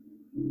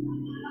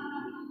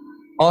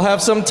I'll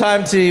have some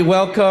time to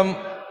welcome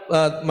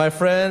my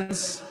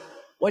friends.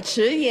 我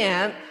迟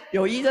延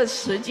有一个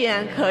时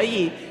间可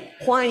以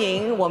欢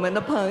迎我们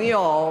的朋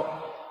友。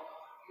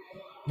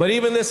But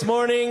even this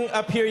morning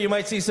up here, you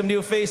might see some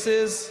new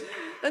faces.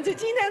 但是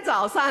今天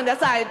早上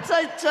在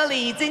这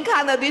里已经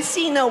看到的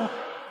新的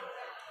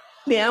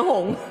脸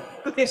孔。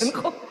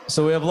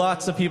So we have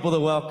lots of people to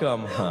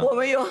welcome. 我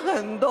们有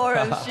很多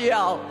人需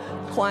要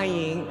欢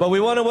迎。But we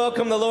want to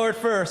welcome the Lord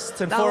first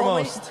and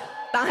foremost.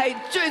 但是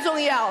最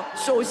重要，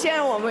首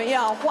先我们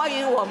要欢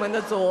迎我们的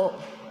主。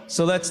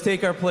So let's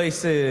take our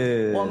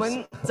places. 我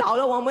们找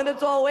了我们的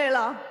座位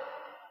了。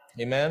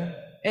Amen.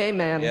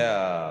 Amen.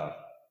 Yeah.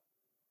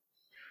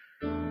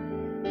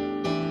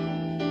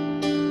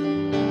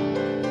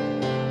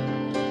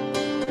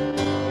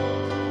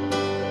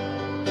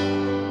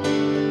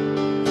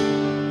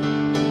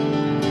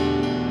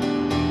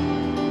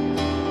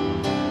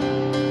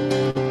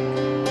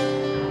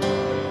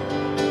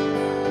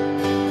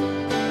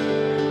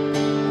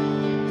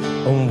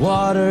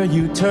 Water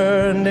you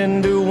turned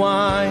into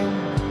wine.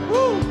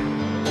 Woo!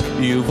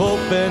 You've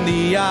opened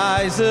the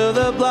eyes of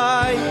the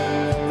blind.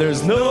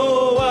 There's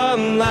no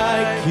one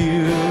like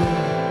you.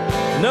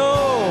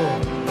 No,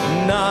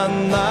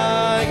 none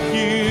like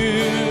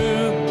you.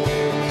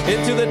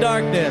 Into the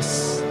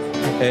darkness,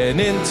 and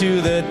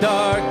into the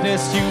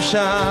darkness you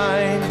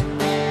shine.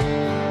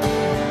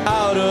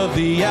 Out of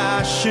the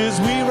ashes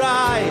we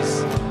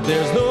rise.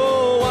 There's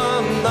no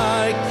one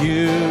like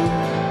you.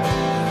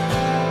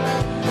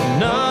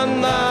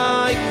 None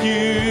like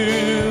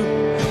you.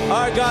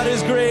 Our God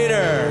is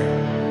greater,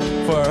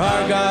 for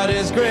our God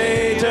is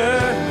greater.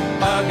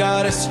 Our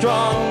God is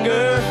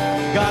stronger.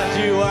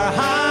 God, you are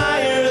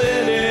higher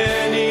than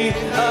any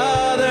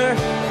other.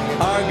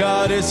 Our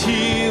God is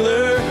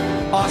healer,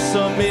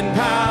 awesome in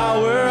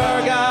power.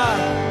 Our God,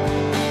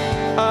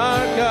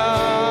 our God.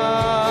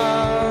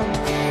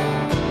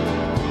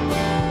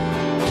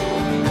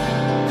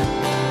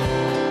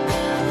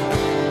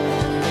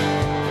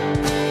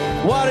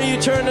 Water you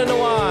turned into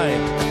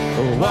wine.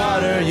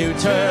 Water you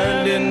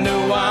turned into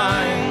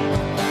wine.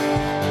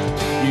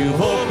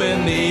 You've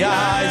opened the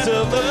eyes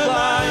of the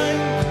blind.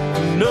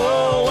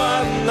 No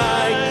one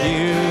like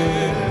you.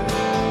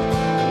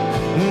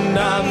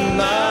 None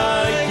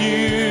like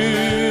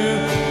you.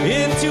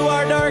 Into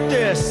our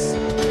darkness,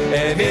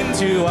 and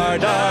into our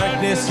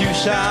darkness you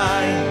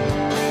shine.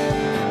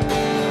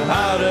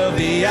 Out of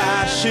the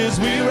ashes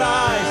we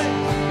rise.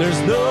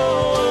 There's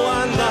no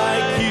one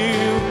like you.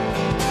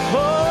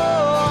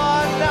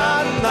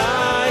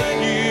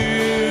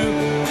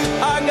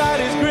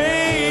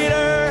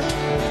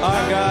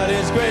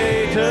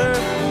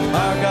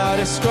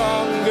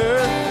 Stronger,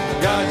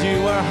 God,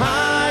 you are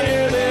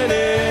higher than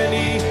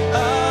any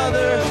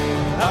other.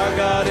 Our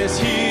God is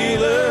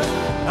healer,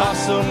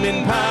 awesome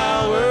in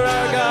power.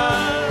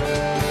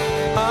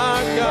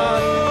 Our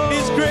God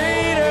is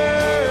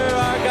greater.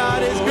 Our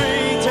God is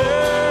greater.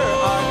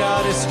 Our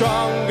God is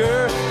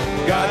stronger.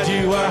 God,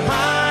 you are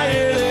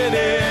higher than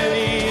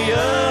any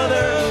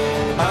other.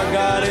 Our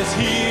God is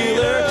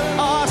healer,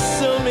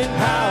 awesome in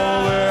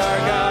power. Our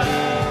God,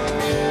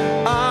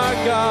 our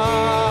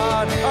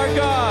God, our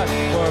God.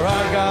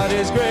 Our God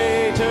is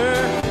greater,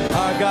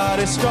 our God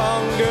is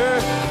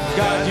stronger.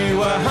 God,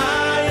 you are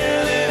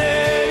higher than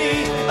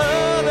any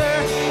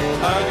other.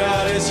 Our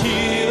God is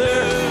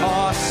healer,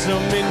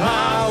 awesome in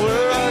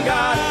power. Our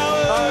God,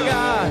 our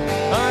God,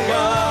 our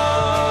God.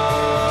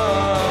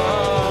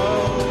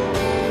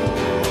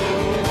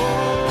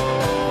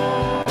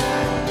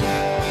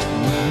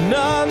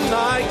 None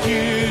like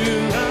you.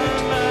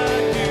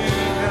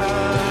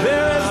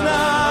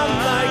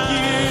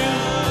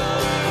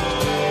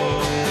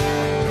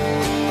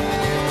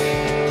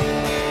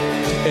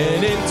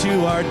 And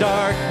into our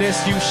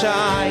darkness you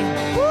shine.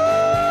 Woo!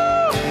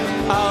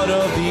 Out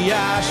of the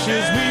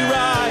ashes we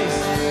rise.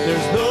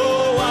 There's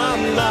no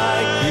one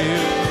like you.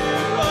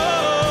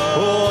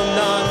 Oh,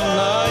 none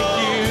like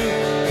you.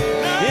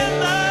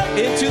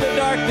 Into the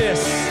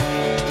darkness.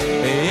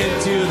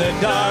 Into the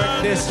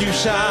darkness you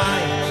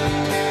shine.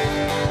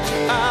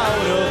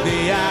 Out of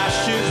the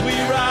ashes we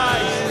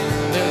rise.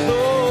 There's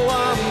no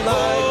one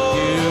like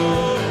you.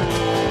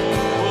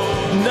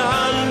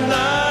 None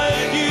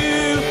like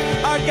you.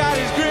 Our God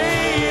is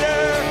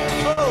greater.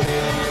 Oh,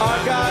 our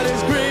God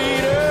is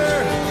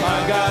greater.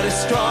 Our God is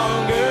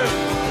stronger.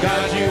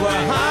 God, you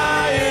are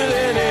higher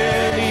than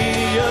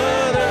any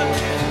other.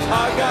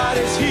 Our God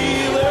is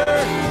healer,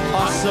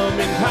 awesome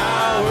in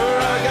power.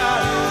 Our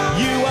God,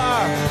 you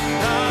are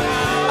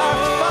our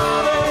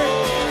Father.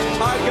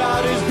 Our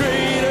God is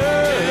greater.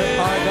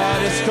 Our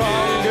God is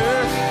stronger.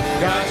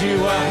 God, you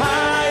are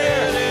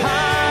higher,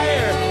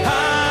 higher,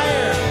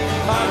 higher.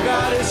 Our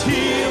God is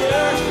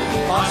healer,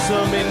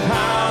 awesome in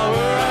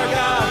power. Our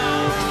God,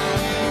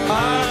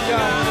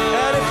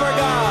 our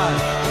God.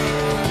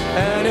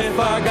 And if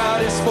our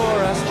God is for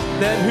us,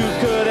 then who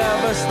could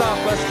ever stop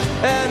us?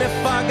 And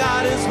if our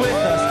God is with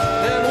us,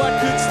 then what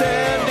could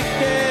stand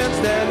against?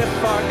 And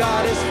if our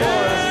God is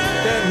for us,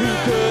 then who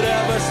could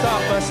ever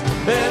stop us?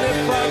 And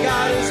if our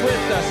God is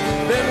with us,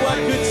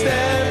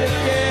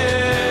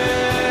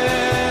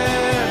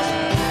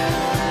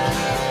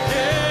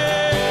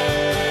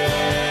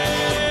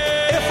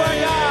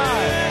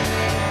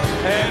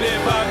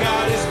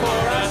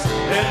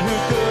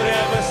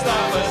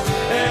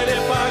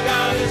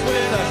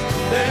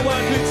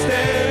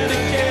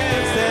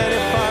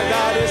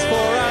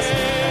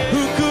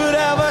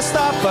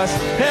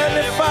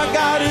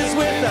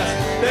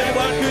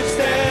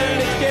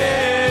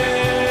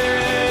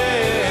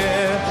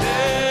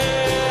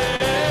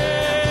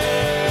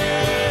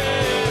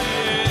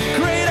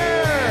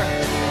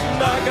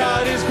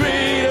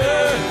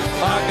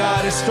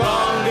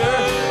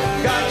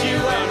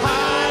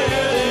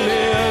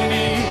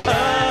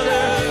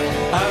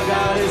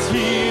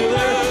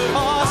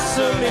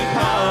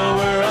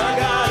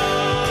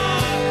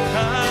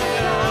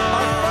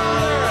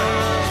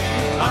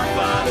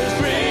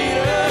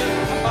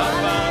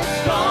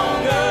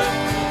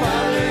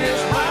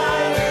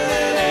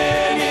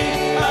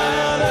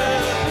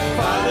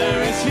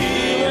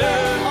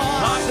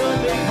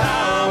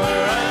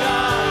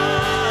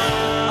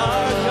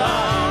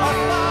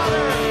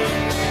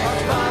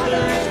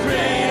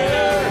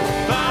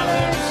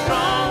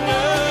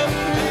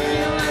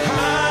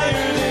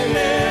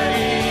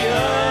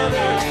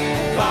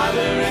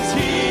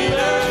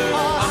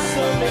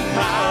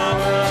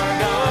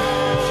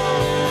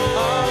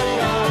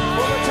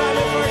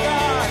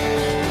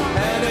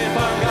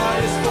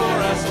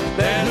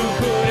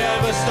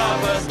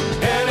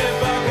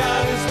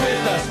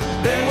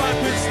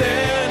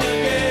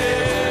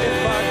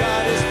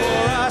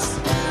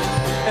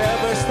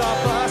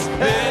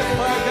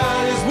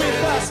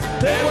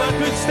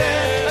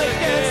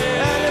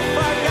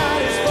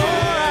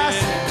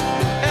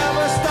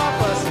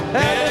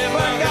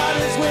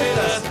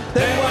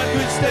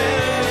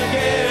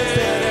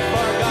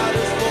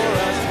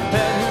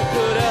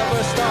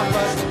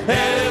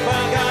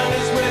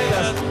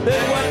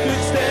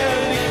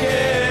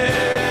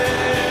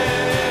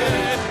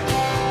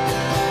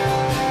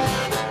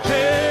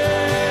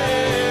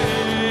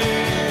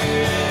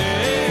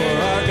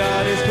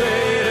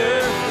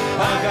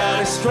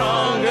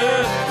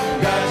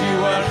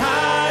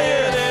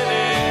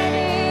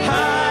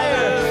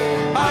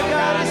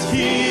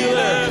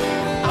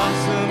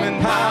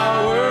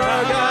 power.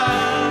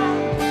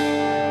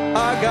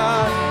 Our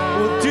God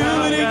will do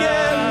it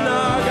again.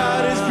 Our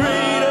God is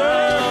greater.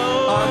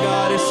 Our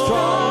God is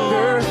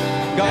stronger.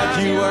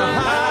 God, you are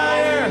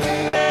higher.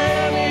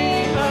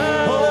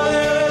 Oh,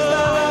 there is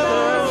none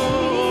other.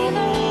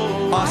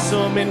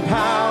 Awesome in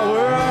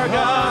power. Our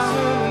God.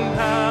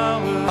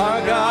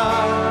 Our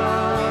God.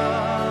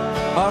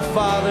 Our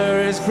Father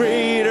is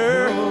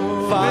greater.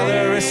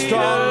 Father is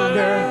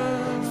stronger.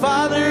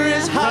 Father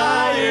is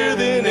higher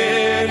than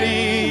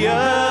any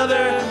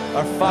other.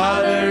 Our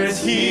Father is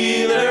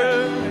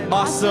healer.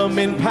 Awesome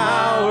in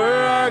power.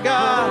 Our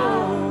God.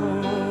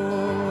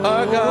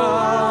 Our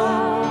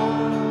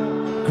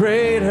God.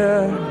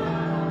 Greater.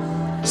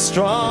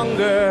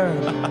 Stronger.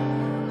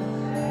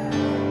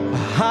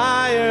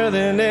 Higher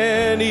than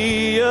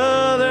any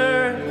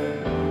other.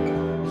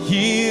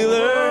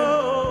 Healer.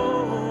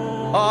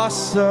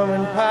 Awesome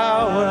in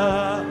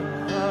power.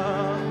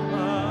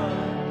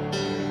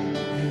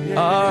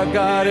 Our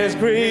God is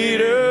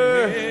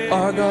greater.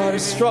 Our God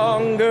is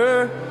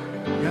stronger.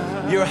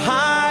 You're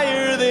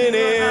higher than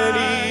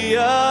any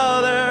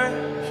other.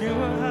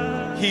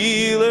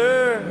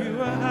 Healer.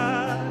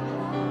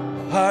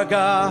 Our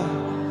God.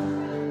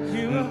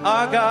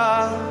 Our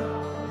God.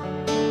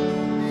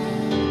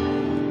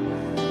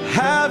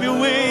 Have your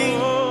way.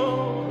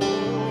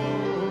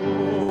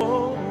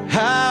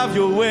 Have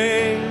your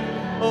way.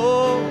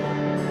 Oh,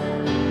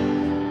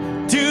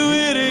 do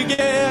it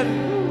again.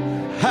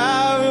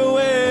 Have your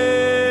way.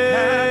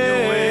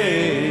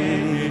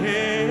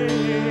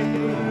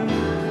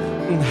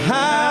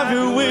 Have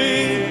your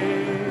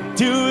way.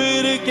 Do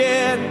it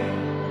again.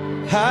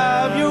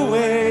 Have your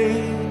way.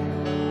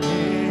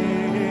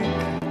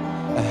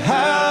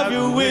 Have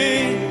your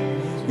way.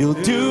 You'll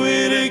do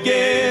it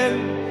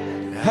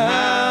again.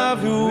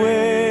 Have your way.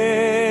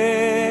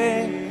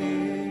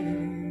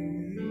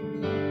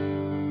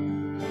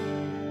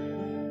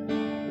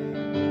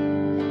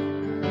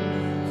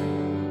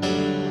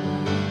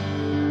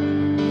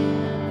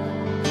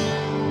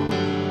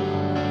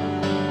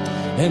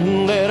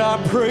 And let our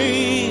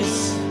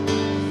praise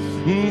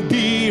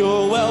be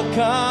your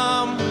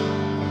welcome.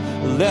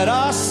 Let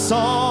our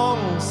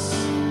songs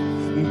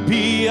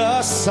be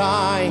a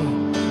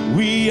sign.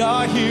 We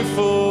are here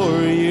for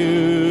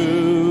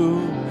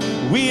you.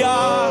 We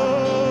are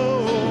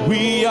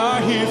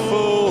here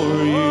for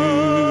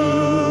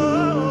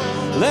you.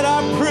 Let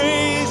our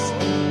praise,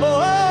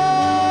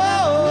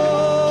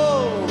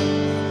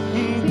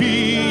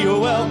 be your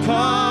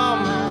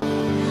welcome.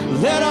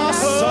 Let our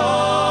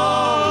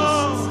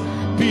songs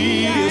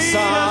be a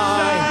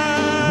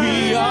sign.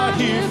 We are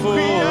here for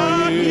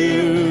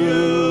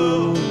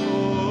you.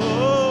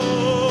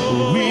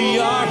 We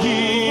are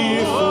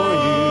here for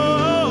you.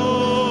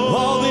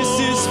 All this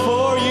is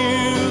for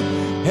you.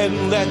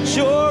 And let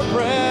your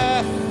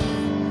breath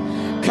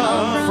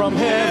come from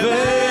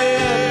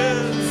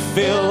heaven.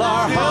 Fill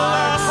our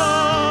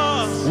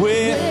hearts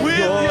with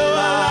your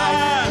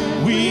light.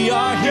 We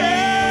are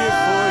here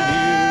for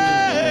you.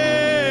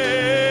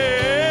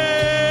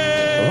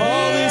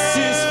 All this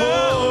is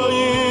for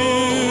you.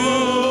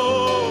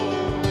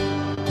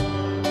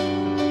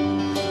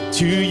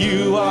 To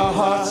you our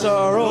hearts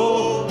are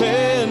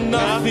open.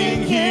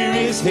 Nothing here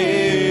is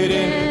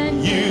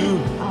hidden. You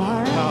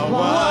are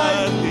one.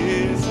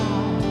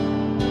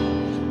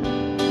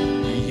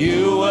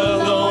 You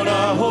alone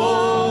are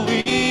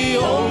holy.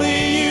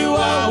 Only you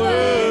are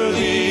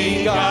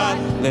worthy. God,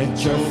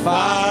 let your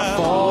fire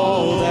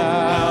fall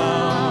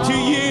down. To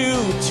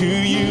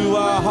you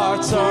our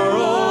hearts are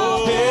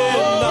open.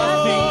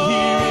 Nothing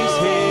here is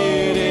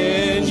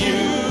hidden.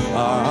 You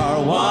are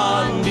our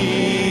one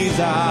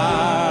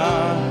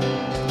desire.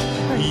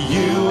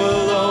 You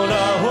alone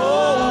are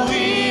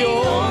holy.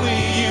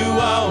 Only you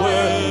are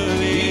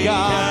worthy.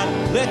 God,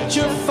 let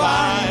your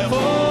fire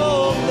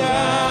fall down.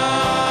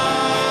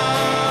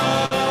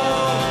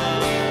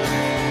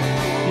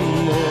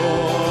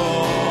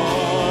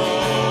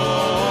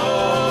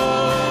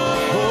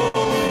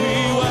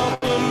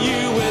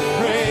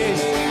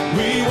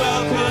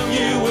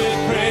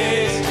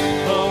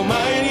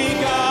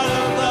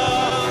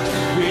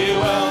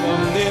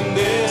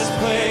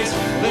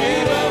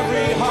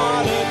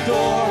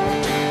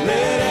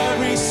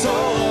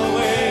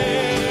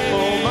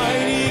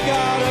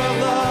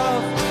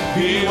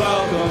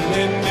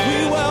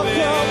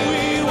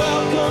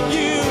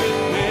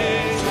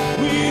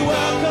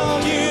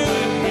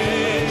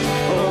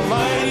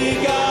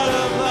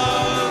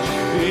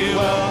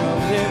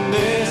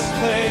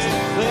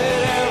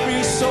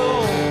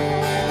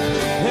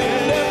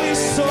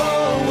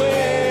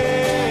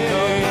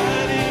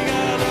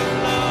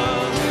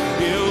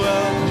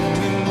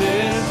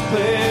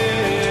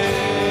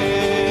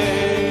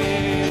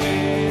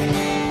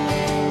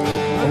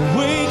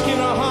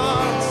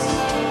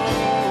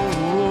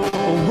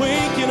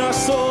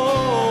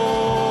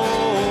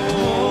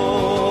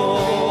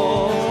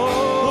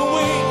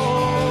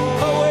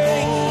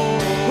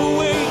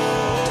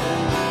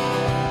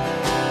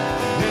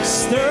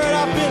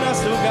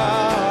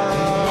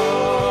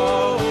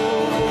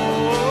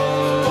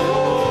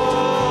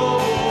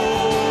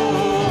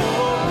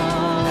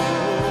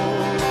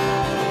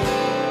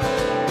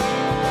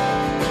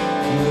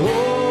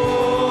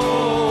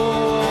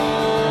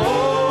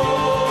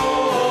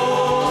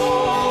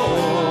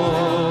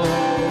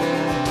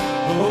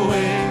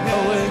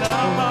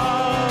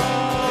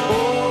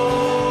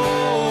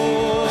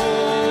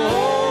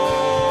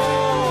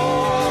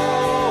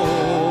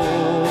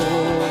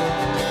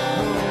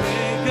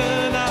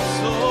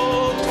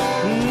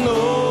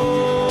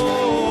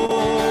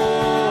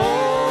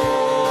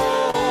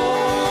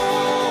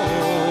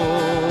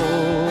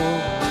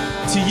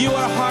 To you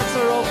our hearts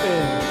are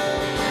open.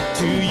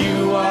 To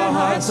you our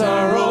hearts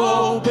are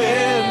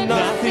open.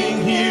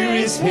 Nothing here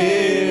is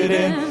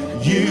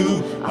hidden.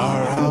 You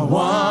are our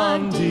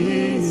one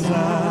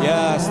desire.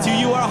 Yes, to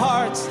you our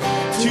hearts.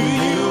 To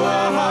you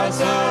our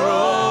hearts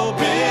are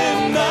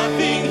open.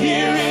 Nothing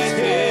here is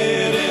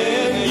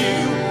hidden.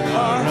 You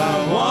are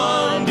our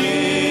one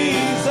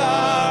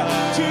desire.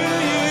 To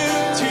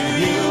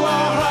you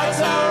our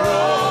hearts are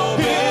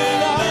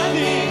open.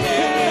 Nothing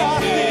here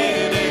is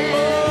hidden.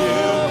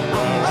 You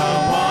are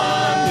our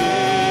one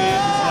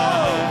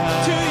desire.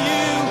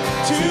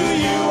 To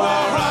you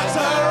our hearts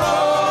are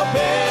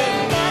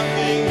open.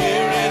 Nothing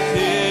here is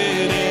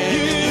hidden.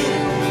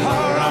 You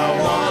are our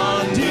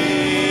one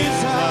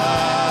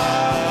desire.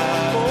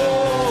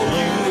 Oh,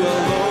 you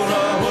alone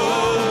are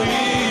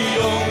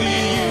holy. Only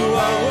you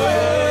are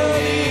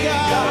worthy,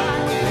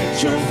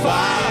 God. Your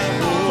fire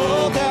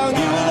fall down,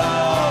 you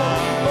alone.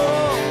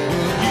 Oh,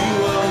 you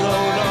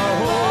alone are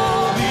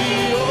holy.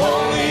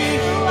 Only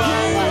you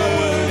are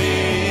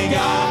worthy,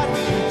 God.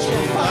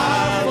 Your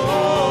fire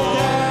fall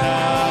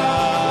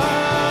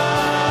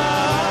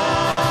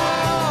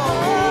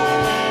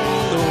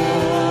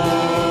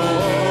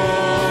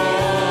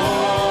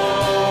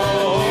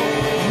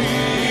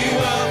We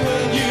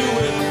welcome you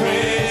with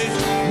praise.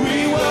 We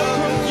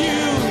welcome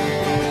you,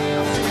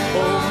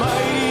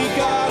 Almighty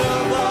God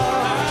of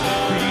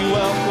love. Be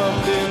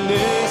welcomed in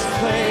this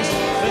place.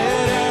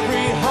 Let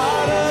every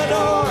heart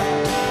adore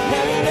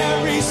and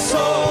every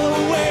soul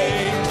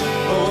awake.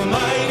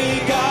 Almighty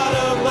God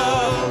of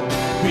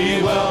love,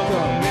 be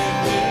welcomed in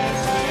this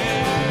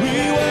place. We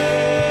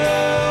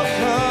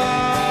welcome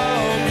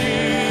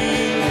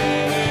you.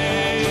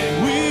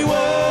 We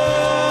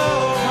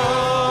welcome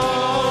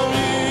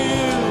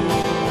you.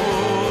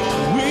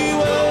 We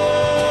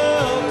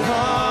welcome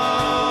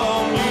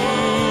you.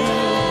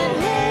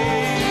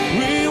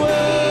 We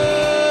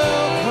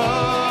welcome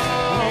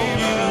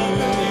you.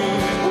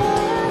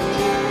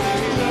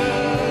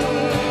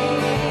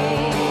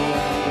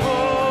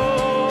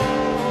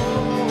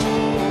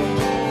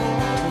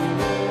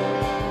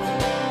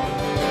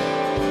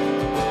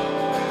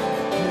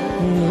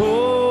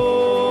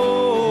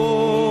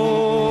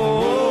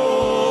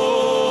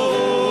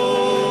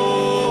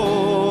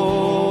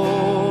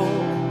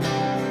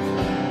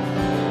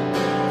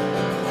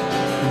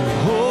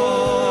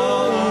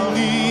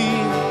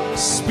 Holy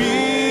Spirit,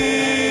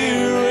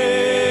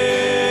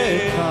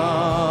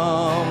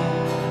 come.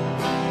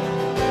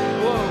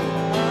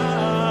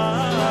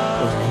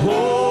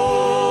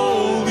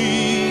 Holy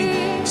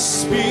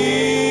Spirit,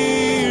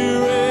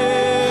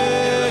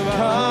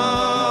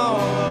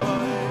 come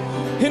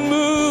and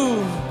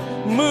move.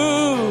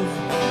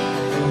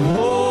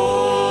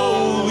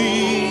 Holy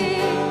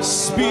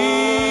Spirit,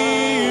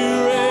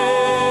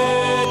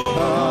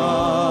 come.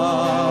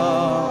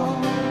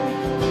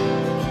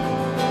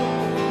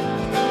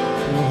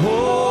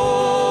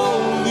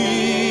 Holy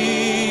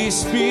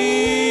Spirit,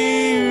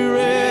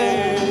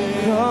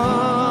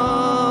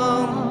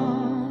 come.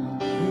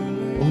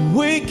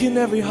 Awaken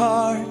every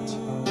heart.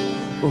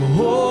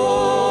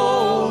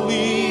 Holy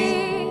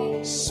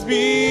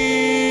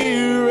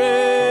Spirit,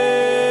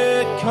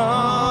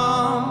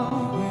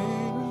 come.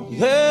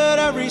 Let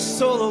every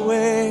soul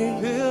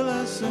awake.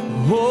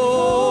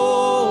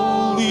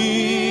 Holy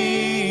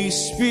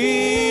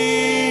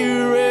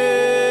Spirit,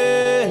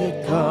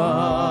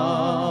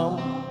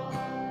 come.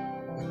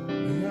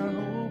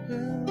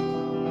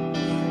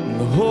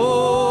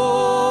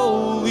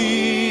 Holy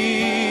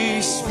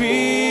Spirit,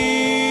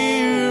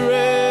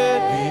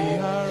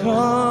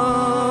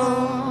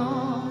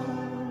 come.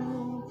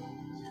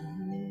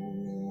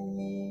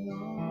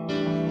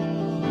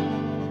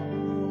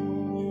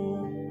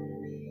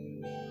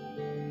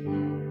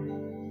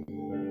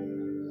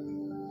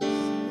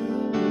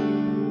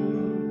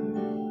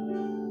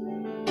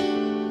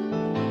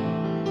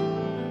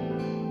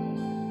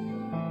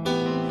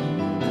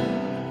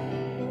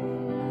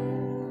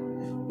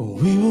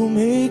 We will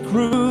make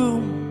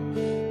room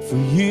for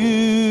you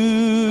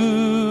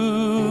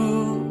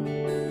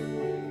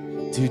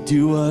to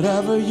do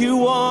whatever you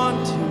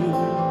want to,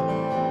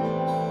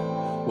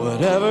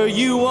 whatever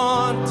you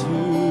want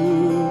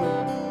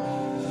to.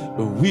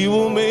 We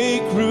will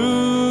make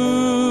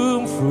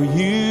room for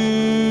you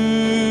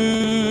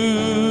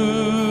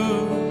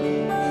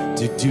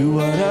to do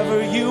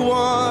whatever you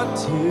want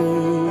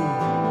to,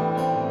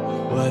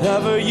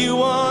 whatever you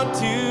want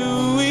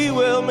to. We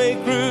will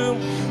make room.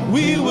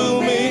 We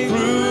will make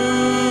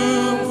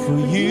room for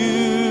you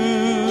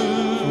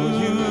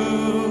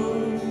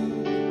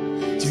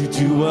to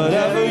do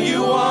whatever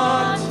you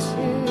want,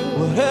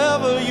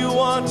 whatever you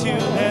want to,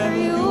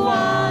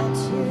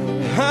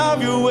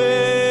 have your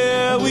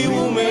way. We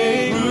will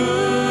make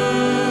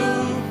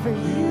room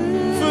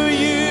for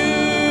you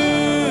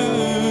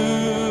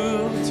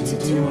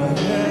to do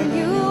whatever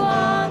you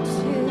want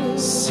to.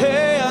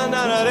 Say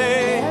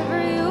another.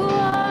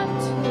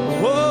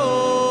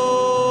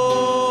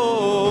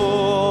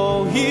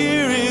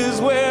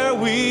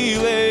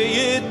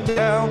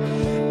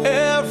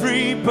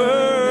 Every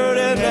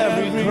burden,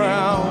 every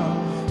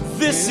crown,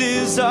 This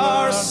is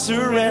our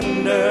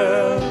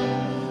surrender.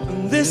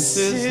 This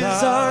is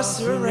our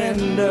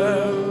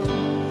surrender.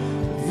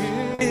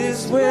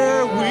 This is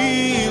where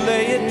we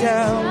lay it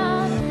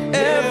down.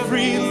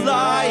 Every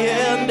lie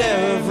and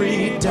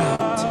every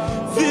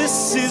doubt.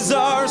 This is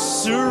our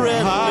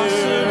surrender.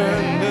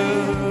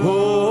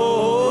 Oh,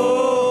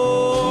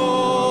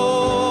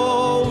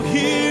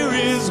 here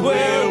is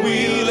where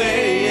we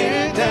lay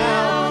it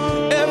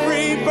down.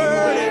 Every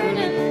burden,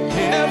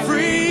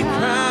 every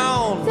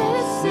crown.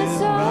 This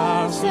is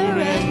our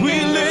surrender.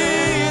 We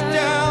lay it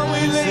down,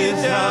 we lay it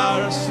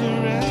down.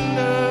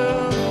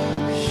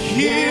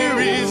 Here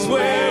is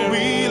where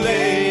we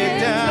lay it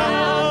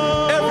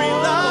down. Every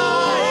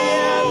lie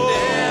and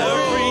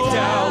every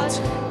doubt.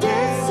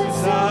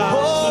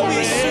 Oh,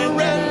 we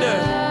surrender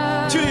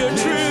to your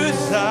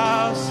truth.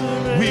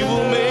 We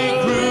will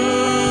make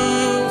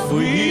room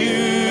for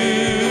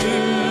you.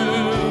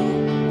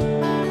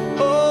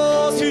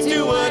 Oh, to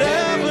do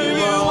whatever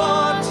you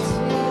want,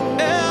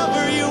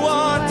 ever you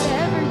want.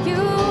 Whatever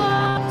you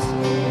want,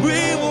 We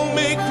will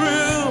make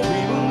room.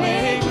 We will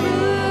make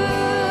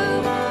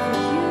room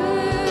for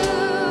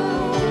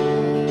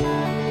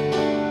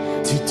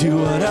to do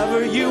whatever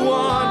you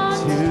want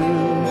to.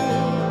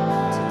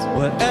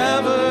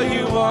 Whatever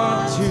you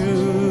want to,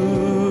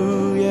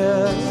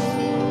 yes.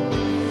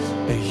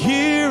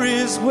 Here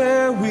is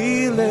where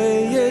we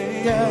lay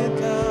it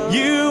down.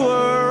 You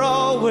are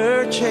all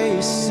we're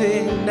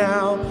chasing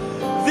now.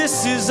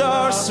 This is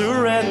our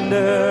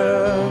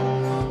surrender.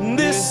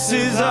 This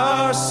is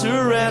our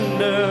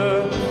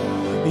surrender.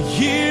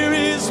 Here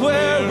is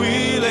where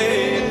we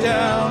lay it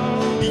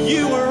down.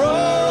 You are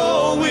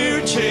all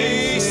we're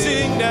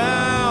chasing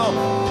now.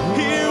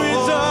 Here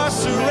is our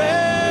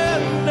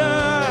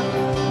surrender.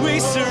 We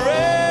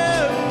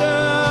surrender.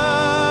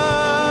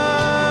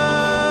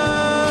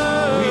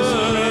 We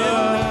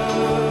surrender.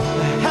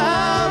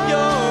 Have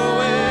your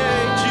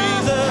way,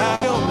 Jesus.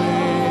 Have your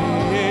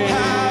way.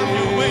 Have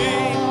your way.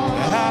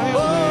 Have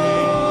your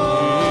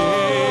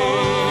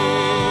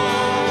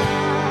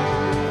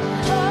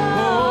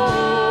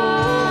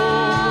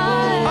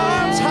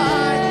arms high.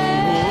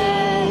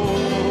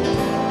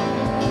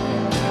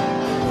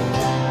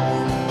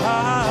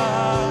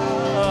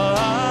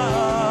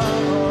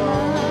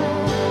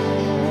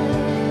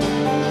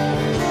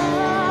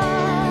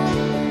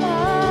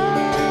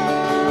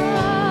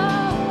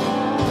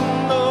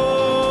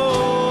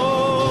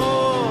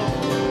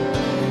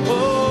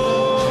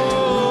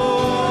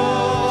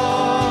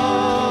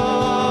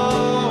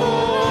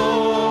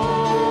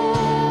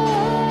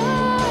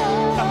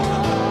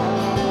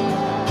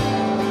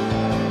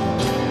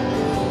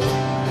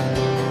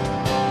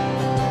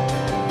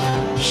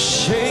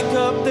 Shake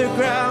up the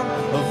ground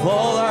of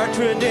all our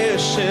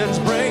traditions,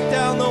 break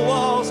down the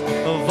walls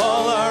of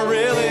all our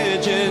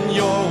religion.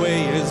 Your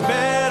way is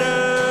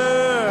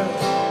better.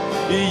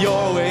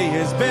 Your way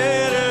is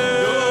better.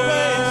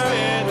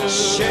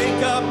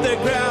 Shake up the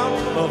ground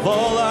of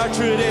all our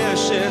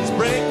traditions,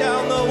 break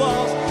down the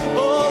walls,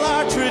 all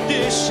our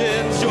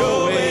traditions.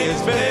 Your way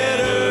is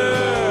better.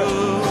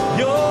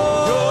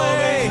 Your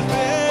way.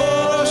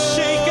 Oh,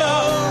 shake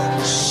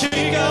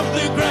up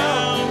the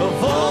ground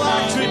of all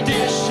our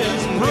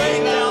traditions,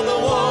 break down the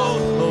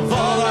walls of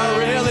all our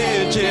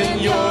religion.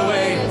 Your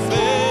way is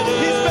better.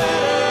 He's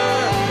better.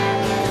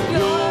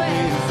 Your way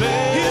is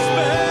better. He's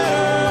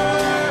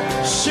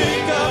better.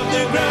 Shake up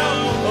the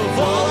ground of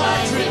all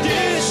our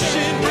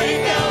tradition, break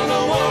down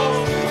the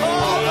walls,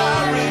 all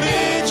our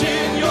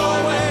religion. Your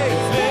way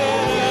is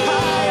better.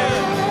 Higher,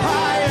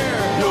 higher.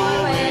 Your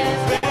way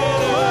is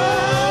better.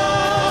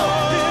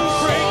 Then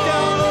break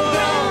down the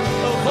ground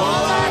of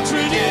all our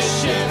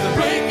tradition,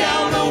 break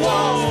down the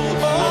walls,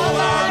 all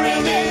our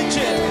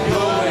religion.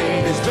 Your way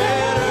is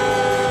better.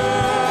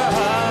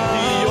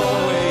 Your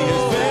way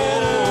is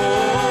better.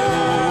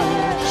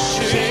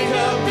 Shake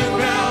up the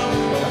ground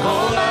of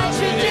all our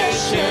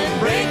tradition,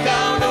 break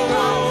down the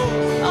walls,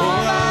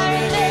 all our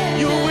religion.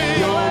 Your way,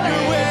 your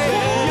way,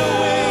 your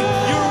way,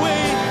 your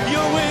way,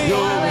 your way,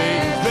 your way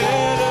is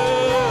better.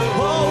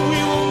 Oh, we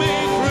will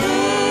make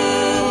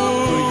room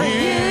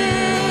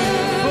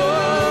for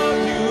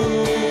you,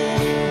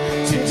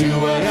 to do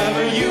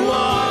whatever you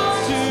want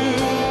to,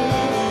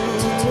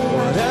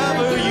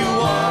 whatever you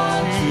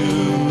want to.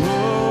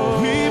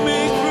 We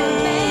make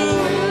room.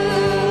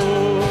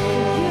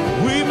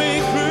 We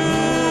make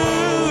room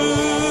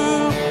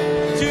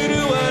to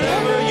do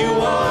whatever you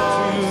want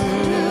to.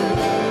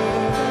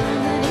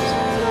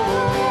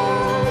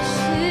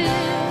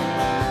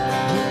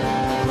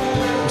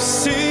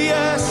 Say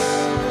yes,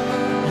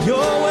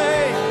 your way.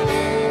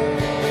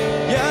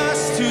 Yes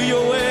to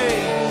your way.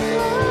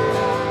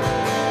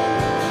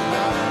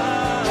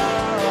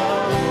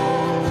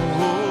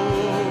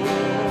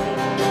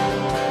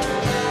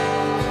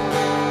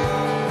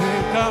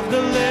 Take off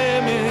the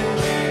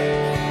limits,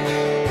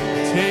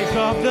 take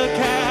off the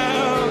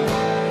cap.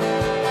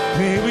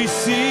 May we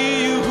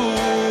see you who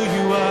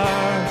you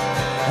are,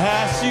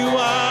 as you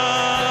are.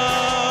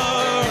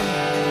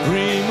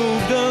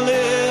 Remove the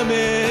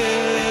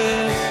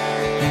limits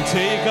and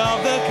take off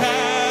the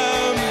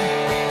cap.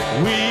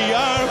 We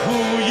are who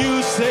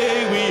you say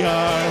we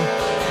are.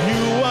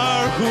 You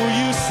are who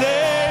you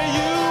say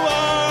you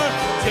are.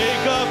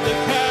 Take up the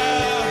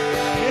cap.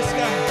 Yes,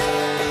 God.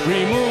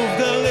 Remove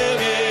the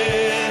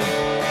living.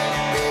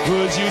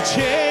 Would you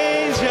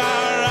change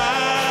our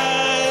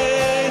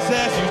eyes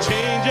as you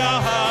change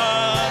our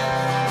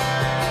heart?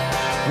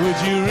 Would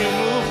you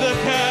remove the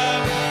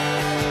cap?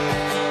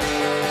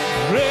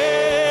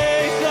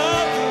 Raise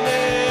up the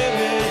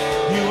living.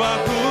 You are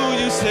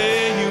who you say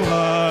you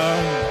are.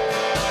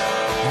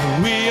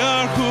 We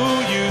are who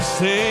you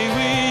say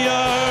we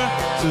are.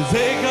 So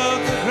take up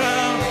the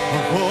crown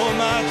of all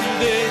my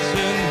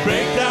tradition.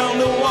 Break down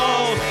the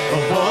walls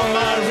of all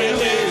my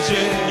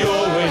religion.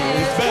 Your way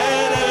is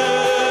better.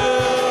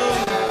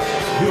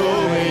 Your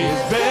way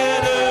is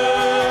better.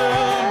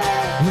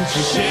 Would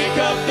you shake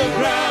up the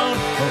ground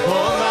of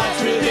all my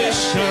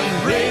tradition?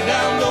 Break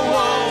down the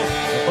walls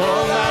of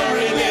all my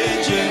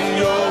religion.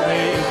 Your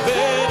way is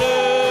better.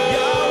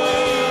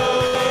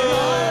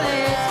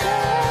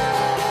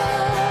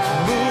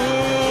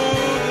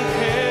 Move the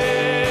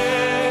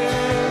hand.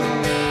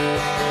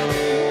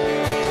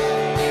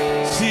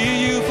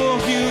 See you for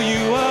who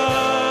you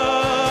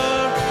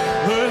are.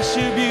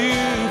 Worship you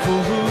for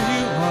who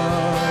you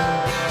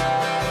are.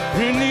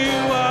 Renew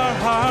our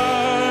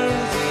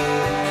hearts.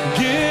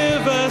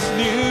 Give us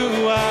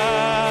new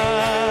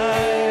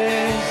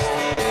eyes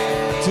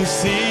to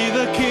see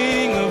the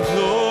King of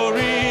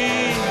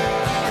glory.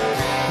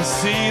 To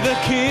see the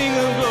King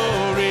of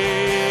glory.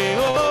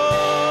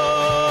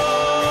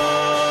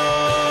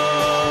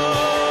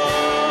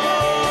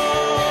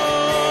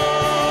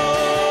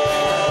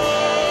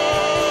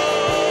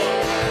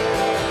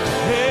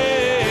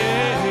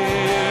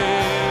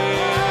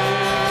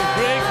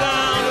 Break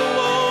down the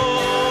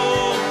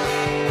wall.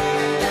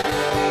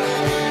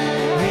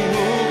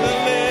 Remove the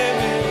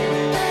limit.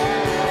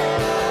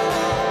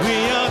 We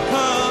are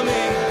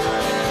coming.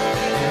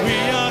 We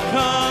are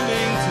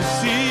coming to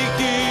seek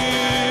you.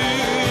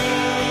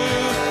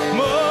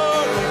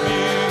 More of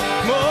you.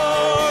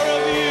 More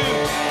of you.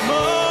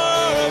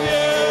 More of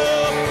you.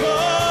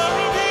 More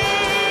of you.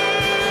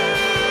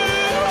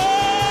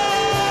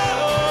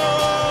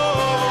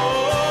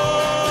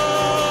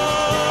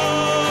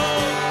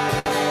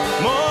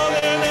 More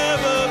than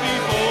ever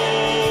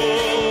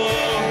before.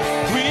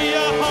 We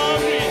are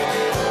hungry.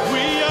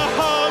 We are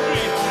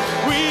hungry.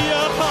 We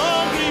are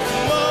hungry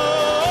for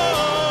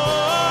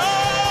more.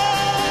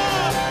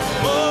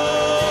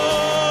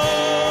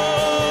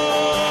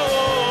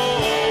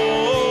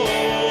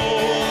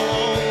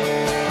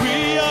 We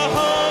are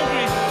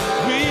hungry.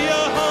 We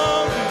are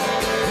hungry.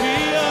 We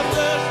are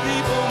thirsty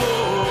for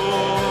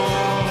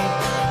more.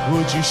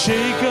 Would you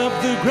shake up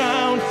the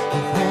ground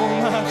of all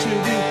my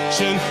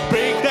tradition?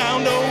 Break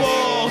down the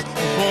walls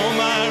of all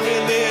my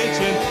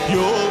religion.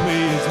 Your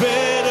way is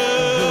better.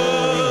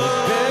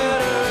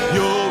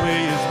 Your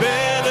way is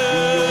better.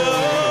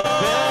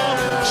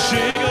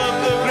 Shake up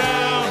the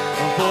ground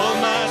of all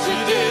my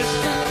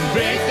tradition.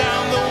 Break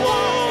down the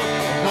walls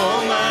of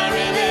all my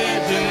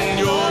religion.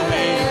 Your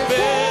way is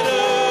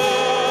better.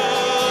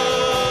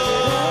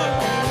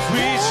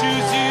 We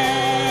choose you.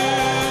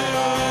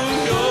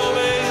 Your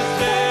way is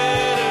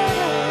better.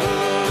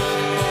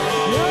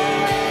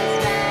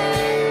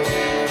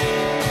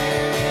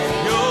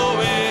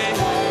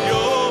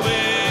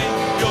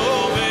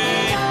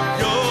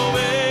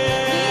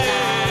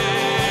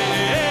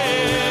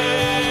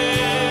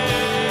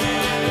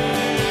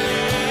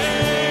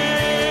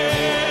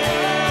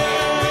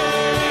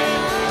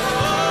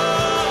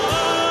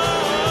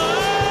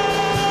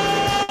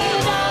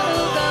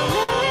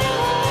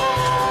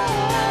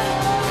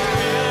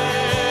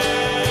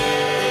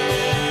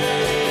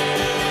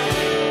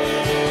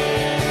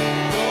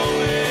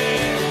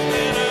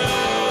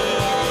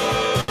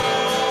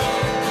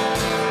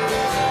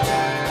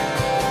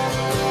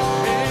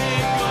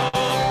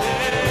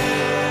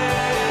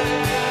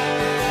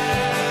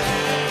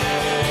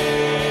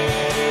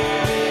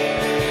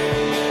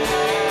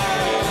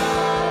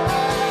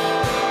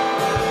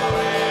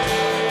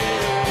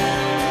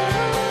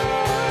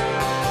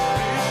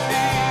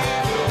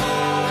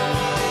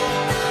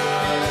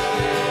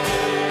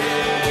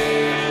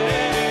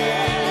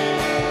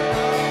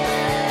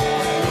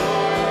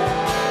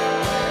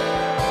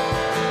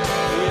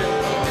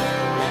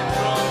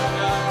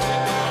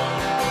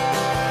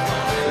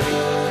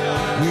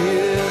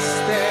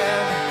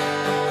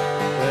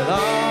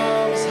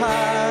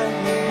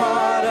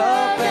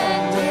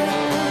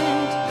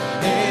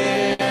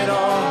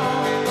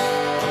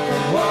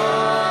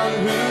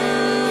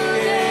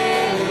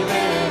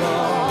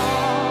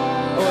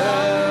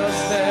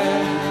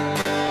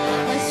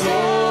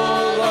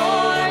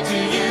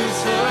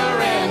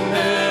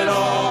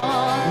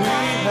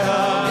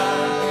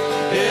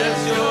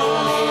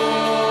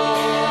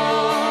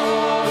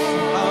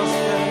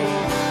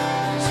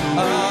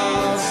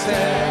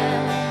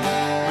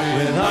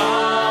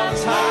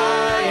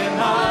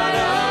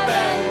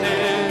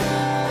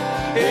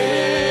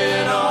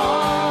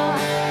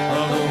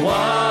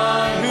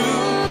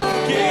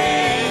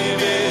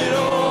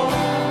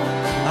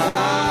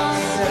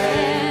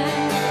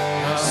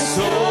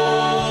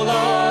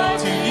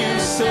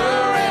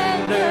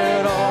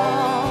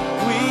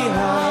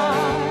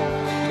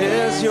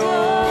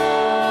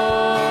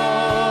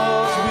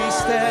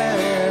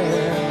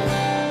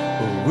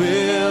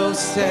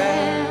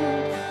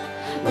 stand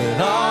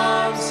with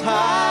arms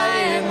high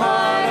and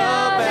heart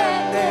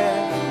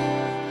abandoned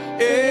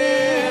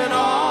in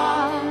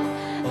awe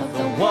of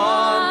the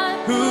one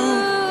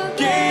who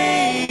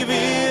gave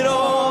it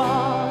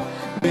all.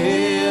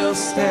 We'll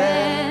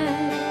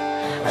stand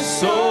our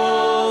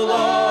soul,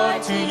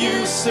 Lord, to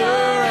you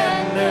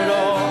surrendered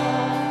all.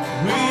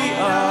 We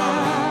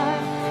are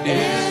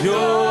is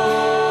yours.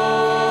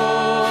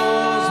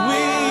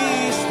 We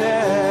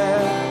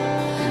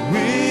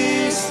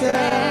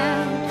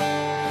stand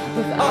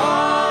with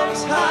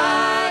arms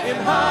high and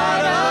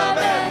heart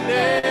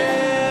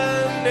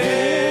abandoned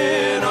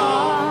in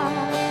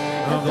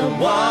awe of the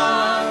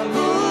one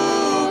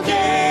who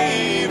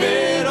gave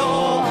it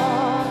all.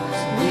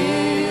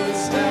 We'll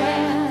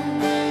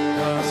stand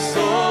our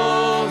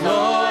soul,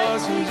 Lord,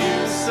 to you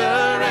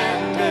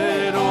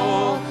surrendered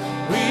all.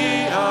 We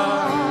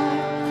are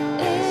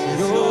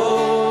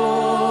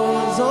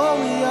yours. Oh,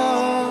 we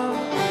are.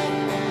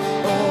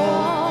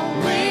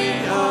 Oh, we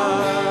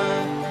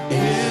are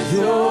is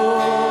yours.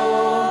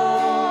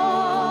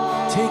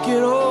 Take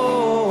it all.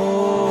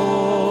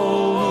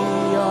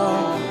 We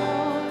are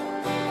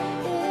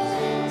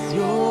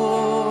yours.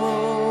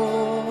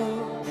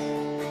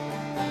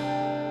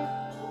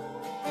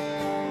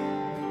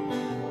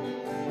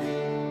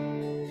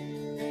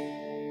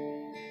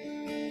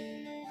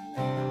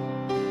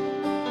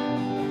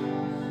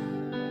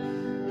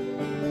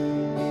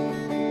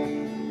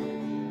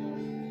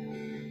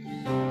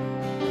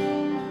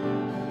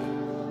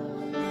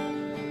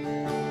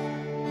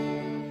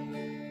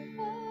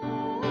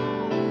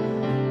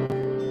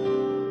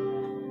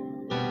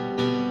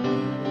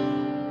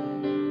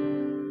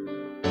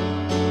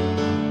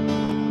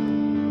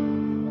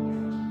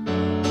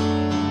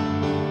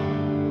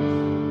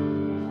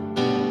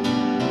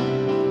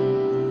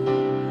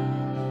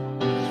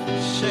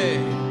 Shay.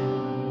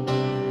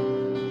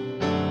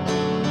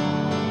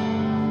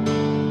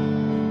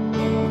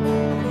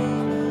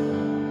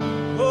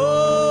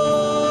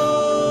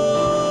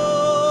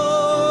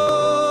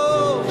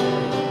 Oh,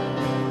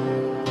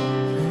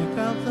 pick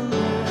up the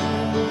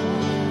land.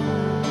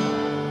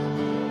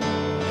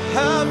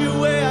 Have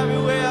your way, have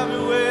your way, have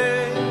your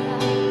way.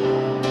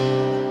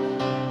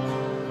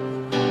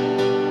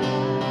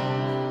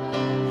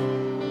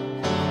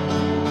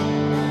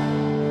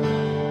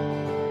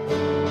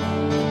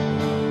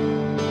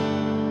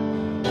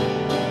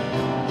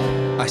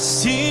 I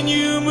seen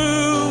you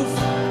move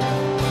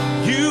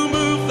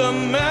the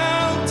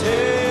mountains,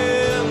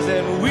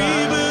 and we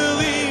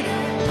believe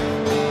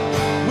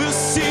we'll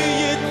see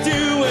you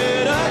do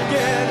it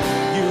again.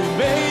 You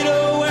made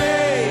a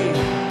way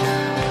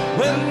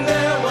when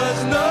there was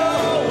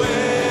no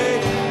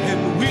way,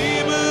 and we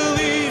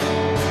believe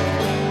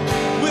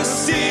we'll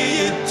see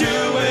you do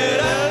it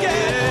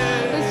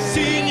again.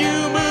 Seen you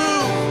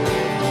move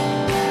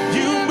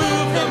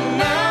the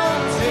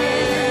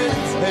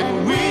mountains, and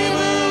we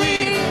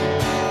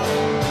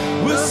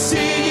we'll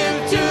see you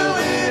do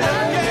it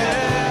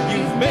again.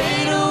 You've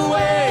made a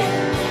way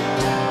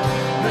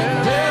when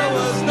there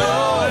was no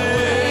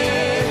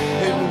way,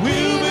 and we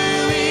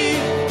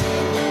believe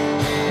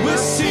we'll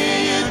see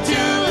you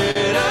do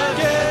it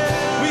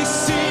again. We've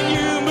seen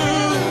you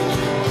move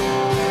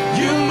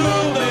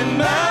the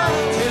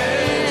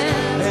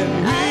mountains, and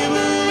we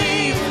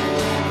believe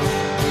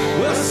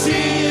we'll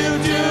see you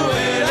do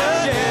it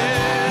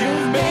again.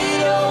 You've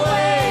made a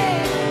way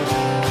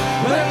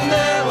when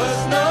there was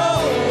no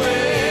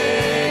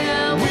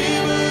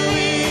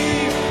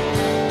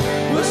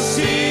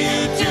see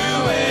you do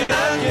it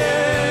again.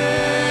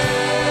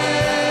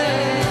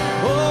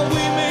 Oh,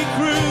 we make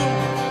room,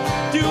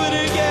 do it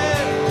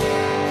again.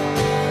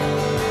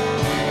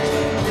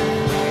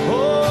 Oh,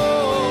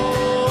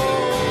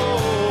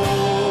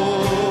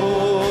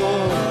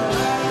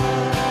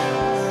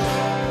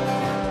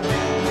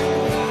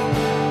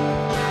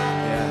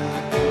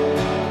 yeah.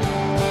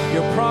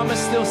 Your promise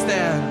still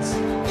stands.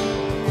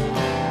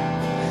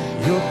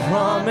 Your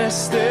promise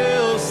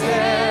still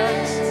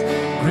stands.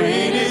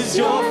 Great is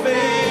your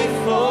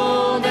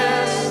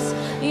faithfulness,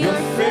 your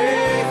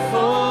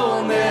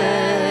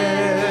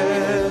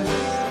faithfulness.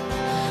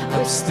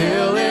 I'm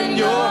still in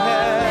your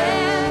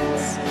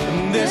hands,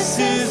 and this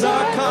is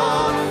our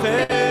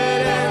confidence.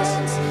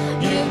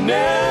 You've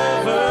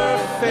never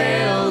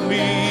failed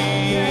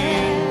me.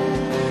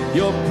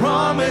 Your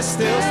promise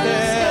still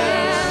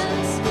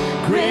stands.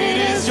 Great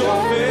is your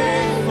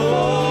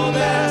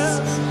faithfulness,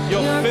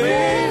 your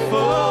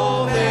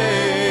faithfulness.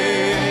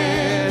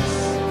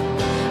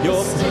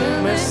 Your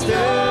promise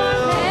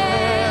still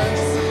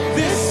stands.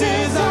 This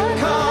is our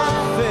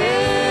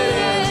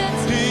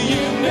confidence.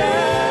 You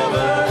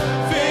never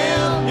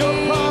fail.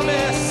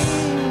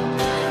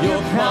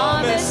 Your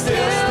promise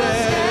still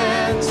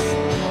stands.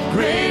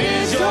 Great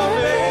is your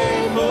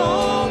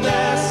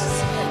faithfulness,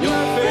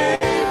 your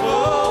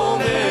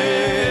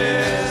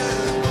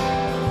faithfulness.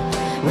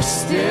 We're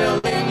still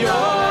in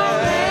your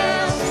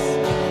hands.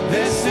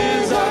 This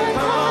is our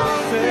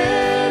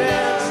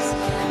confidence.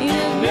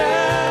 You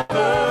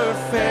never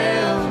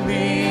fail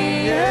me.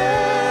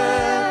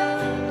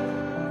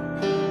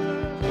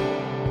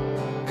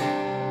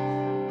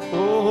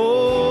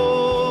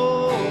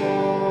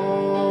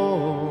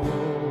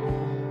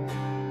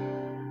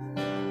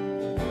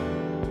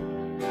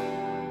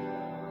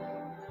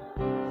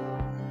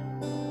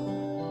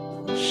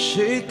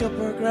 shake up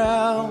our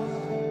ground.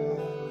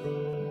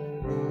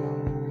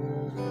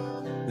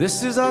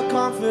 This is our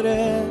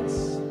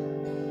confidence.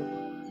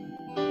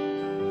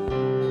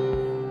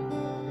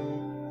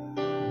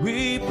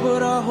 We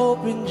put our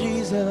hope in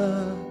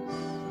Jesus.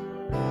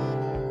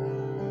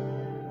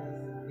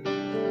 We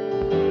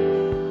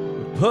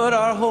put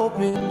our hope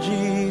in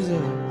Jesus.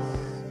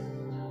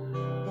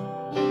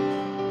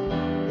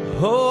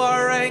 Oh,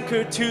 our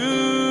anchor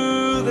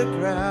to the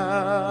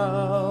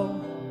ground.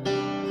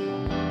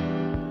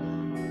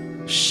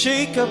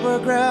 Shake up our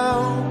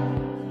ground.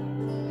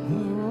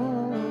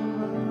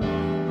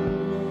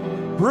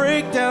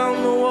 Break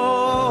down the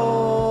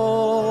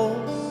walls.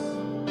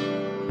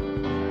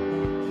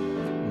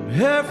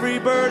 Every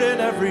burden,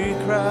 every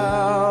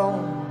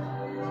crown.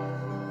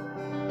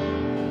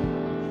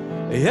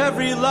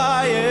 Every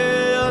lie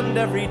and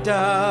every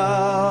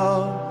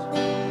doubt.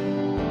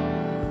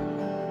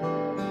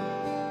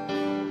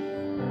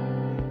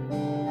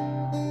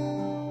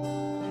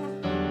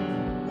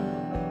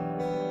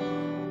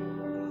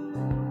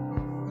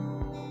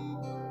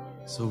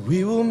 So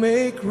we will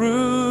make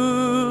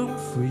room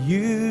for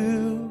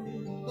you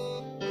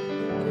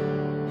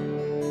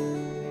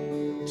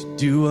to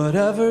do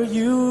whatever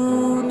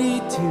you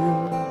need to,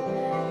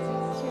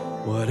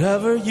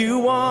 whatever you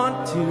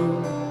want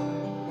to.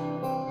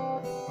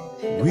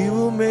 We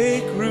will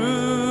make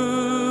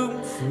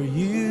room for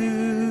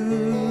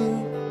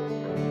you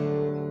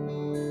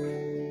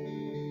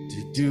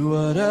to do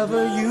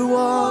whatever you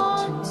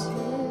want to,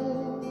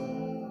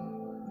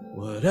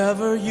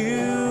 whatever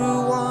you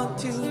want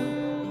to.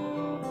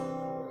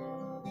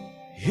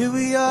 Here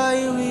we are,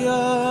 here we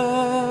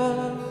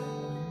are.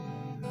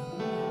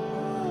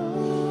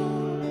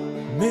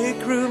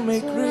 Make room,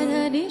 make 做任 room.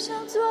 何你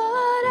想做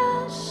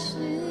的事，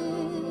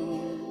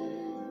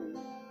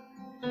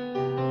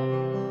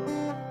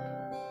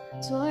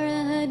做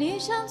任何你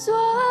想做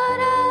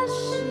的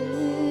事。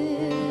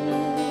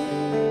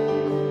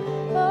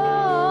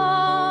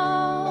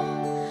哦，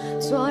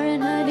做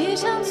任何你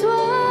想做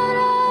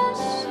的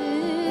事。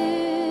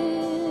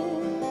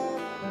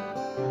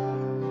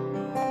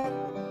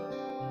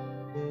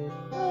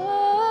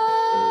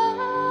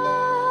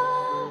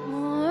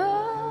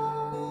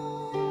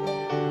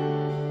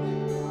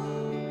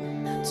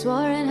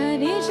做任何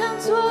你想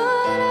做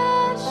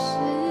的事，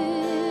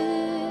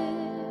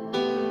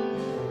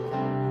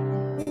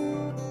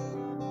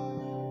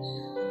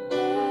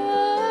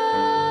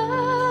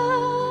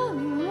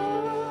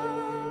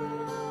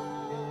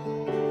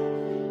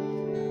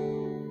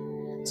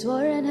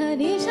做任何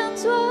你想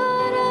做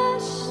的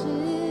事。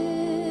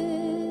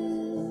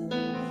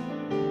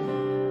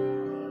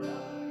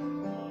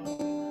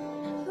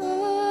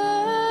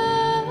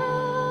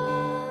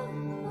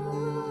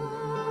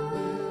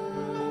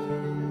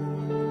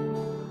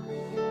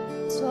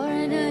做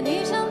任何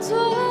你想做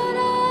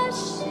的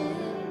事，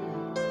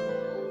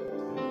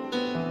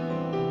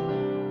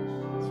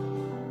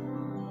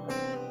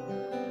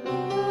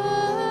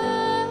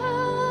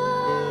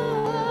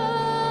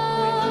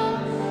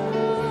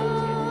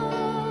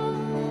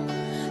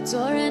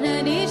做任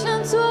何你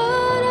想做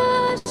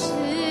的事，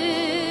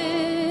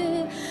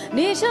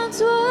你想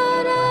做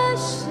的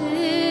事，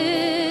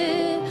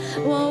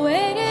我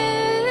为你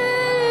预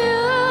留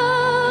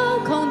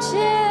空间。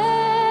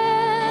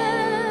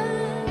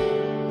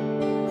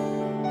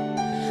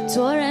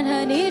做任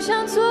何你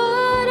想做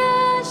的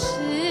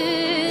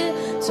事，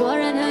做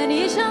任何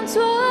你想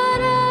做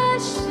的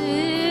事，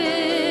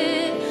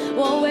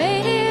我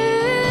为你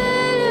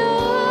预留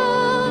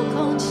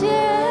空间。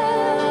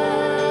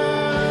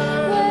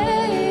为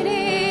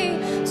你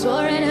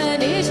做任何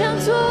你想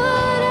做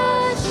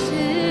的事，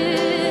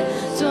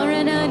做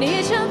任何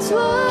你想做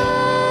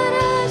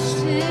的事，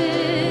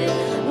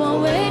我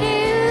为你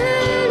预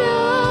留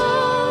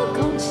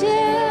空间。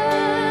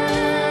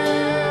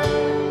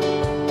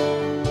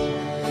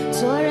做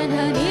任何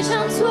你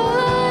想做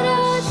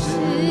的事，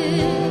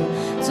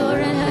做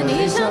任何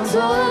你想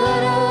做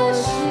的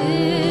事，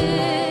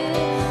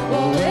我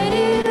为你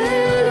预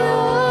留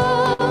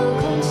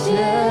空间。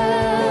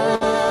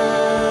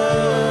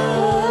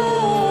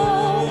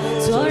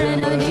做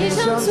任何你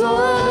想做的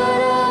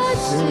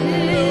事，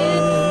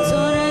做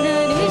任何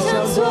你想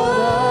做的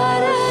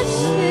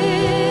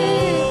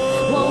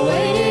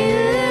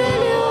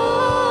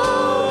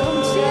事，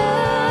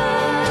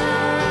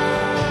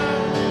我为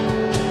你预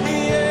留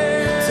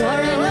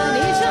空间。做任何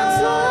你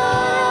想做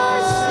的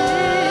事，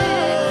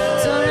做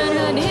任何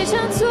你想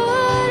做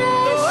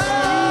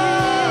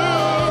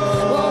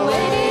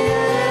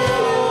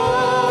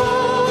的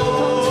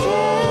事，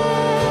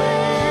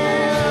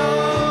我为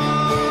你预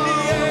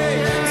留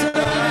空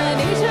间。做任何你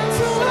想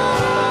做的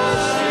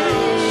事，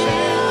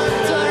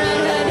做任何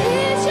你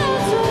想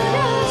做的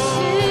事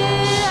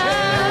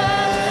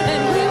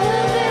，And we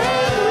will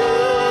make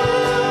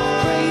room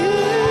for you.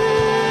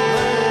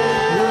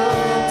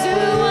 To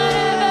do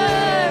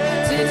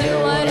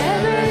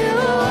whatever you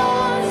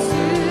want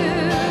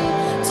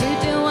to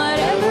do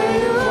whatever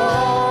you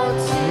want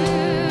to,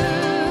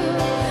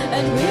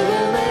 and we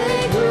will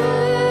make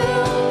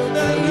room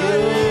for you.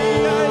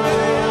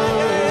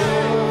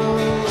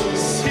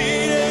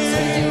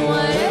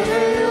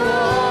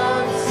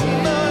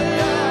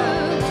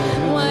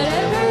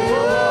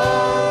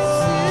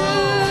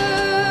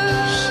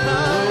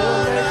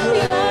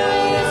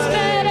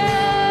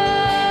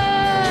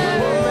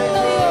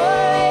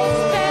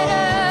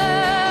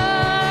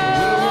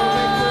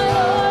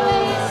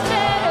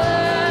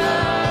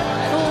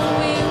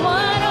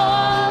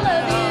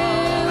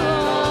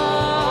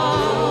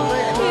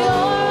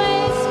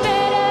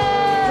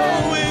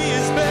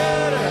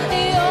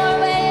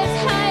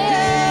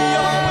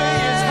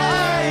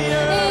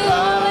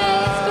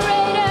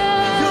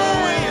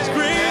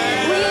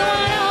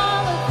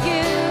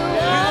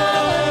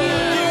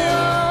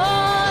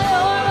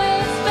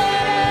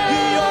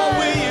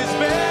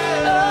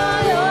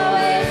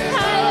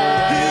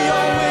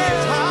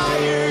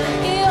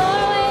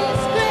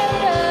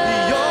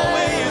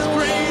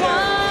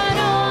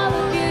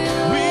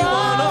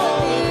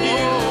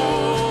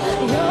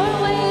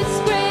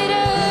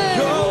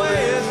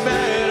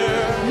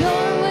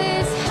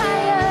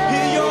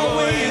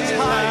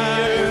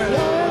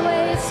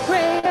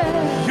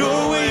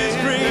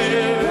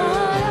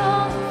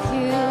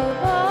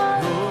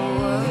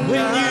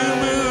 When you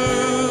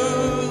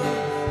move,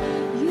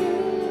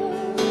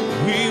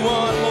 we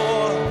want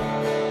more.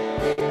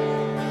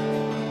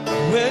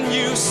 When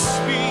you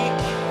speak,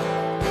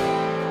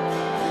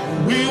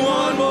 we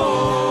want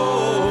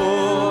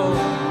more.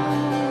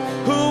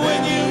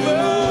 When you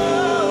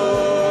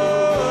move,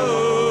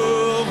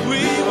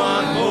 we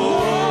want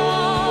more.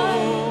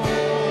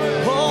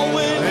 Oh,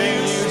 when you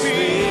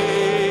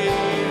speak,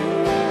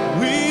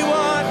 we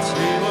want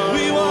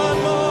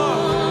more.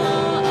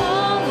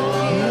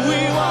 We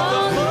want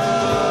the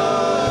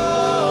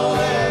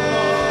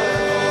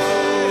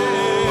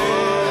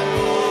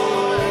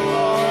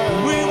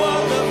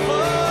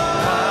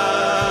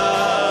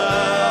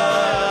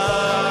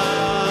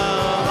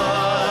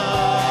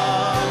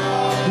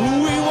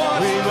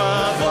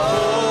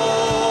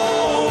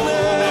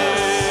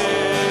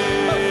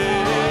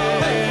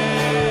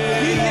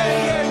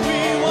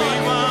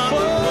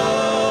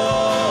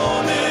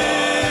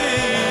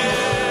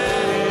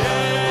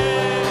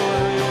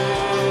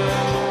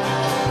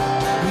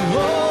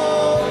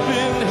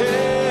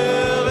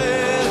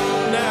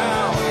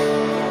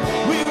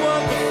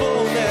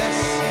fullness.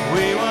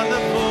 We want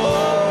the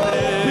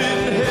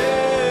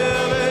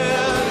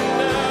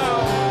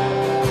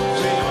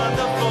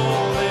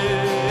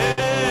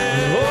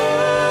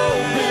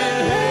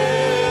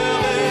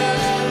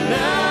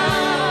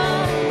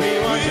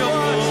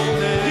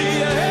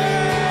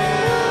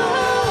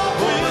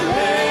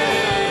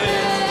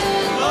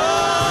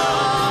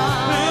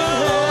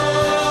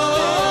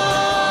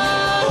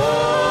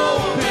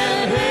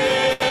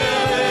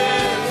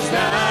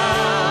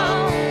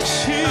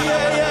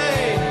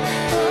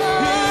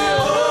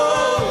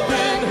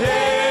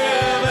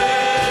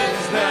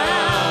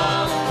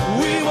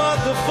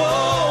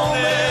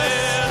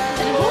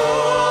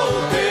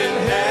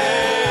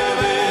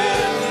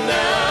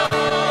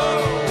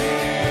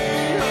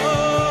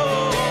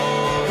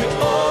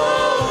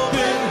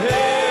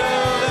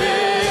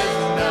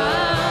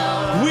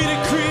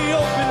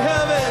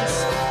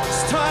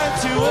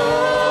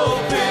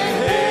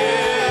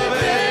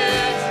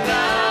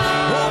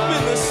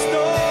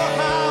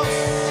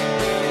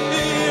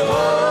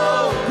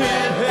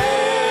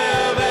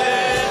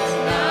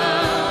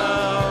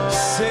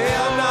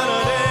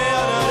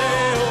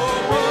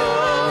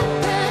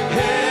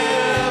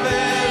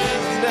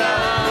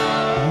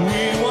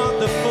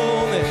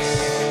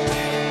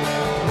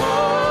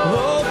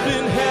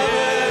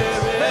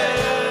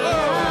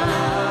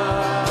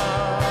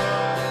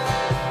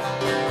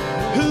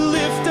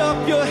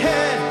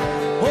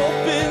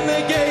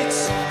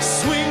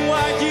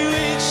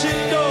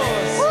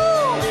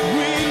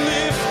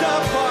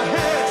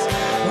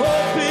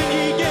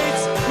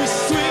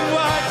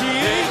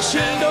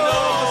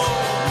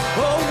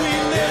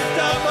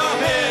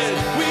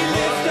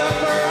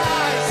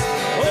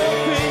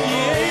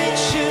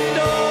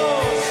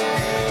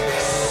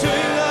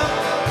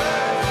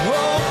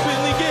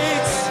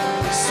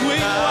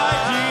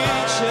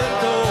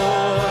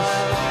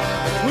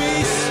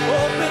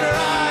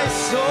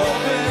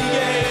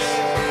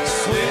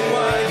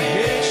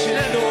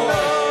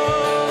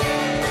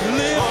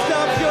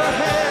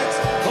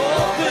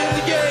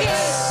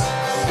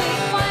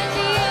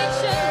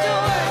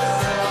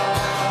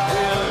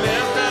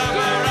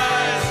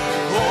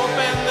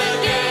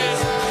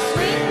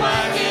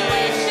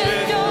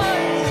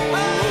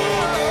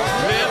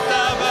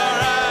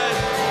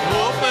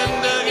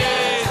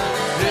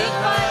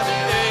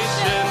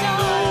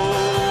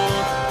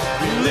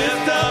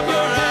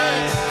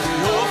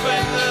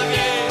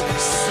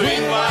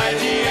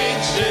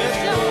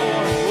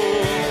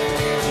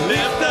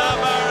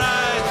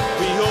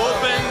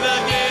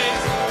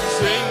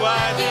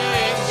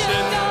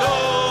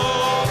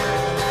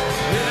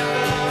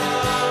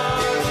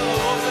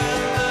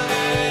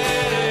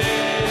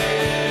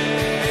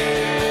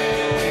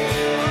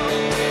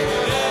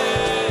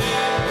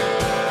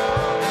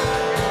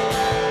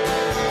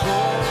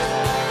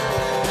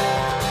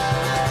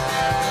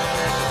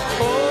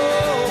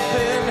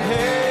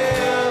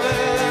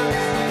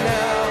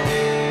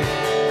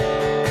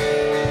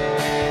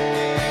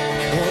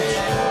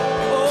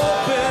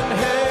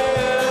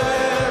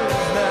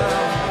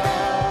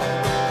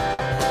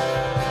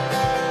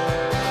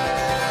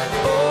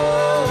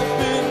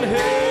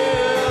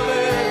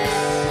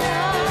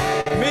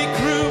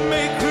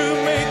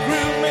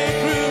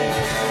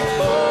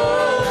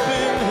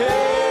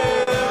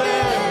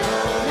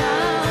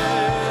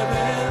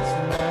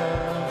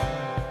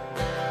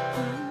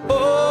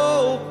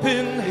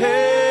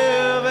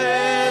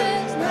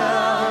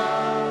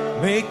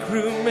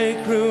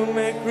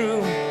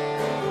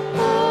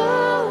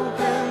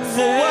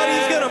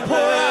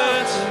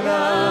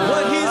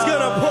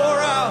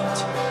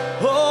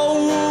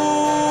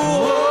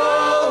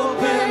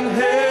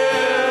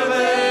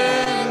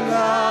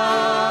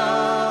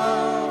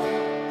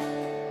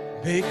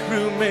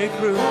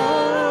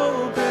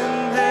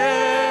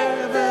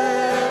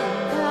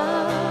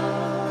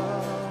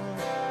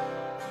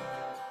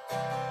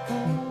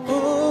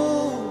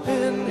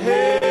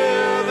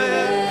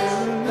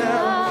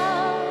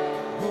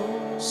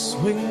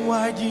Swing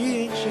wide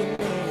ye ancient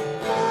gate.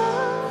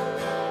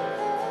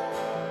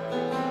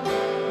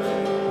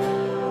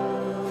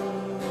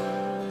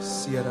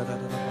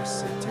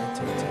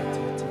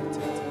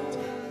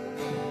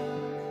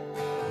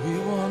 We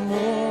want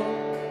more.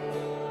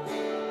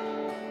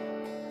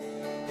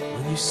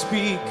 When you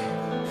speak,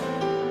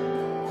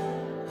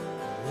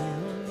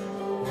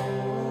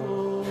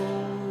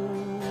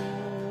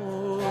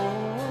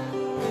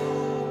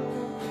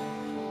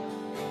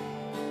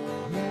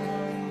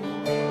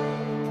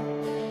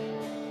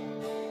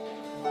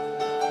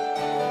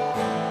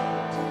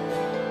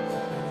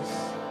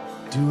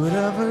 do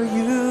whatever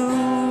you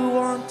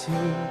want to.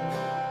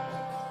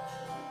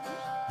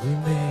 We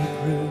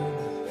make room.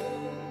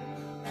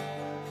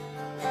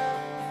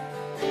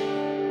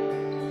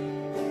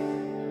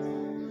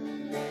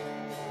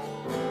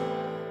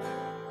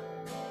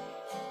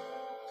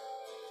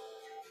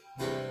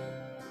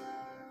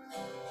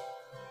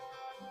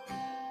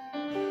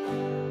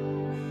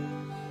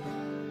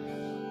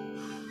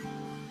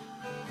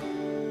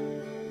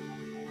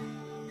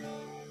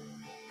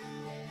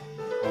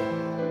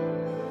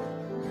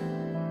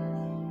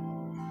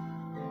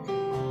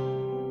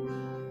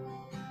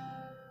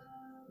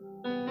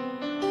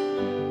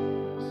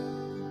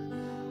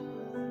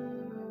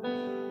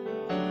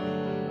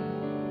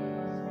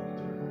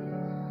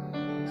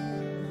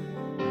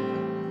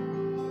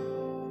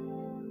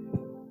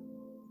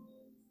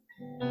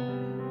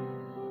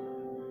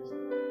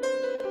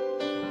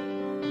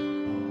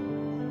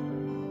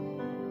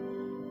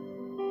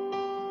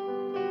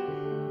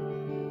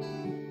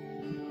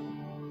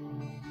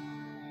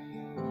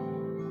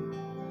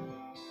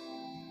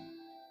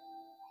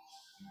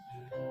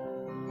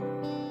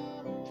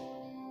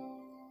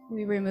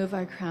 We remove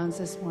our crowns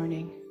this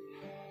morning.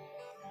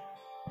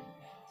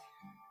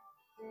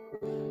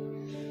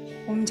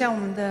 我们将我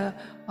们的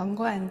王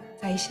冠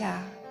摘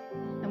下，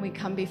 And we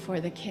come before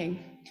the King.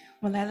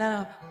 我们来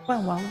了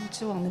万王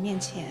之王的面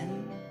前。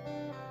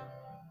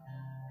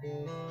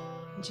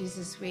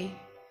 Jesus, we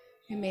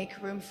make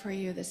room for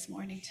you this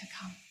morning to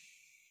come.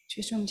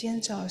 就是我们今天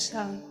早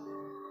上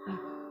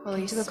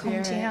Holy 这个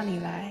空间让 Spirit, 你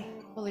来，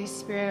 Holy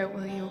Spirit,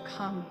 will you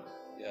come?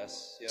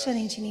 Yes, yes. 圣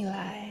灵，请你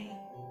来，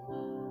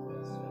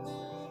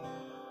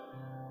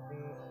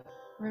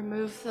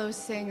 Remove those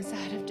things that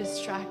have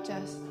distracted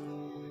us,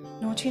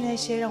 挪去那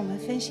些让我们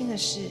分心的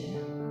事，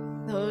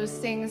 those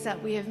things that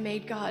we have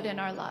made God in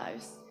our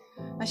lives,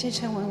 那些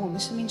成为我们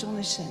生命中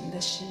的神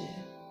的事，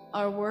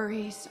 our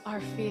worries,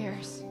 our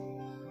fears,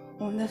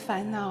 我们的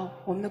烦恼，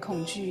我们的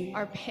恐惧，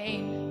 our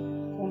pain.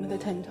 我们的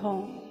疼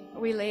痛，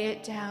 We lay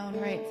it down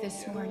right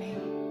this morning.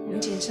 我们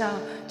检查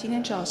今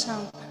天早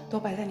上都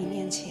摆在你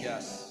面前。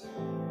 Yes.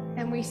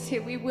 And we say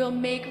we will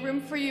make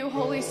room for you,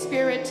 Holy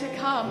Spirit, to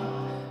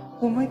come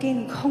我们会给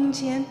你空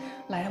间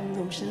来到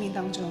我们生命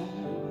当中，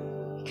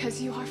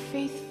 because you are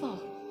faithful.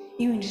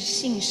 因为你是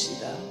信实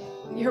的，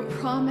 Your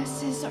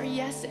promises are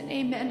yes and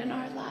amen in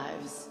our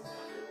lives.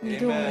 你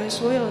对我们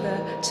所有的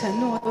承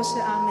诺都是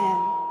阿门。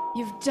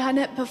 You've done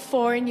it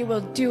before and you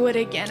will do it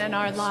again in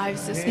our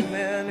lives this morning.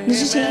 Amen. 你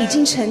之前已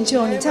经成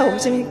就，你在我们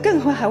这边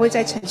更会还会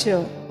再成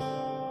就。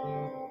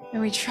 And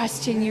we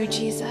trust in you,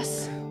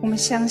 Jesus. 我们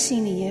相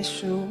信你，耶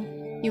稣。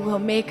 You will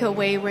make a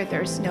way where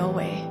there's no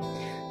way.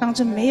 当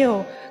这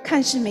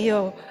看似没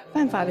有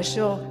办法的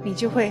时候，你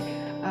就会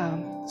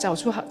找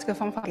出好这个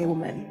方法给我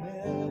们。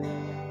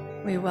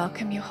 We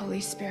welcome you,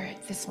 Holy Spirit,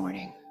 this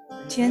morning.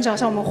 今天早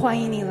上我们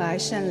欢迎你来，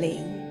圣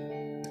灵。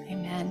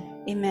 Amen.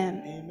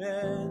 Amen。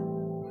 Amen.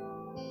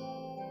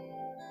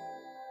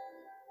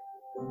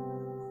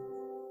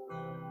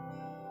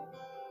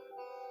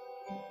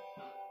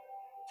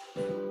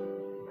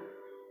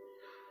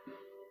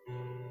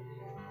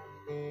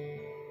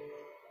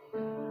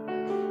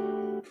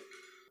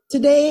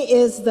 Today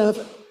is the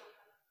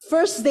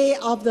first day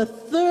of the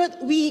third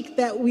week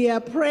that we are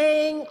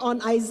praying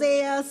on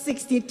Isaiah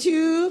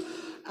 62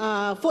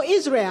 for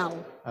Israel.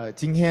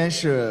 今天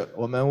是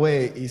我们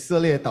为以色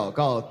列祷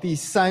告第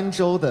3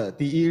周的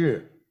第1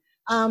日。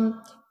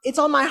It's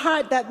on my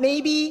heart that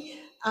maybe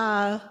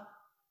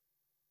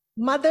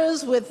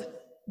mothers with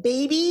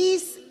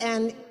babies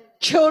and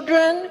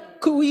children,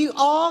 could we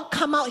all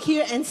come out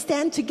here and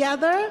stand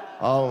together?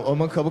 我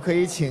们可不可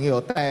以请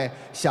有带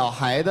小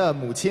孩的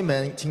母亲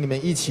们，请你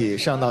们一起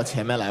上到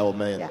前面来，我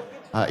们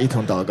一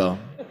同祷告。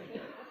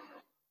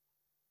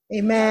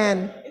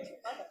 Amen.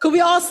 Could we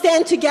all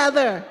stand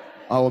together?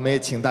 我们也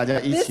请大家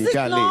一 This 起 is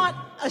站立。 not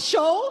a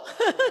show.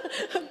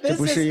 这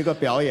不是一个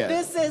表演，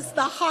 This is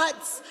the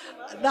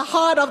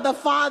heart of the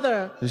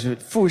Father. 这是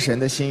父神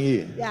的心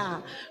意。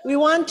 Yeah, we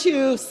want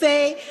to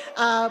say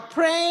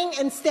praying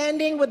and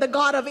standing with the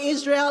God of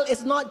Israel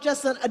is not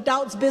just an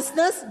adult's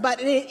business, but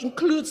it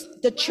includes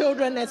the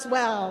children as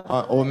well.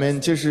 我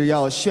们就是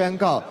要宣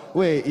告，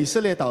为以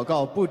色列祷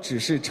告，不只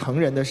是成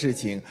人的事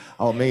情，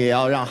我们也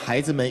要让孩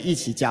子们一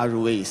起加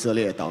入为以色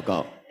列祷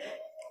告。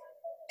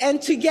 And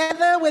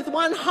together with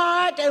one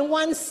heart and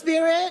one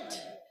spirit,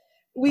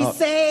 we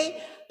say,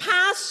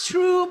 pass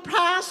through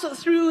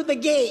the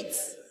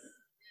gates.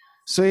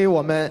 所以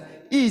我们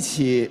一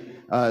起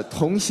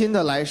同心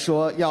的来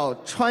说，要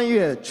穿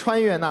越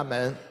那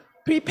门，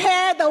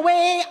 Prepare the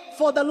way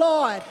for the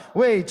Lord.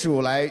 为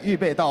主来预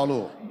备道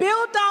路，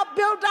 Build up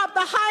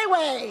the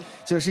highway.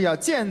 就是要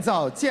建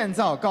造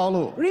高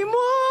路，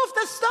 Remove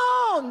the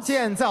stones.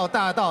 建造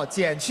大道，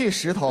剪去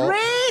石头，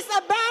 Raise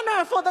a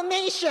banner for the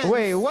nation.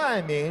 为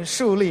万民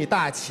树立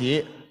大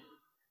旗。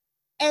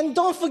 And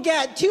don't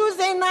forget,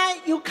 Tuesday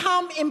night you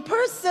come in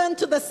person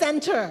to the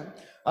center.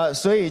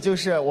 所以就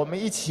是我们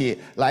一起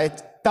来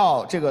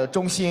到这个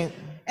中心，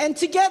 And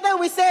together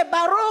we say,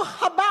 Baruch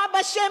haba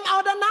b'Shem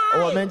我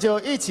Adonai. 们就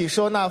一起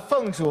说，那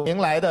奉主名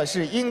来的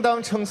是应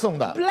当称颂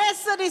的，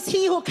 Blessed is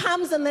he who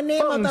comes in the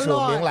name of 奉 the 主名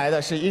Lord. 来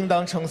的是应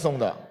当称颂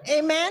的。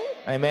 Amen.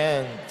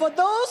 Amen。 For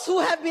those who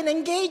have been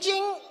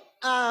engaging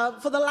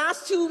for the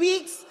last 2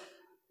 weeks,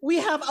 we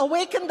have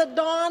awakened the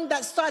dawn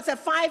that starts at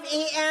 5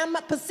 a.m.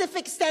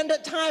 Pacific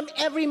Standard Time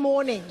every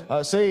morning.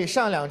 所以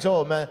上2周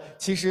我们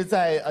其实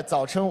在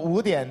早晨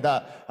5点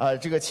的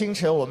这个清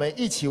晨，我们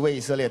一起为以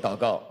色列祷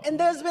告。 And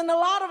there's been a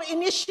lot of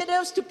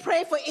initiatives to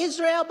pray for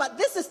Israel, but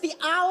this is the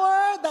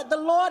hour that the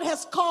Lord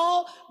has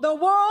called the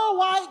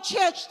worldwide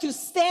church to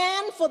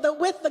stand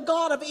with the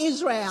God of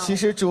Israel. 其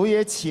实主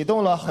也启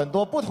动了很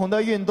多不同的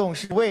运动，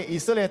是为以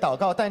色列祷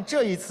告，但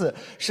这一次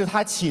是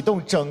他启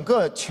动整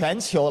个全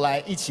球来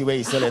一起为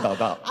以色列祷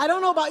告。 I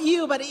don't know about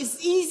you, but it's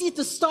easy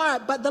to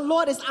start, but the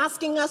Lord is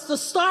asking us to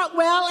start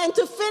well and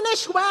to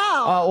finish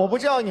well. 我不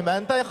知道你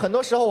们，但很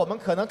多时候我们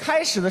可能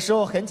开始的时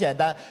候很简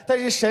单，但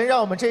是神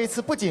让我们这一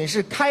次不仅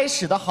是开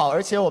始的好，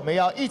而且我们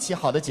要一起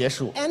好的结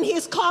束。 And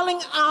He's calling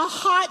our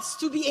hearts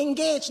to be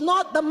engaged,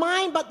 not the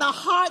mind, but the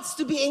hearts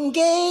to be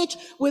engaged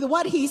with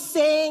what He's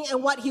saying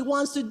and what He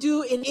wants to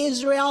do in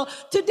Israel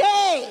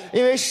today.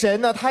 因为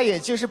神呢，他也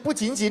就是不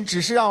仅仅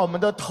只是让我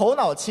们的头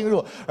脑侵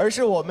入，而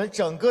是我们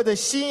整个的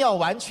心要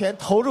完全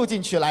投入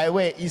进去，来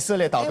为以色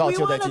列祷 And 告。 we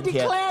就在 want to 今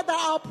天， declare that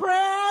our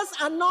prayers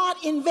are not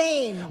in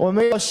vain. 我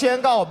们要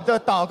宣告我们的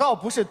祷告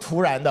不是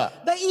突然的。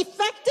 The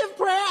effective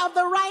prayer of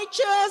the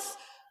righteous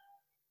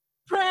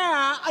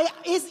prayer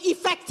is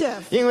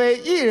effective. 因为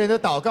义人的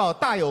祷告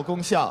大有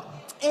功效。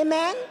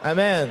 Amen.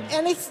 Amen。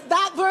 And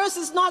that verse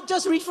is not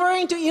just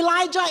referring to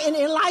Elijah and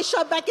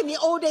Elisha back in the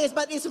old days,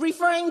 but it's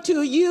referring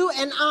to you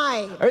and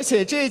I. 而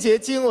且这一节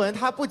经文，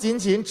它不仅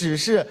仅只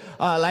是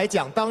来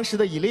讲当时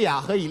的以利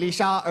亚和以利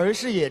沙，而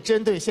是也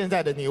针对现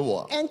在的你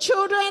我。 And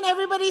children,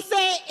 everybody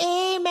say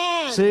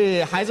amen. 所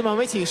以孩子们，我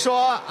们一起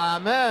说阿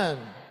门。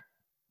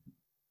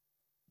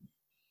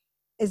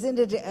 Isn't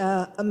it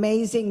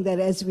amazing that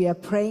as we are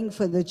praying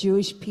for the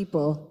Jewish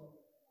people,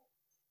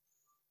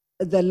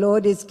 the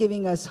Lord is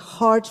giving us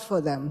heart for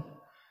them.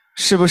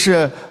 是不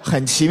是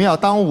很奇妙？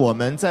当我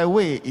们在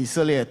为以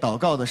色列祷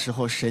告的时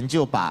候，神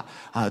就把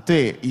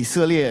对以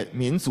色列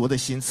民族的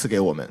心赐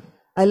给我们。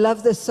 I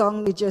love the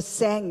song we just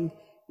sang,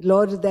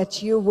 Lord,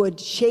 that you would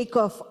shake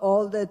off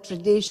all the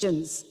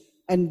traditions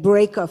and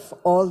break off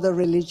all the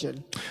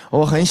religion.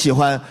 我很喜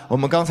欢我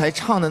们刚才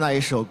唱的那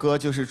一首歌，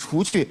就是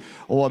除去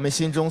我们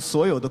心中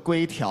所有的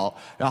规条，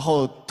然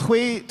后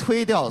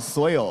推掉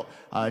所有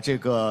这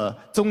个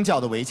宗教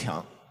的围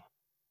墙。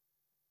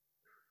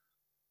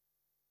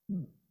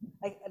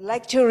 I'd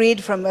like to read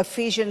from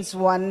Ephesians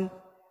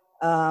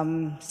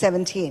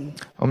 1:17.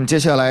 我们接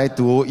下来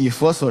读以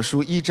弗所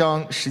书1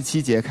章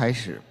17节开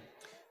始。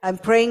 I'm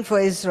praying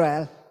for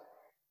Israel.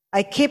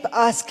 I keep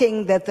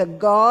asking that the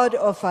God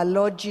of our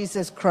Lord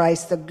Jesus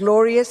Christ, the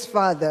glorious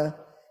Father,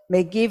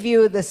 may give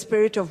you the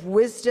spirit of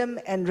wisdom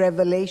and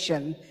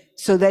revelation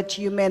so that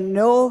you may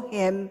know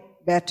him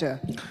better.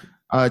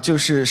 就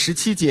是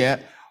17节，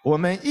我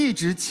们一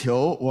直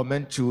求我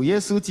们主耶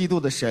稣基督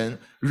的神，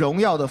荣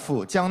耀的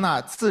父，将那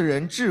赐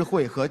人智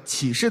慧和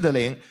启示的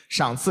灵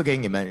赏赐给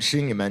你们，使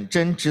你们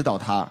真知道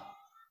他。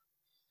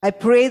 I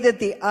pray that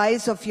the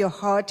eyes of your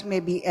heart may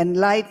be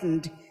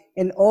enlightened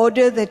in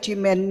order that you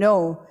may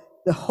know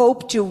the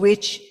hope to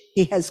which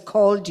he has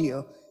called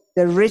you,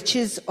 the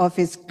riches of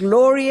his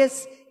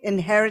glorious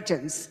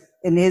inheritance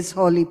in his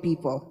holy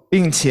people.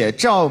 并且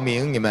照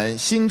明你们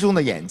心中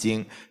的眼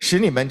睛，使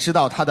你们知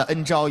道他的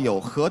恩召有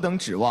何等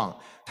指望，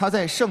他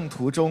在圣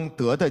徒中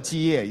得的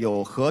基业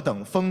有何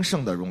等丰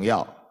盛的荣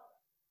耀。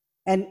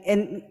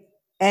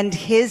 And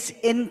his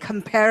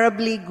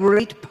incomparably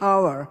great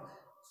power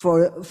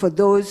for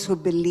those who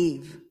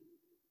believe.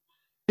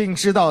 并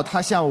知道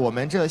他向我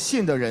们这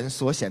信的人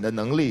所显的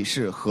能力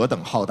是何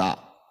等浩大。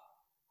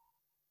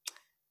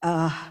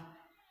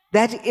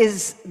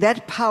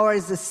 That power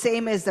is the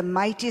same as the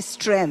mighty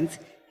strength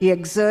he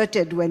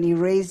exerted when he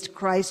raised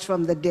Christ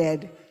from the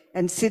dead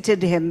and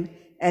seated him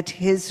at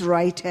his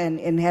right hand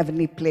in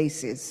heavenly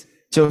places.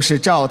 就是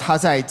照他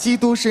在基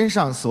督身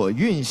上所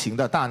运行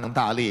的大能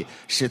大力，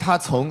使他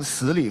从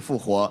死里复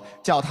活，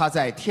叫他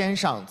在天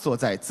上坐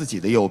在自己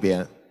的右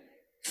边。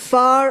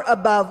 Far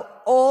above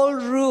all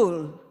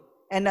rule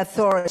and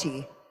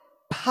authority,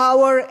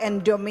 power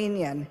and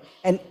dominion,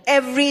 and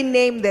every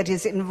name that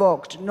is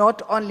invoked,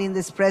 not only in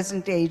this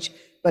present age,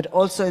 but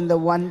also in the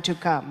one to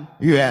come.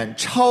 远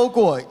超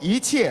过一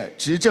切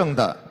执政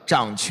的、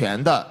掌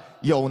权的、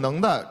有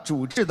能的、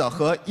主治的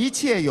和一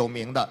切有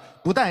名的，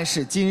不但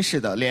是今世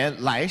的，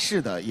连来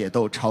世的也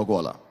都超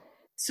过了。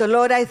So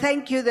Lord, I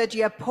thank you that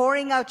you are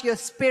pouring out your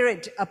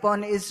spirit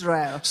upon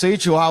Israel. 所以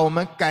主啊，我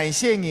们感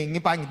谢你，你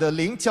把你的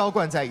灵浇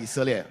灌在以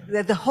色列，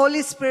 That the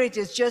Holy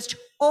Spirit is just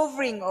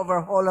hovering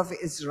over all of 就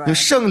Israel.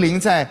 圣灵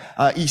在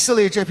以色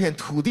列这片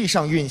土地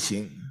上运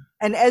行。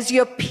 And as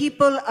your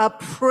people are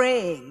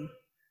praying,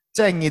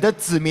 在你的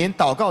子民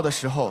祷告的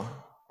时候，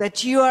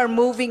 that you are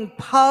moving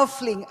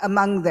powerfully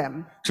among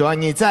them. 主啊，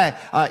你在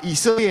以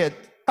色列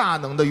大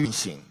能的运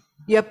行，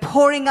 You're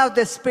pouring out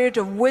the spirit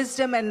of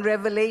wisdom and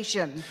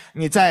revelation.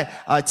 你在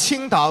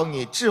倾倒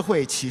你智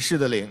慧启示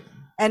的灵，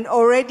 And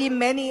already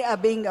many are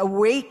being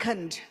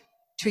awakened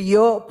to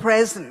your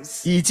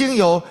presence. 已经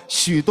有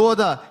许多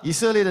的以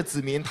色列的子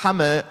民，他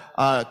们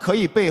可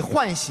以被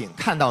唤醒，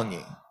看到你。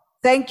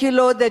 Thank you,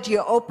 Lord, that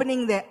you're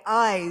opening their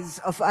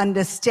eyes of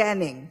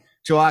understanding,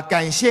 主啊，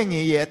感谢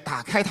你也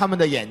打开他们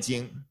的眼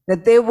睛，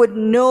 that they would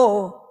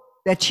know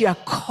that you are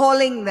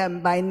calling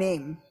them by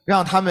name.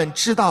 让他们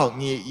知道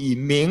你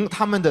以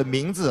他们的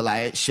名字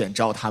来选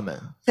召他们。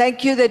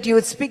 Thank you that you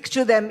would speak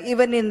to them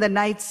even in the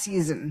night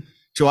season.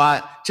 主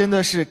啊，真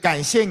的是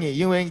感谢你，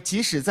因为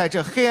即使在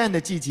这黑暗的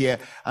季节，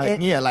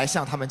你也来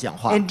向他们讲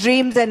话。 In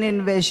dreams and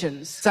in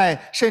visions.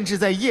 甚至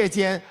在夜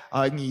间，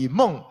你以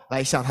梦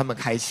来向他们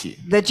开启。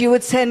 That you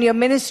would send your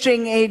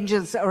ministering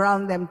angels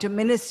around them to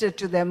minister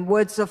to them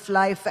words of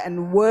life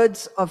and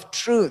words of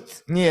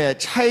truth. 你也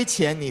差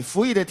遣你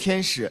服役的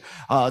天使，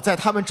在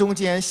他们中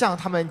间向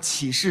他们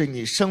启示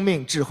你生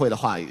命智慧的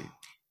话语。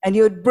 And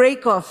you would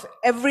break off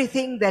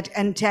everything that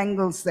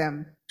entangles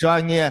them. 主啊，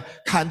你也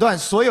砍断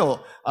所有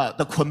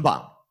的捆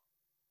绑，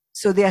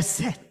 So they are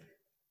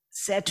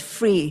set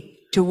free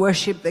to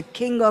worship the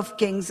King of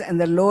Kings and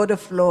the Lord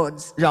of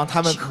Lords. 让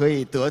他们可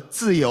以得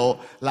自由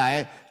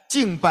来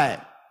敬拜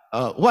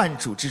万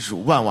主之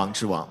主、万王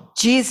之王，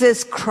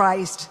 Jesus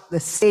Christ, the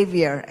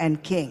Savior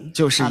and King.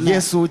 就是耶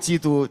Amen. 稣基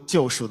督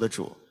救赎的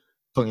主。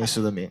奉耶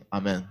稣的名，阿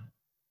门。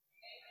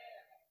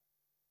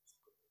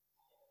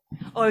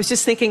 Oh, I was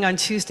just thinking on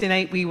Tuesday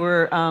night we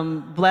were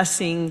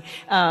blessing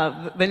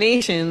the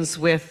nations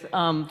with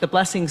the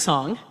blessing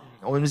song.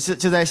 我们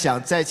就在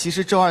想，在其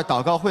实周二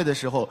祷告会的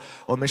时候，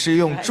我们是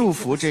用祝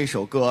福这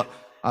首歌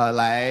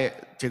来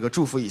这个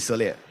祝福以色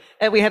列。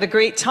 And we had a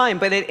great time,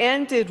 but it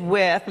ended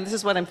with, and this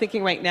is what I'm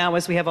thinking right now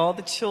as we have all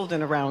the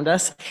children around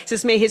us, it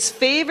says, may his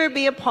favor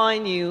be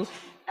upon you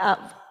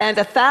and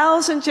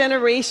 1,000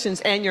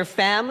 generations and your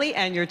family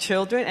and your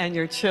children and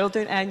your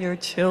children and your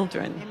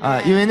children.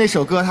 因为那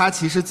首歌它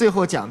其实最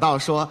后讲到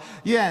说，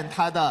愿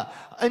他的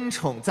恩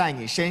宠在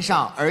你身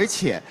上，而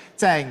且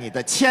在你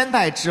的千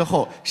代之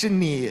后，是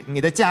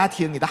你的家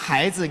庭、你的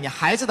孩子、你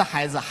孩子的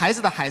孩子、孩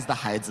子的孩子的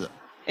孩子。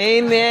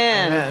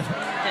 Amen.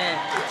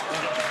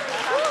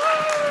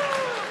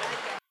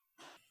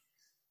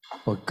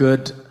 Well,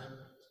 good,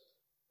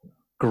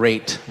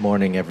 great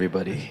morning,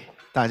 everybody.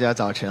 大家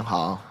早晨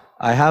好。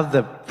 I have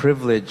the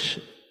privilege,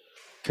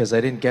 because I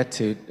didn't get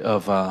to,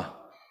 of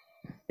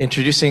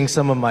introducing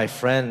some of my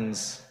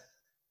friends,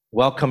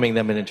 welcoming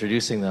them and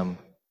introducing them.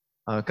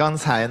 刚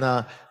才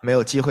呢没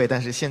有机会，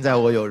但是现在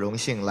我有荣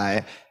幸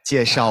来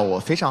介绍我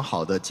非常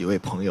好的几位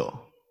朋友。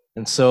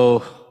 And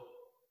so,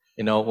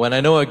 when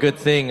I know a good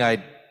thing,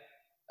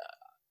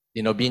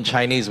 being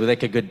Chinese, we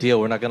like a good deal,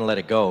 we're not going to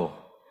let it go.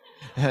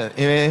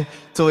 因为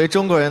作为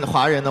中国人、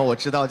华人呢，我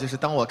知道就是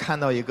当我看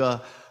到一个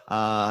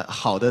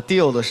好的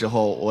deal 的时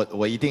候，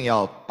我一定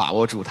要把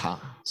握住它。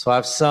 So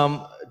I have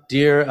some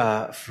dear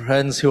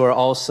friends who are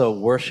also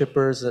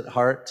worshipers at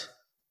heart.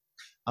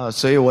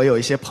 所以我有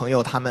一些朋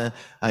友，他们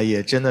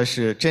也真的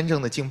是真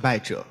正的敬拜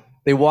者。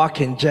 They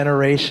walk in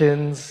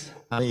generations.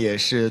 他们也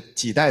是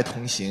几代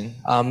同行。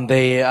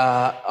 They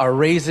are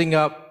raising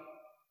up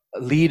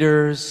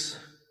leaders.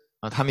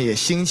 他们也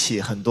兴起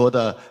很多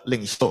的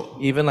领袖。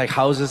 Even like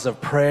houses of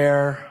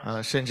prayer.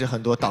 甚至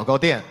很多祷告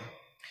殿。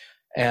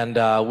 And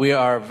we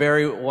are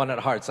very one at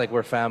heart. It's like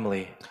we're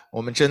family.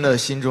 我们真的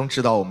心中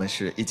知道我们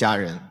是一家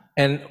人。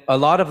 And a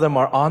lot of them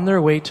are on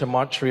their way to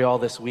Montreal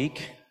this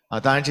week.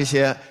 当然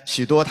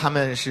许多他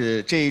们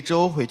是这一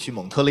周会去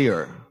蒙特利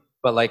尔。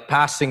 But like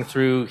passing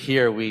through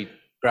here, we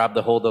grabbed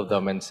a hold of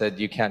them and said,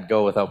 "You can't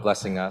go without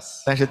blessing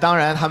us." 但是当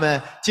然，他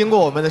们经过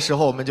我们的时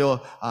候，我们就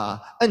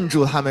摁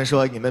住他们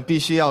说：“你们必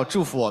须要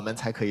祝福我们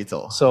才可以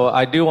走。” So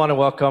I do want to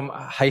welcome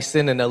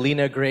Hyson and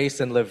Alina Grace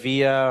and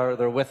Lavia.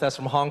 They're with us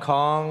from Hong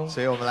Kong.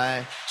 所以我们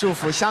来祝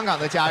福香港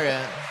的家人。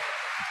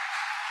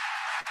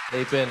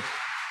 They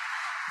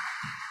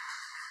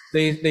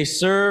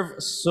serve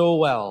so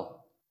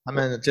well. 他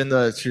们真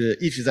的是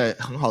一直在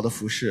很好的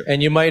服侍。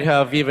 And you might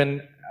have even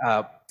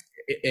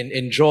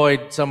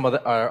enjoyed some of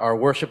our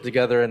worship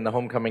together in the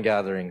homecoming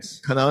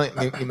gatherings. 可能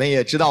你们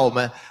也知道，我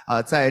们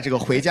在这个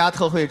回家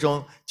特会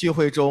中聚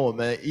会中，我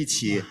们一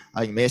起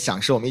你们也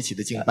享受我们一起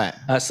的敬拜。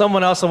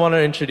Someone else I want to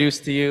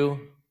introduce to you.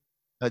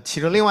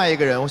 其中另外一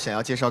个人，我想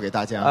要介绍给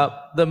大家。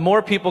 The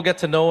more people get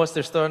to know us,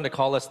 they're starting to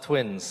call us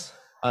twins.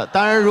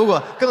 当然，如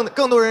果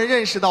更多人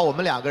认识到我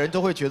们两个人，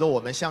都会觉得我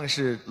们像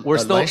是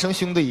孪生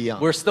兄弟一样。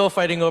We're still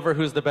fighting over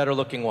who's the better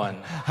looking one.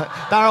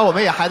 当然，我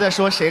们也还在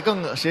说谁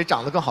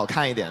长得更好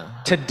看一点。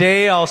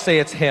Today I'll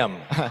say it's him.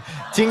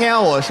 今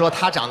天我说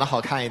他长得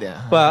好看一点。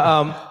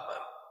But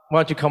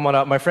why don't you come on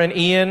up? My friend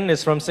Ian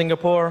is from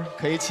Singapore.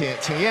 可以请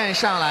Ian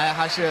上来，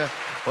他是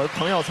我的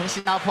朋友，从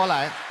新加坡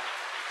来。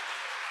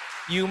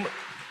You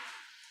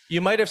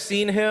might have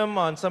seen him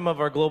on some of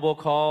our global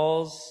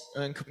calls.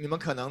 你们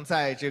可能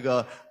在这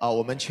个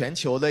我们全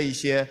球的一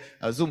些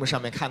Zoom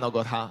上面看到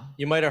过他。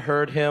You might have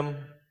heard him.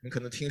 你可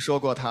能听说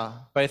过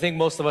他。But I think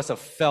most of us have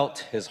felt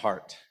his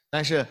heart.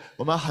 但是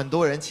我们很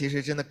多人其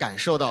实真的感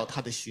受到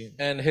他的心。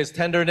And his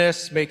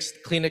tenderness makes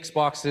Kleenex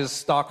boxes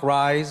stock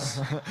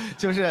rise.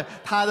 就是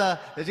他的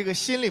这个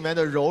心里面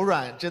的柔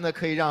软，真的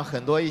可以让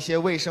很多一些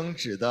卫生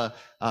纸的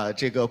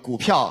这个股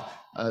票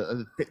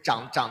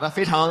涨得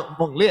非常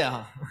猛烈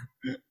啊。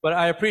But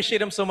I appreciate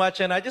him so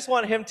much, and I just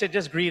want him to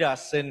just greet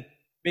us, and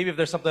maybe if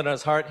there's something on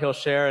his heart, he'll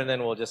share, and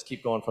then we'll just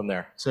keep going from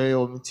there. 所以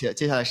我们接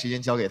下来时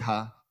间交给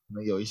他，可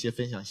能有一些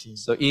分享信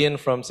息。So Ian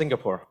from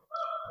Singapore.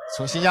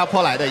 从新加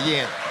坡来的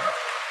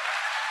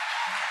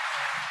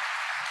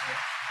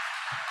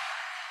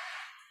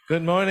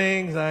Ian。Good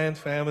morning, Zion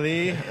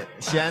family.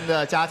 西安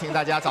的家庭，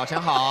大家早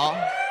晨好。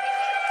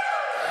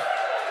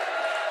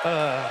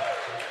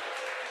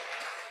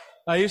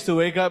I used to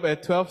wake up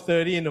at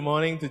 12:30 in the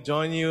morning to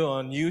join you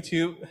on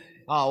YouTube.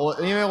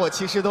 因为我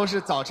其实都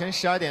是早晨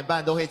12点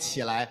半都会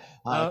起来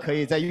可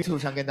以在 YouTube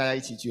上跟大家一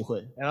起聚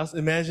会。And I was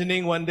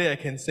imagining one day I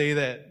can say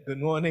that. Good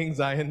morning,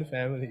 Zion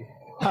family.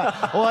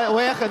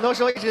 我也很多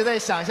时候一直在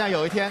想象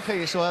有一天可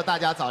以说大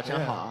家早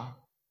晨好。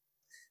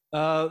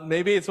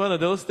Maybe it's one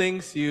of those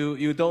things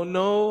you don't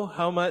know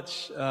how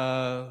much.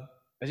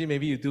 Actually,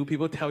 maybe you do.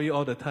 People tell you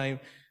all the time,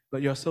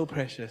 but you're so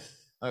precious.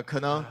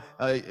 可能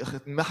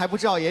你们还不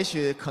知道，也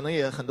许可能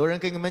也很多人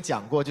跟你们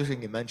讲过，就是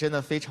你们真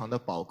的非常的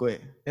宝贵。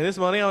And this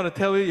morning I want to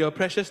tell you you're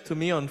precious to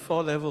me on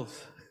 4 levels.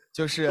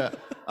 就是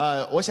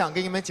我想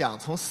跟你们讲，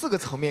从4个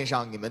层面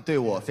上，你们对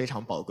我非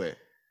常宝贵。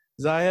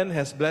Zion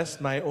has blessed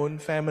my own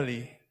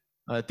family.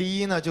 第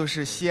一呢，就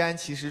是西安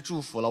其实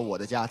祝福了我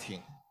的家庭。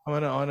I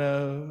want to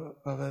honor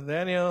Papa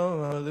Daniel,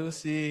 Mama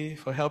Lucy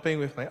for helping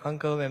with my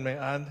uncle and my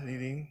aunt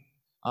Lilin.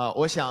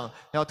 我想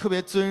要特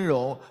别尊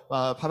荣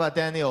Papa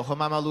Daniel 和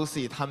妈妈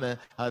Lucy 他们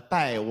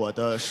带我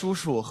的叔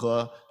叔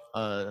和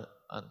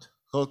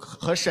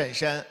婶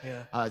婶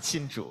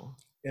信主。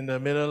In the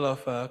middle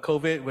of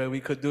COVID, where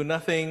we could do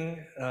nothing,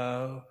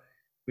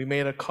 we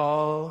made a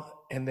call,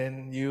 and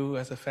then you,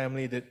 as a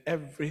family, did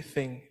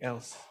everything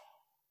else.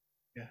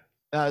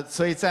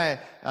 所以在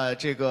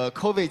这个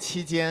COVID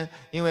期间，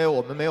因为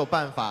我们没有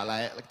办法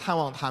来探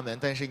望他们，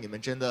但是你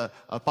们真的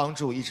帮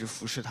助一直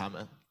服侍他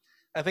们。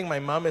I think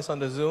my mom is on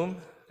the Zoom.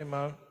 Hey,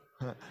 Mom.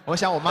 我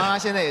想我妈妈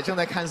现在也正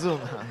在看 Zoom。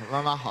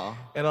妈妈好。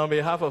And on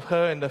behalf of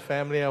her and the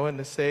family, I want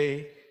to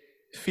say,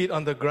 feet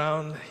on the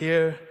ground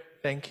here,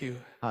 thank you.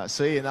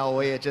 所以呢，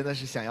我也真的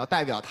是想要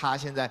代表她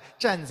现在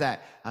站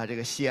在这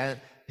个西安，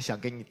想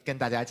跟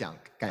大家讲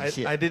感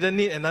谢。I didn't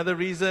need another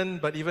reason,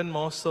 but even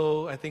more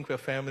so, I think we're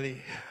family.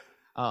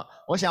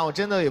 我想我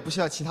真的也不需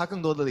要其他更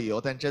多的理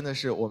由，但真的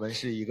是我们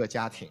是一个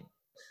家庭。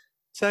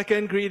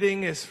Second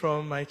greeting is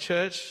from my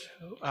church.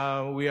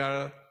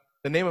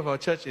 The name of our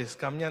church is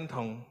Kam Yan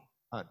Thong.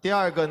 第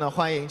二个呢，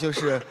欢迎就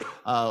是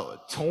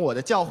从我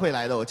的教会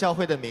来的，我教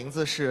会的名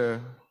字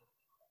是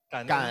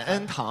感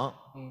恩堂。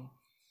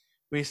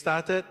We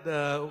started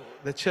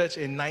the church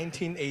in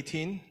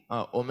 1918.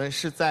 我们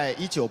是在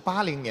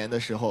1980年的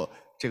时候，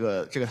这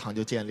个堂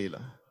就建立了。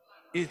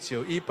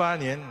1918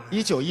年。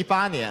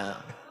1918年，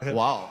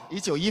哇哦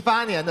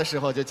！1918年的时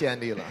候就建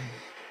立了。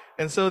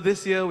And so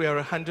this year we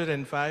are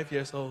 105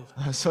 years old.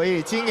 所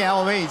以今年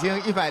我们已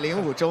经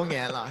105周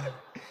年了。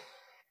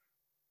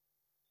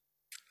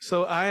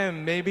So I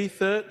am maybe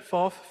 3rd,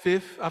 4th,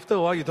 5th. After a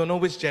while, you don't know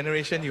which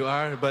generation you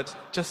are, but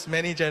just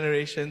many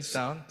generations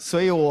down.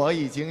 所以我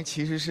已经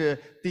其实是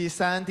第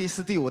3、第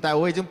4、第5代，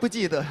我已经不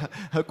记得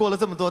过了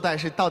这么多代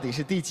到底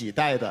是第几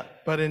代的。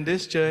But in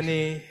this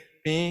journey,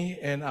 me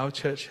and our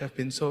church have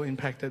been so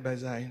impacted by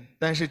Zion.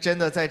 但是真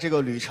的在这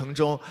个旅程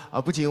中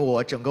不仅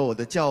我，整个我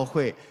的教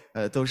会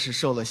都是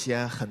受了西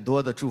安很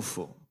多的祝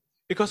福。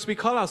Because we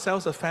call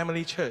ourselves a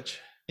family church.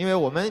 因为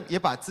我们也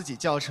把自己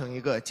叫成一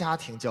个家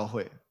庭教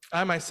会。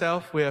I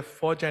myself, we have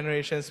 4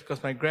 generations because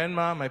my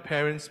grandma, my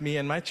parents, me,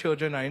 and my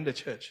children are in the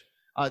church.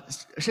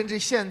 甚至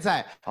现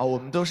在我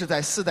们都是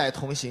在4代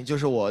同行，就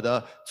是我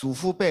的祖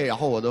父辈，然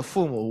后我的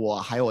父母，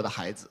我还有我的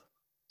孩子。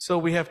So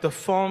we have the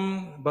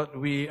form, but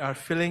we are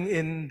filling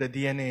in the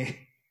DNA.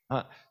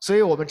 所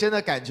以我们真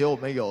的感觉我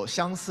们有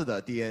相似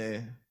的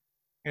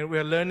DNA。And we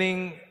are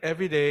learning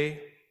every day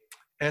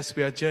as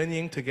we are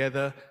journeying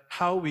together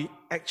how we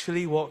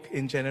actually walk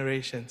in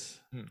generations.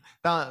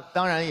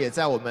 当然也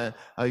在我们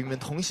与你们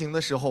同行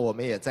的时候，我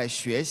们也在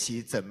学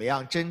习怎么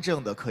样真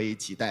正的可以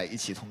几代一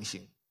起同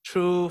行。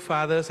True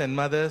fathers and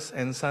mothers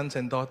and sons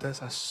and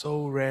daughters are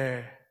so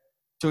rare.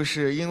 就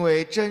是因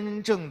为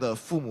真正的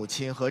父母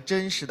亲和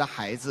真实的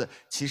孩子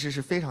其实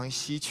是非常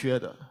稀缺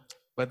的。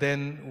but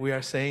then we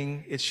are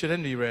saying it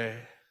shouldn't be rare.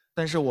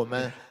 但是我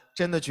们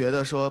真的觉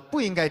得说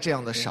不应该这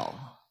样的少。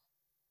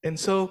And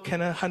so,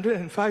 can a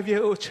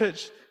 105-year-old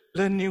church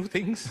learn new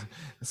things?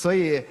 所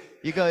以，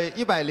一个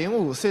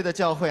105岁的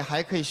教会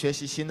还可以学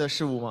习新的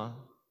事物吗？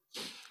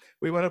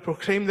 We want to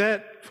proclaim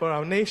that for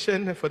our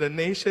nation and for the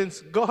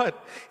nations. God,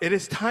 it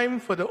is time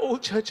for the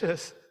old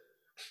churches.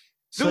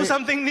 Do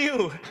something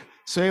new.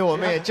 所以我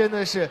们也真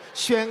的是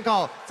宣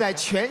告，在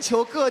全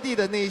球各地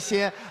的那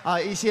些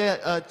一些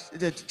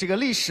这个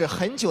历史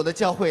很久的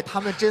教会，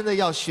他们真的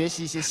要学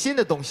习一些新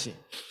的东西。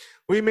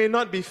We may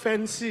not be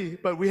fancy,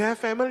 but we have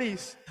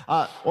families.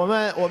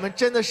 我们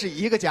真的是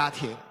一个家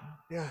庭。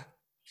Yeah,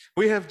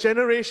 we have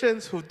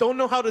generations who don't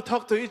know how to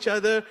talk to each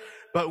other,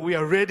 but we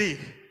are ready.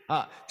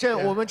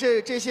 我们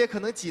这些可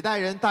能几代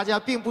人，大家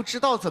并不知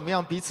道怎么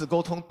样彼此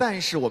沟通，但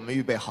是我们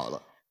预备好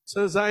了。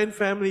So Zion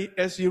family,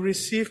 as you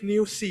receive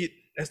new seed,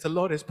 as the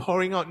Lord is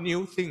pouring out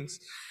new things,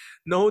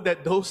 know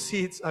that those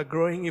seeds are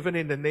growing even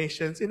in the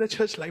nations, in a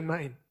church like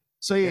mine.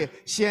 所以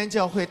西安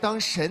教会，当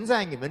神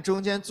在你们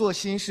中间做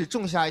新事，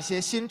种下一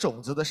些新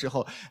种子的时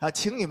候，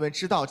请你们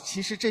知道，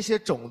其实这些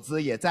种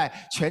子也在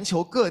全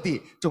球各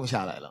地种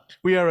下来了。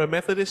We are a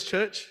Methodist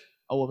church.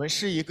 我们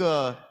是一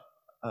个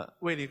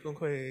卫理公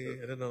会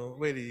I don't know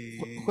卫理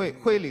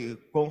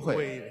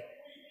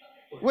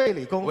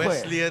公会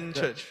Wesleyan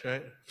Church,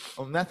 right?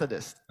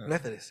 Methodist.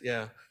 Methodist,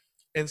 yeah.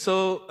 And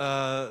so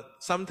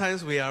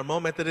sometimes we are more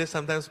Methodist,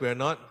 sometimes we are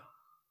not.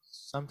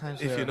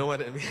 Sometimes, if you know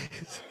what it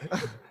means.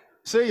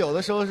 所以有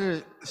的时候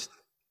是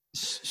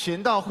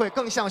循道会，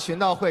更像循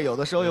道会，有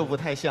的时候又不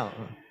太像。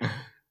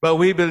But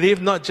we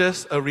believe not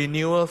just a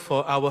renewal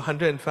for our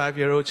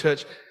 105-year-old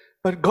church,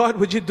 but God,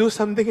 would you do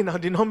something in our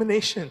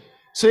denomination?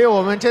 所以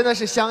我们真的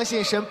是相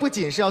信神不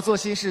仅是要做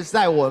新事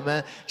在我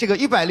们这个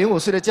105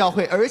岁的教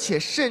会，而且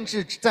甚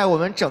至在我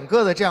们整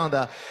个的这样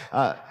的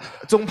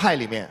宗派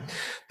里面。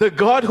The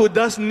God who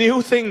does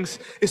new things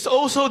is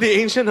also the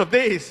Ancient of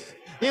Days.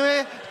 因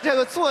为这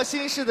个做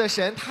新事的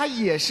神，他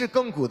也是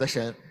亘古的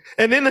神。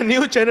And in a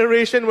new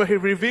generation where he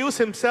reveals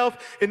himself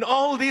in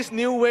all these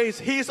new ways,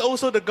 he is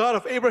also the God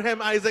of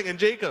Abraham, Isaac, and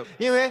Jacob.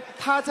 因为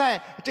他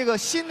在这个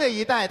新的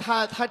一代，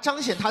他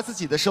彰显他自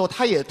己的时候，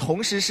他也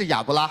同时是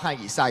亚伯拉罕、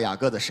以撒、雅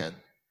各的神。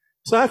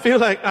So I feel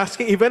like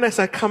asking, even as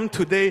I come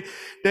today,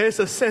 there is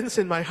a sense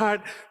in my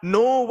heart,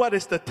 know what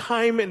is the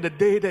time and the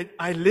day that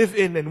I live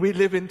in and we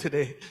live in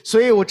today.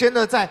 所以我真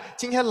的在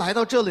今天来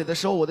到这里的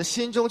时候，我的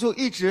心中就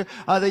一直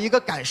的一个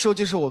感受，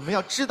就是我们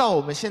要知道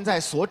我们现在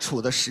所处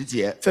的时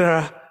节。There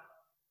are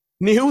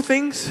new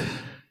things.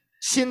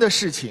 新的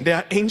事情 There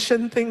are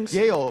ancient things.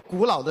 也有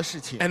古老的事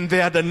情 And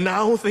there are the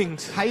now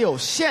things. 还有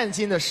现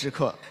今的时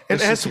刻 And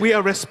as we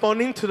are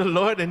responding to the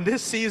Lord in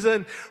this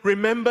season,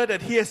 remember that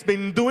He has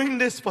been doing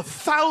this for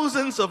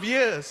thousands of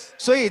years.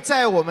 所以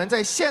在我们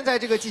在现在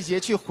这个季节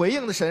去回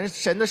应的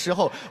神的时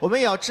候，我们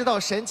也要知道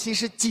神其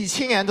实几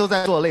千年都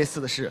在做类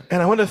似的事。 And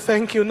I want to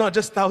thank you not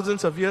just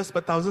thousands of years,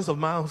 but thousands of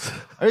miles.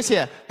 而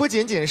且不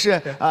仅仅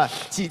是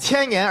几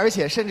千年，而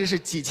且甚至是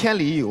几千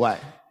里以外。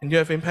 And you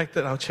have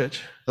impacted our church.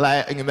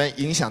 来，你们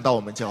影响到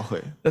我们教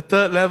会。 The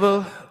third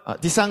level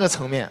第三个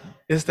层面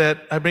is that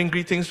I bring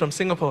greetings from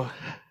Singapore.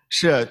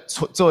 是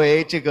作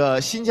为这个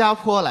新加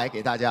坡来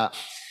给大家。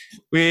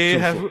We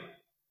have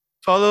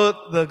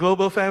followed the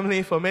global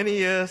family for many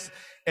years,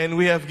 and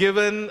we have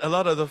given a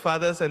lot of the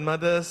fathers and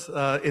mothers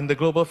in the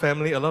global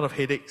family a lot of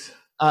headaches.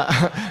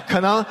 可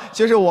能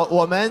就是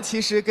我们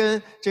其实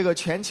跟这个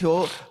全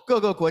球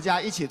各个国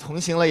家一起同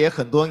行了也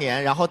很多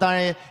年，然后当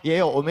然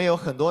我们有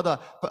很多的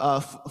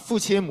父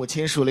亲母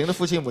亲属灵的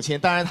父亲母亲，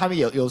当然他们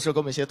有的时候给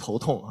我们一些头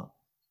痛啊。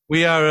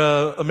We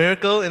are a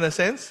miracle in a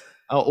sense.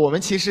 我们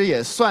其实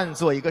也算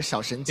作一个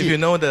小神迹。 If you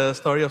know the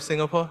story of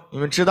Singapore. 你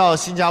们知道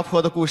新加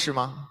坡的故事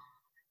吗？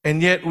 And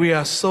yet we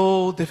are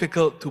so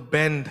difficult to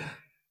bend.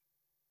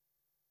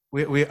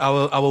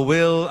 Our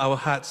will, our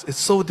hearts, it's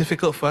so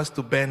difficult for us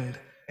to bend.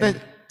 但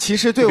其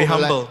实对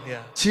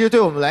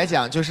我们来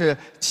讲，就是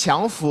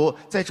降服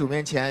在主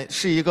面前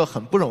是一个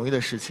很不容易的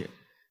事情。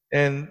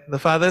 And the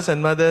fathers and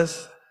mothers,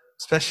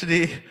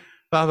 especially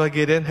Baba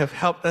Gideon, have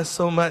helped us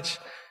so much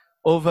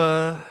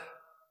over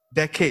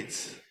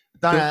decades.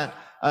 当然，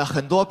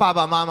很多爸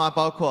爸妈妈，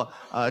包括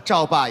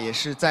赵爸，也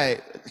是在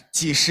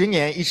几十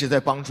年一直在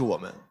帮助我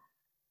们。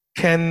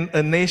 Can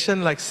a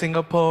nation like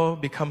Singapore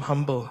become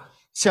humble?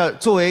 像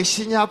作为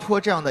新加坡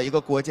这样的一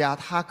个国家，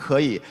它可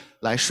以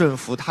来顺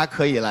服，它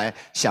可以来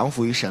降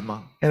服于神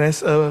吗？ And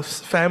as a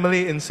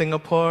family in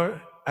Singapore,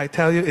 I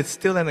tell you, it's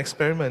still an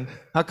experiment.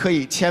 它可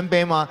以谦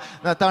卑吗？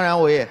那当然，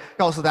我也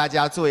告诉大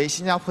家，作为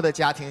新加坡的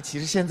家庭，其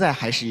实现在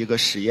还是一个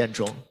实验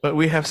中。 But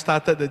we have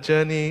started the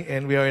journey,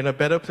 and we are in a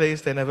better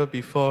place than ever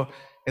before.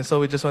 And so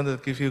we just wanted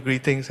to give you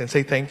greetings and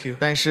say thank you.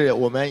 但是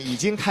我们已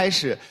经开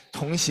始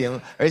同行，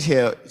而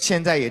且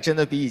现在也真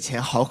的比以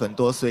前好很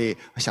多，所以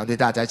想对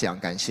大家讲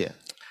感谢。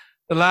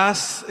 The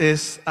last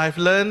is I've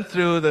learned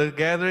through the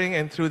gathering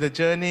and through the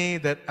journey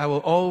that I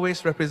will always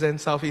represent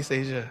Southeast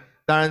Asia.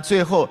 当然，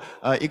最后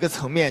一个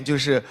层面就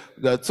是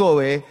作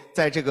为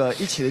在这个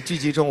一起的聚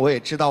集中，我也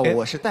知道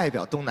我是代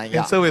表东南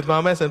亚 And。so with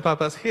mamas and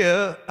papas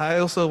here, I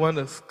also want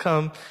to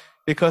come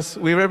because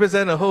we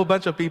represent a whole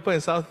bunch of people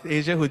in South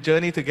Asia who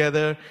journey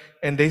together,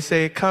 and they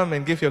say, come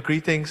and give your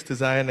greetings to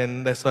Zion,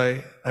 and that's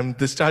why I'm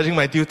discharging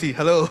my duty.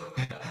 Hello.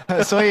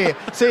 所以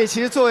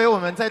其实作为我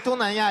们在东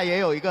南亚也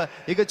有一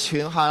个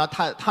群哈，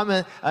他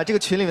们这个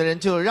群里面的人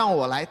就让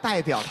我来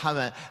代表他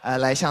们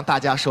来向大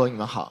家说你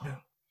们好。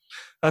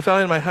I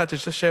felt in my heart to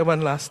just share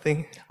one last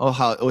thing. 哦，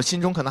好，我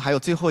心中可能还有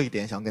最后一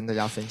点想跟大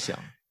家分享。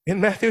 In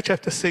Matthew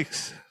chapter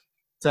 6,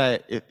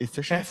 在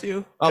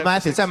Matthew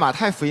在马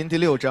太福音第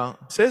6章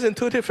says in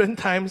two different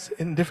times,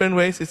 in different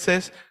ways, it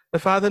says, the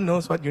Father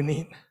knows what you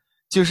need.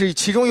 就是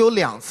其中有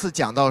2次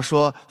讲到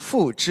说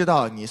父知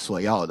道你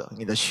所要的，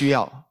你的需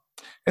要。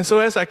 And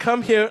so as I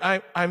come here,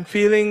 I'm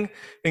feeling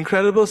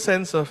incredible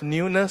sense of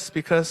newness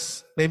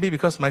because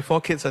my 4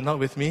 kids are not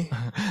with me.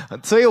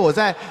 所以我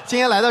在今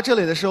天来到这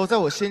里的时候，在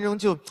我心中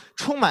就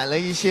充满了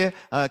一些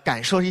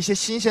感受，一些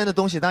新鲜的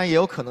东西。当然也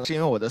有可能是因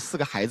为我的4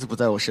个孩子不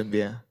在我身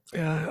边。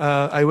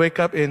 Yeah, I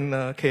wake up in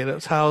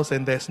Caleb's house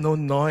and there's no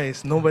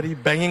noise, nobody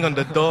banging on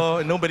the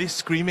door, nobody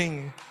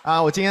screaming.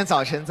 我今天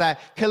早晨在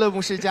Caleb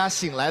牧师家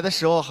醒来的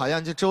时候，好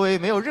像就周围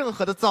没有任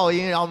何的噪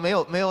音，然后没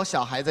有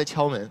小孩在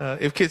敲门。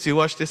If kids you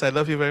watch this, I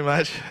love you very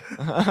much.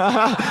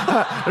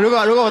 如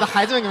果我的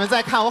孩子们你们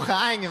在看，我很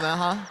爱你们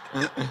哈。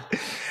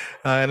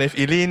And if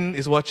Eileen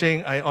is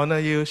watching, I honor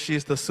you.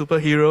 She's the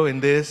superhero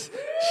in this.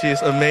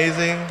 She's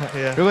amazing.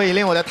 Yeah. 如果以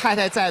琳我的太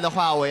太在的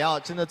话，我要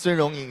真的尊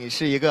荣你，你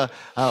是一个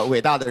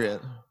伟大的人。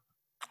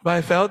But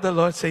I felt the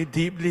Lord say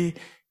deeply,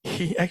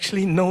 He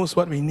actually knows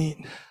what we need.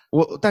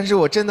 但是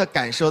我真的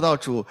感受到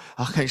主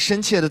很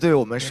深切的对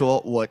我们说，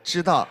我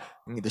知道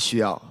你的需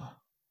要。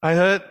 I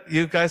heard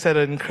you guys had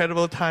an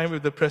incredible time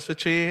with the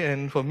presbytery,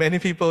 and for many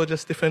people,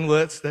 just different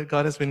words that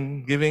God has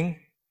been giving.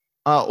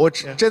 我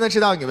真的知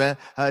道你们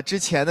之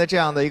前的这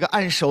样的一个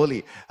按手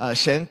里，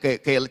神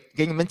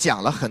给你们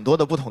讲了很多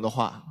的不同的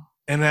话。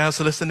 And when I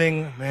was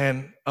listening,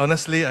 man,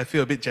 honestly, I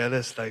feel a bit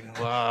jealous. Like,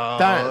 wow.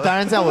 当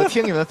然，在我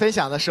听你们分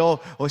享的时候，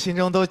我心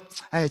中都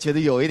觉得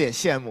有一点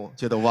羡慕，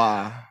觉得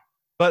哇。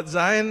 But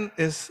Zion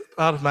is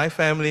part of my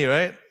family,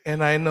 right?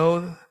 And I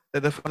know that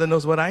the Father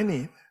knows what I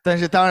need. 但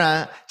是当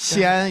然，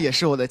西安也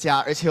是我的家，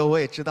而且我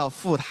也知道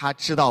父他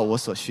知道我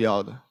所需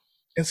要的。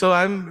 And so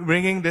I'm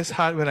bringing this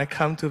heart when I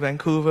come to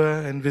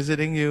Vancouver and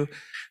visiting you,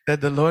 that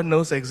the Lord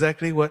knows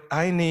exactly what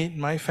I need,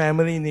 my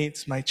family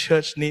needs, my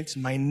church needs,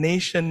 my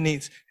nation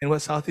needs, and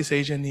what Southeast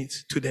Asia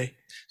needs today.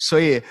 所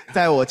以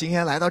在我今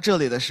天来到这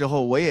里的时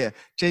候，我也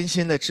真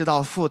心的知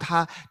道父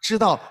他知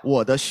道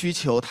我的需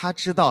求，他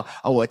知道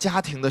我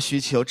家庭的需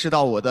求，知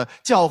道我的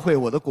教会、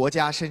我的国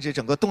家，甚至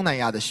整个东南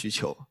亚的需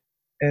求。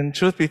 And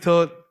truth be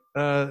told,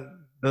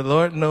 the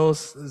Lord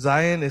knows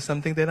Zion is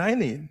something that I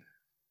need.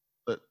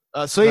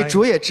 所以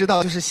主也知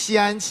道，就是西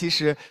安其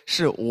实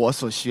是我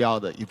所需要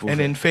的一部分。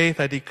 And in faith,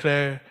 I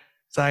declare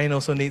Zion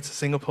also needs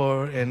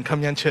Singapore and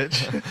Kam Yan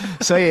Church.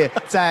 所以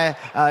在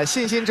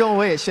信心中，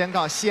我也宣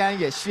告，西安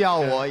也需要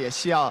我，也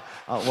需要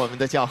我们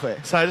的教会。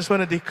 So I just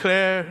want to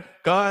declare,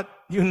 God,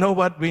 you know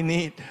what we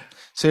need.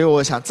 所以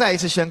我想再一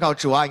次宣告，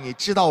主啊，你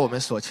知道我们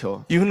所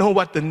求。 You know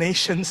what the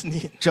nations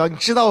need. 只要你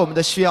知道我们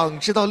的需要，你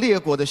知道列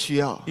国的需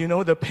要， You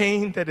know the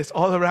pain that is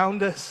all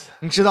around us.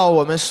 你知道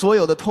我们所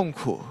有的痛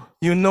苦。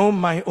 You know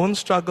my own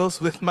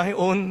struggles with my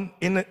own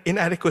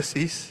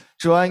inadequacies.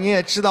 主啊，你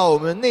也知道我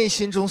们内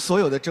心中所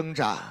有的挣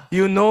扎。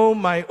 You know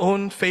my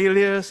own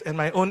failures and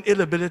my own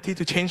inability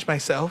to change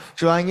myself.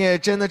 主啊，你也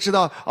真的知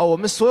道我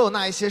们所有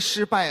那一些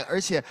失败，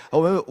而且我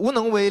们无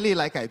能为力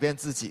来改变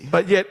自己。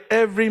 But yet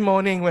every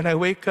morning when I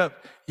wake up,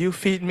 you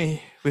feed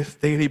me with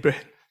daily bread.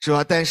 主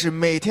啊，但是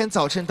每天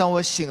早晨当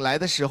我醒来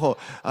的时候，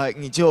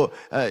你就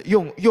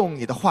用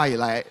你的话语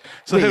来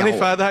So 喂养 Heavenly 我。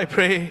 Father, I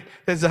pray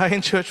that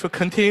Zion Church will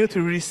continue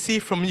to receive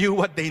from you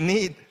what they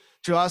need.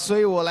 主啊，所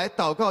以我来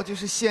祷告，就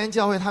是西安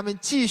教会他们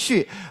继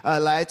续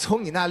来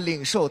从你那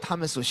领受他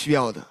们所需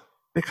要的，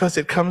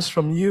 Because it comes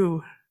from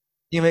you.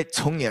 因为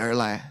从你而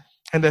来。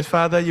 And that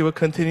Father, you will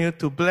continue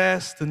to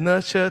bless, to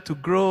nurture, to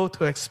grow,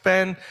 to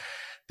expand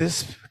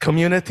this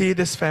community,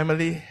 this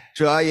family.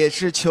 主要也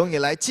是求你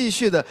来继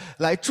续的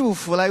来祝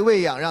福、来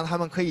喂养，让他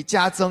们可以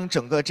加增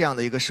整个这样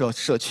的一个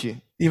社区。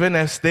 Even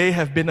as they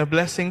have been a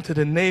blessing to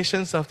the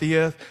nations of the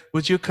earth,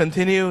 would you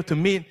continue to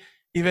meet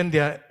even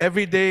their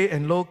everyday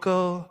and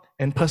local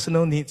and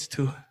personal needs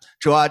too?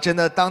 主啊，真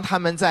的，当他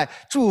们在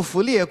祝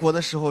福列国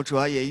的时候，主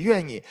啊也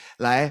愿你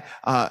来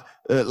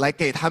来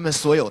给他们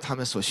所有他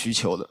们所需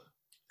求的。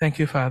 Thank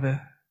you, Father.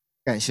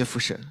 感谢父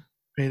神，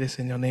 Pray this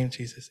in your name,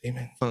 Jesus.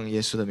 Amen. 奉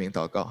耶稣的名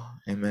祷告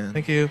 ，Amen。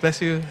 Thank you.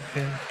 Bless you.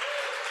 Yeah.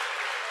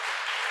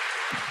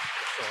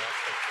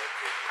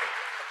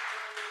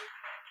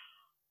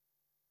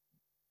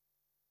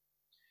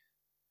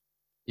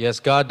 Yes,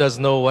 God does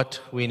know what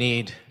we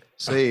need.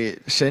 所以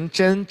神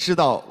真知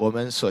道我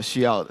们所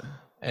需要的。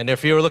 And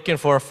if you're looking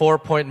for a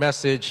 4-point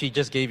message, He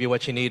just gave you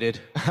what you needed.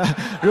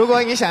 如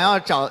果你想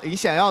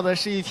要的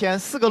是一天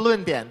4个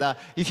论点的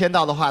一天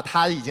道的话，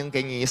他已经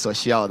给你所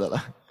需要的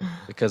了。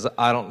because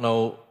I don't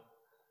know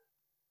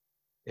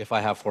if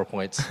I have 4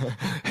 points.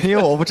 因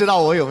为我不知道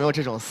我有没有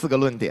这种4个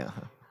论点。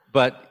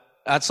 But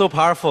that's so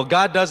powerful.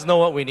 God does know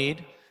what we need.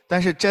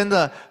 但是真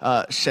的，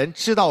神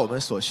知道我们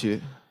所需。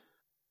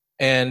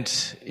 And,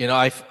 you know,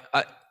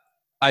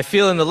 I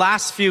feel in the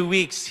last few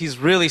weeks, he's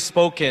really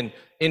spoken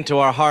into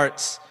our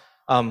hearts.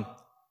 Our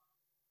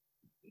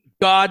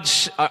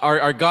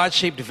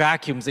God-shaped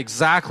vacuums,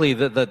 exactly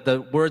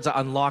the words that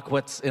unlock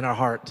what's in our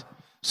heart.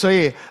 所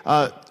以，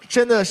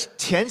真的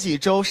前几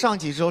周、上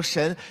几周，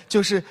神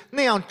就是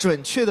那样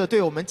准确的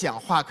对我们讲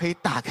话，可以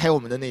打开我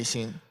们的内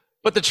心。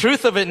 But the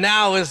truth of it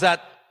now is that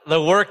the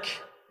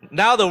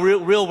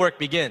real work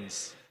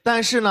begins.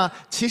 但是呢，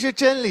其实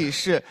真理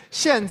是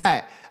现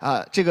在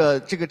这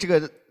个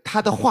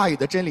他的话语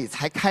的真理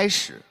才开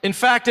始。 In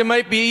fact, it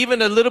might be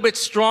even a little bit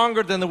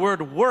stronger than the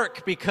word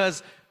work, because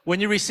when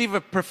you receive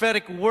a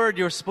prophetic word,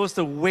 you're supposed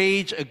to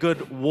wage a good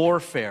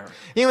warfare.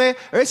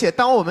 而且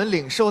当我们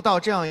领受到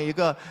这样一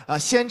个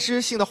先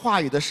知性的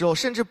话语的时候，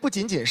甚至不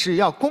仅仅是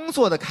要工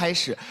作的开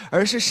始，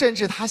而是甚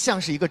至它像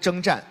是一个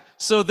征战。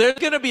 So there's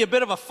going to be a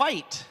bit of a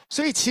fight.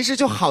 所以其实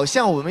就好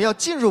像我们要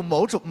进入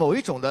某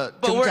一种的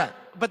征战。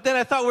 But then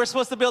I thought we were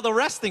supposed to build a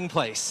resting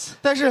place.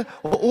 但是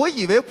我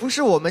以为不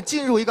是我们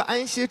进入一个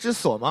安歇之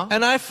所吗？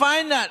 And I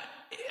find that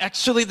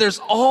actually there's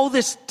all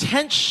this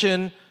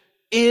tension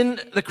in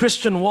the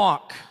Christian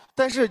walk.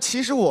 但是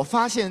其实我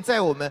发现，在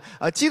我们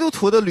基督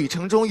徒的旅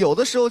程中，有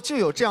的时候就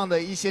有这样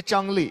的一些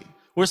张力。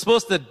 We're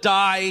supposed to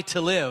die to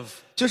live.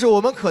 就是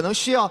我们可能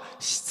需要，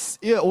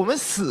我们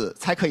死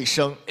才可以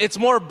生。 It's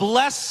more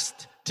blessed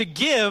to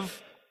give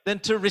than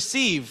to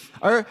receive.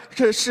 而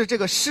这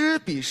个施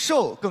比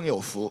受更有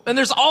福。 And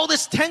there's all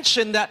this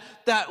tension that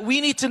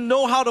we need to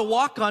know how to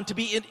walk on to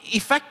be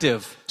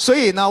effective. 所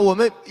以呢，我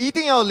们一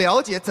定要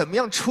了解怎么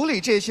样处理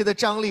这些的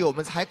张力，我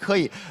们才可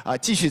以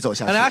继续走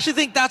下去。 And I actually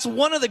think that's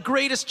one of the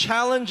greatest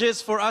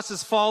challenges for us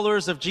as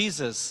followers of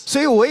Jesus.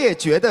 所以我也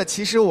觉得，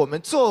其实我们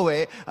作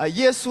为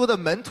耶稣的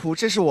门徒，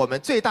这是我们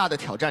最大的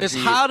挑战之 Is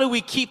一。 how do we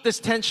keep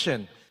this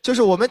tension? 就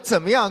是我们怎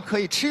么样可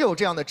以持有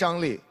这样的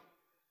张力。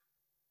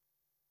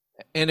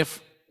 And if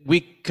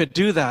we could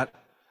do that,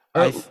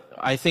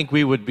 I think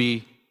we'd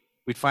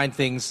find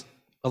things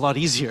a lot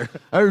easier.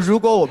 而如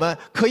果我们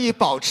可以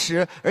保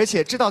持，而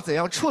且知道怎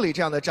样处理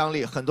这样的张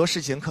力，很多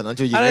事情可能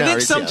就迎 And I 刃 think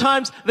而解了。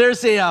 sometimes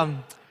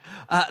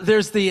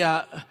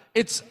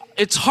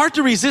it's hard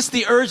to resist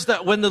the urge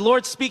that when the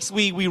Lord speaks,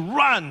 we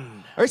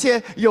run. 而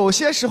且有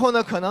些时候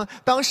呢，可能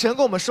当神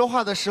跟我们说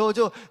话的时候，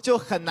就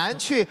很难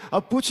去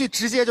不去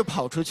直接就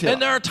跑出去了。 And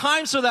there are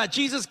times for that.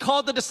 Jesus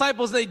called the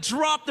disciples, they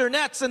dropped their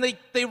nets and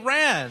they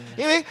ran.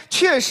 因为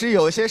确实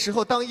有些时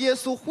候，当耶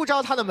稣呼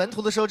召他的门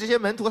徒的时候，这些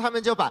门徒他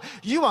们就把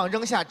渔网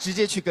扔下，直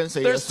接去跟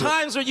随耶 There's 稣。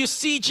 times where you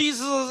see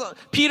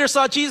Peter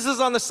saw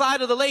Jesus on the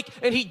side of the lake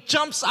and he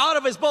jumps out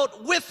of his boat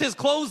with his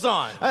clothes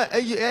on.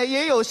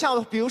 也有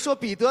像比如说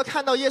彼得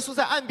看到耶稣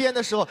在岸边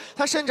的时候，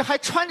他甚至还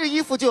穿着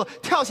衣服就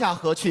跳下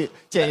河去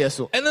见耶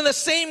稣。 And then the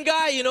same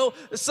guy, you know,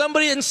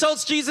 somebody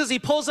insults Jesus, he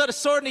pulls out a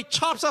sword and he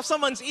chops off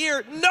someone's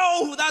ear.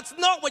 No, that's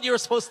not what you're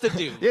supposed to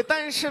do.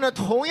 但是呢，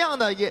同样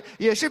的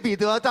也是彼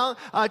得，当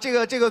这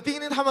个兵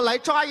丁他们来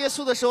抓耶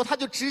稣的时候，他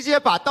就直接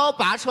把刀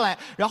拔出来，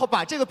然后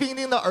把这个兵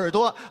丁的耳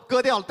朵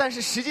割掉了。但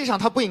是实际上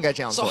他不应该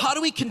这样 So 做。 how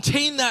do we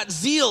contain that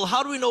zeal?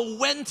 How do we know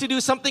when to do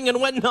something and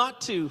when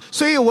not to?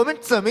 所以我们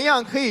怎么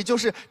样可以就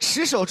是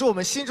持守住我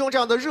们心中这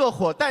样的热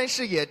火，但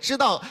是也知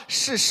道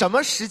是什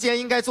么时间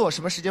应该做，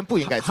什么时间不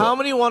应该 How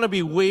做。 many want to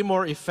be way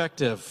more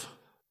effective?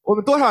 我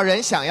们多少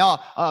人想要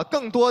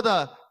更多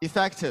的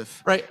effective，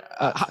 Right?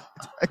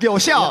 有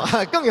效，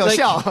更有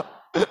效。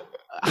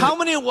 How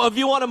many of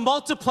you want to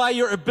multiply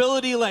your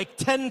ability like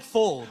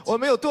tenfold? 我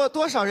们有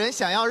多少人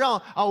想要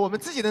让我们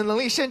自己的能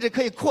力甚至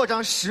可以扩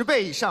张10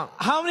倍以上？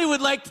 How many would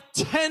like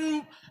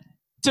 10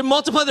 to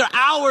multiply their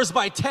hours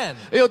by 10?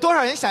 有多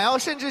少人想要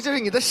甚至就是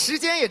你的时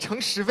间也乘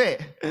10倍？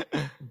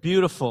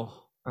 Beautiful.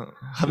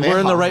 很美 We're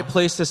in 好 the right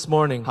place this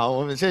morning. 好，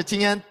我们今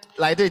天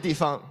来对地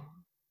方。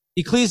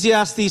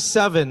 Ecclesiastes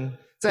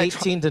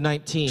 7:18 to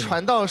 19.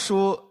 传道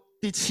书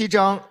第7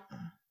章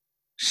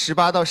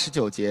18到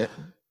19节。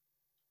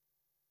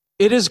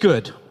 It is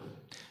good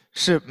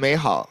是美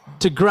好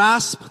to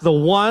grasp the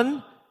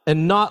one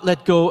and not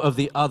let go of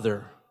the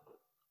other.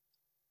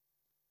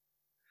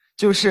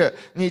 就是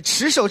你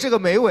持守这个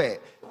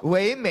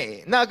为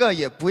美，那个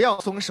也不要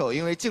松手，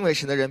因为敬畏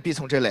神的人必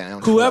从这两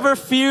样出来。 Whoever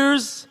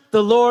fears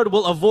the Lord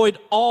will avoid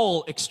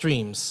all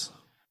extremes.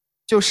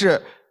 就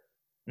是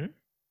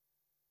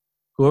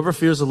Whoever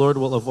fears the Lord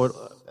will avoid.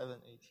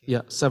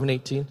 Yeah,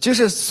 7:18. 就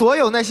是所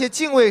有那些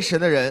敬畏神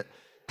的人，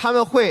他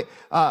们会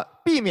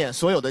避免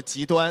所有的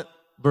极端。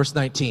 Verse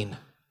 19.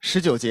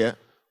 19节，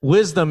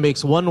 Wisdom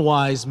makes one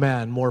wise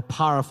man more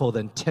powerful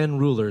than 10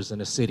 rulers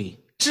in a city.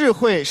 智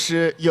慧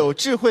使有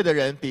智慧的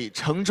人比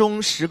城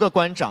中10个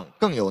官长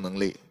更有能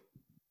力。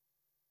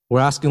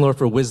 We're asking Lord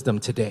for wisdom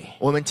today.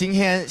 我们今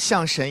天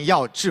向神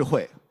要智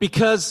慧，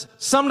 Because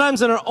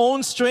sometimes in our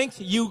own strength,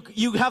 you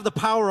have the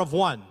power of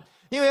one.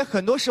 因为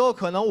很多时候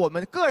可能我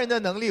们个人的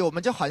能力，我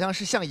们就好像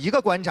是像一个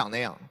官长那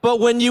样。 But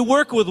when you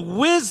work with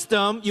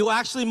wisdom, you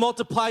actually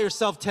multiply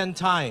yourself 10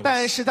 times.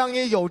 但是当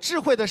你有智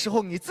慧的时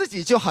候，你自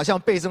己就好像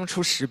倍增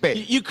出10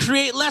倍。 You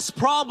create less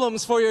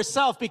problems for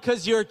yourself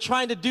because you're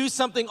trying to do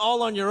something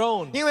all on your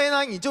own. 因为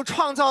呢，你就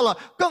创造了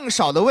更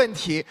少的问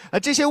题，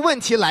这些问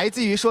题来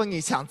自于说你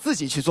想自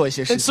己去做一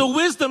些事 And so 情。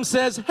 wisdom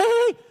says,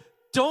 hey,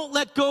 don't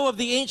let go of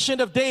the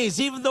Ancient of Days,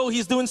 even though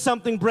he's doing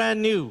something brand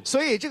new.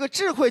 所以这个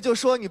智慧就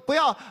说，你不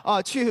要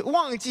去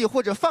忘记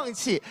或者放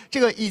弃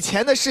这个以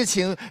前的事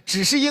情，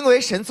只是因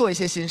为神做一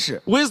些新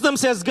事。 Wisdom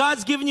says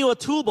God's given you a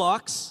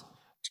toolbox.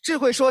 智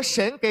慧说，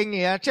神给你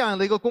这样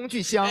的一个工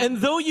具箱。 And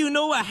though you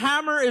know a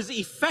hammer is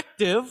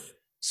effective,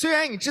 虽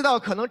然你知道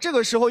可能这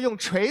个时候用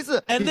锤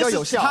子 and 比较 this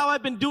有 is 效， how I've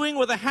been doing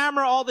with a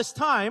hammer all this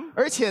time,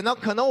 而且呢，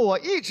可能我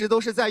一直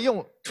都是在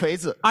用锤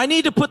子。 I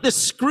need to put this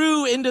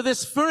screw into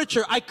this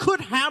furniture. I could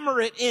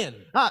hammer it in.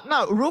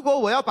 那如果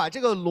我要把这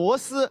个螺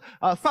丝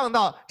放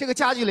到这个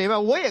家具里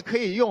面，我也可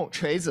以用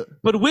锤子。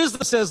 But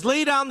wisdom says,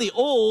 lay down the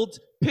old,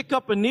 pick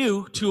up a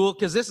new tool,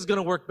 because this is going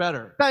to work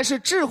better. 但是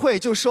智慧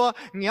就说，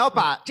你要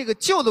把这个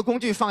旧的工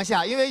具放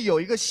下，因为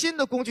有一个新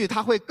的工具，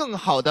它会更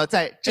好的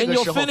在这 And 个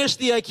you'll 时候。 finish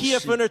the IKEA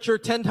furniture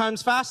 10 times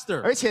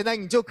faster. 而且呢，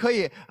你就可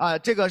以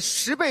这个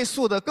10倍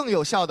速的更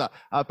有效的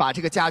把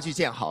这个家具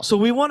建好。 So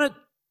we want to,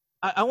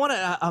 I want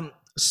to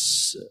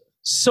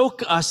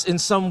soak us in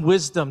some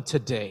wisdom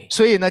today.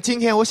 所以呢，今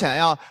天我想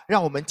要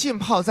让我们浸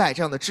泡在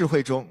这样的智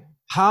慧中。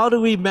 How do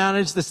we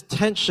manage this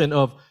tension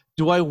of,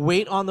 do I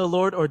wait on the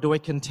Lord or do I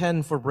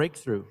contend for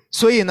breakthrough?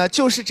 所以呢，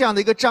就是这样的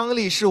一个张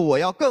力，是我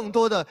要更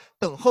多的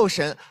等候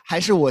神，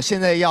还是我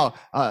现在要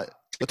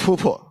突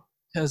破？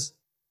 Because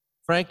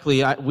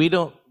frankly, we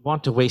don't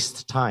want to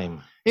waste time.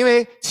 因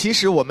为其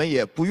实我们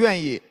也不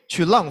愿意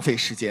去浪费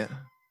时间。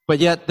 But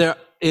yet there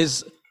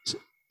is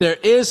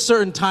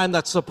certain time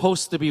that's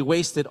supposed to be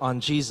wasted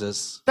on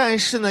Jesus. 但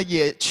是呢，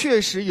也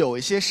确实有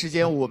一些时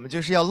间，我们就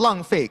是要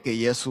浪费给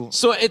耶稣。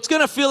 So it's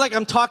going to feel like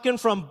I'm talking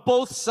from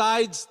both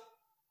sides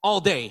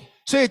all day.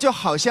 所以就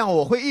好像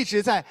我会一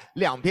直在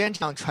两边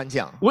这样传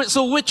讲。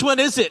 So which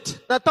one is it?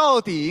 那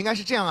到底应该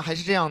是这样还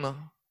是这样呢？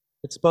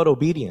 It's about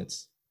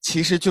obedience.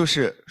 其实就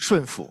是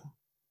顺服，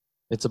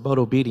 It's about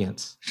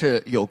obedience.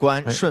 是有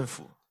关顺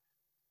服。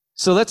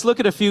 So let's look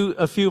at a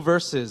few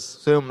verses.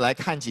 所以我们来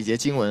看几节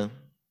经文。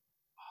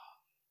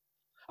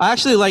 I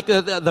actually like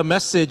the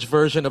message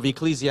version of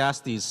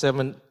Ecclesiastes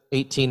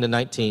 7:18 to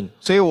 19.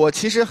 所以我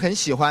其实很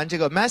喜欢这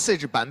个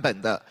message 版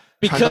本的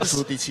传道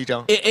书第7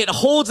章， It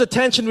holds a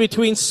tension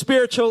between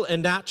spiritual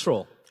and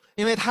natural.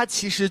 因为它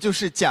其实就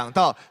是讲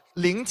到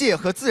灵界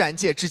和自然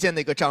界之间的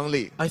一个张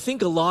力。 I think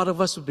a lot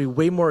of us would be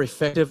way more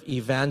effective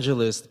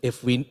evangelists if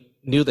we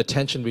knew the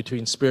tension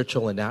between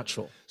spiritual and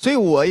natural. 所以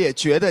我也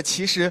觉得，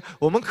其实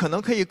我们可能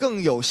可以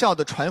更有效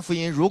的传福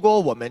音，如果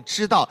我们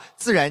知道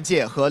自然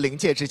界和灵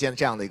界之间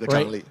这样的一个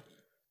张力。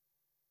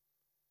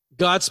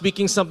 God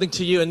speaking something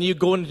to you and you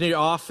go into your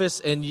office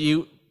and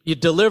you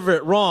deliver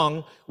it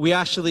wrong, we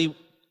actually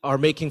are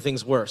making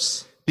things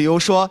worse. 比如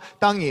说，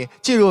当你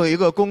进入一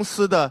个公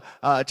司的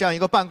这样一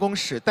个办公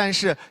室，但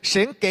是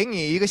神给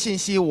你一个信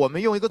息，我们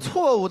用一个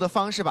错误的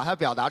方式把它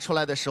表达出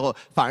来的时候，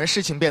反而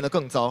事情变得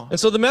更糟。 And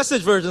so the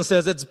message version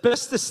says it's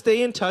best to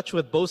stay in touch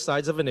with both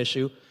sides of an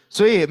issue.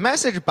 所以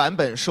message 版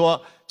本说，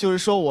就是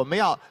说我们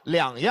要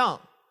两样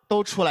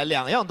都出来，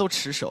两样都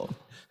持守。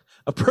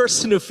 A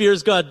person who fears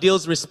God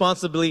deals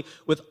responsibly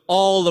with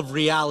all of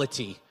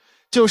reality.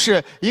 就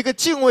是一个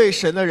敬畏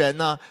神的人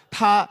呢，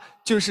他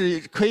就是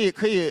可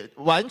以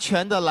完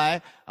全的来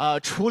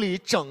处理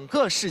整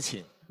个事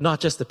情，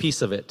 Not just a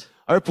piece of it.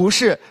 而不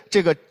是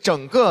这个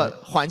整个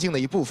环境的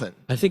一部分。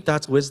 I think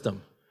that's wisdom.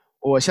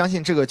 我相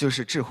信这个就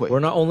是智慧。 We're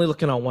not only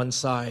looking on one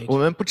side. 我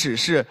们不只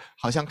是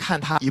好像看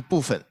它一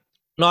部分。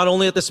 Not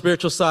only at the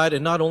spiritual side and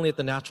not only at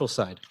the natural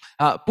side.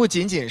 不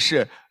仅仅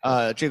是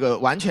这个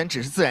完全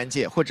只是自然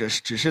界，或者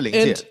是只是灵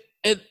界。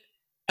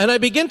 And I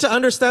begin to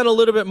understand a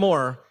little bit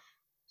more.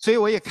 所以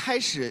我也开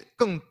始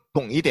更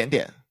懂一点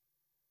点。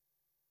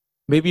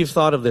 Maybe you've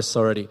thought of this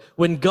already.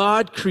 When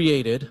God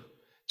created,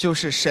 就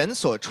是神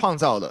所创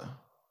造的，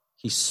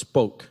 He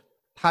spoke.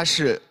 他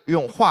是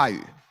用话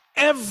语。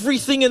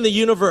 Everything in the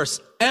universe,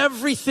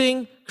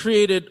 everything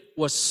created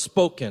was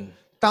spoken.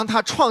 当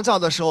他创造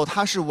的时候，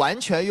他是完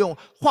全用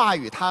话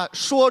语，他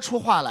说出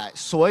话来，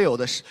所有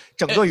的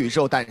整个宇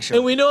宙诞生。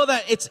 And we know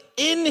that it's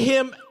in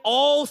him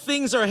all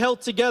things are held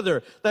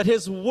together. That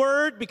his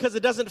word, because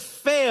it doesn't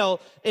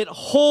fail, it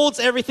holds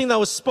everything that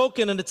was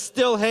spoken and it's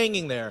still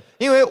hanging there.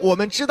 因为我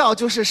们知道，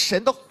就是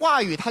神的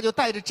话语，他就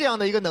带着这样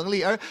的一个能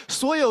力，而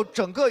所有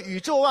整个宇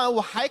宙万物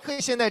还可以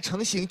现在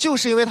成型，就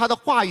是因为他的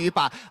话语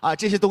把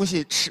这些东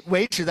西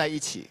维持在一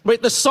起。 Right,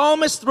 the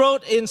psalmist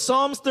wrote in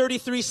Psalms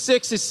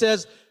 33:6, it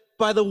says,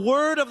 by the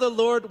word of the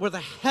Lord were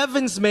the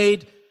heavens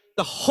made,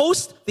 the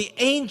host, the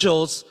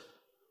angels,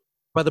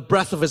 by the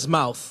breath of his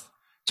mouth.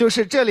 就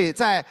是这里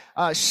在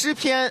诗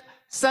篇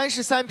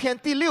33篇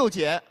第6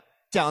节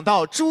讲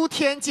到诸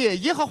天借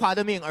耶和华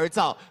的命而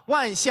造，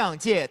万象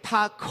借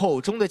他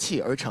口中的气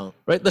而成。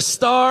 Right? The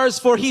stars,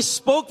 for he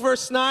spoke,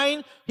 verse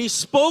 9, he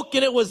spoke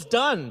and it was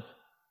done.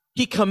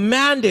 He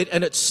commanded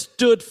and it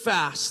stood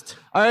fast.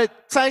 而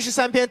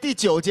33篇第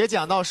9节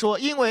讲到说，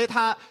因为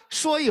他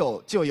说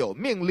有就有，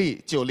命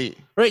立就立。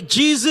 Right?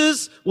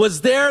 Jesus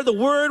was there. The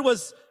Word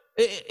was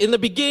in the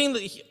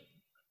beginning.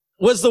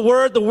 Was the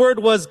Word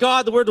was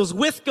God. The Word was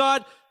with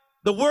God.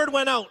 The Word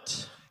went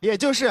out. 也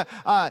就是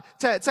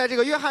在这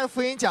个约翰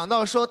福音讲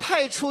到说，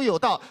太初有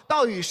道，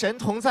道与神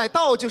同在，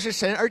道就是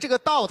神，而这个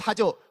道它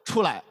就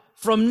出来。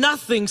 From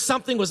nothing,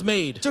 something was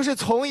made. 就是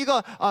从一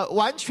个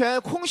完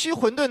全空虚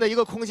混沌的一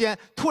个空间，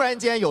突然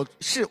间有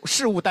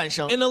事物诞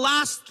生。 In the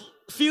last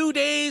few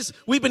days,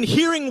 we've been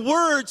hearing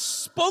words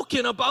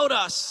spoken about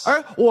us.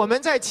 而我们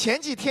在前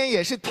几天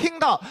也是听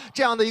到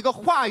这样的一个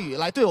话语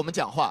来对我们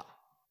讲话，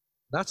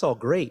 That's all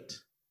great.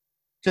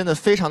 真的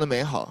非常的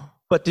美好。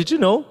 But did you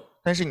know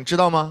但是你知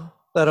道吗？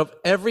 that of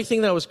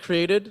everything that was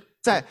created,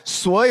 在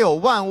所有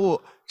万物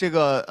这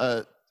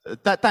个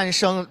诞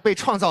生被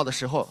创造的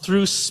时候，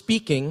 through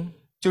speaking,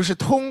 就是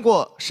通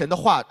过神的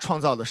话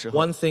创造的时候，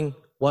 one thing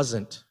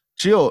wasn't.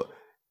 只有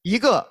一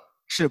个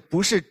是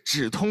不是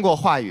只通过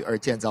话语而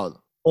建造的？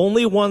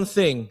 Only one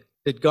thing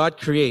did God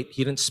create.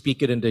 He didn't speak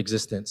it into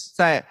existence.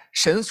 在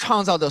神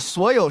创造的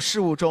所有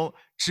事物中，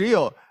只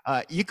有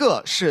一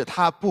个是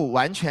他不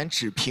完全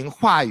只凭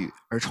话语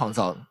而创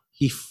造的，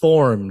 He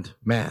formed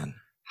man.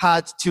 他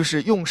就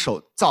是用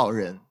手造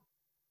人。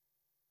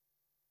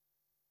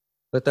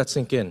 Let that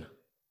sink in.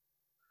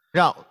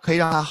 可以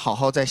让他好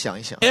好再想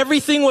一想。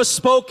 Everything was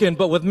spoken,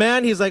 but with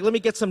man, he's like, let me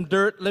get some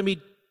dirt, let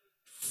me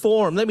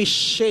form, let me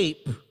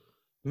shape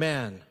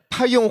man.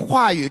 他用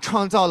话语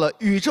创造了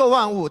宇宙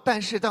万物，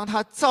但是当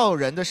他造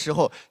人的时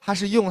候，他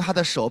是用他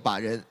的手把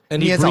人 And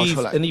捏造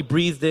出来， he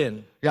breathed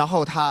in. 然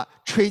后他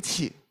吹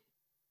气。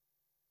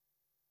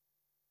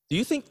 Do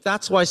you think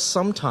that's why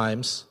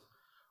sometimes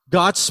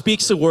God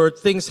speaks a word,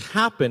 things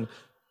happen,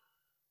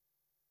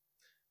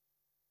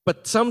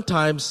 but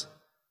sometimes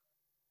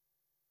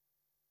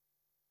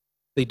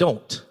they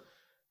don't?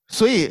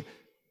 所以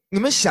你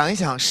们想一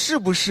想，是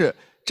不是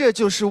这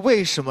就是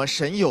为什么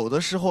神有的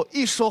时候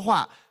一说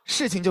话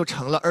事情就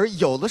成了，而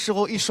有的时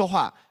候一说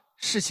话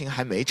事情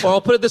还没 Or 成？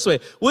 I'll put it this way.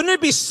 Wouldn't it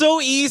be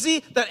so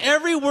easy that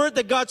every word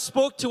that God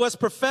spoke to us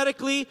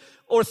prophetically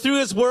or through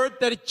his word,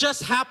 that it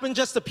just happened,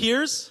 just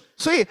appears?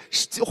 所以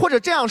或者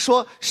这样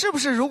说，是不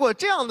是如果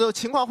这样的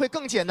情况会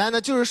更简单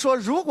呢？就是说，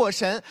如果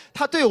神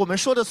他对我们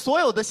说的所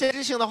有的先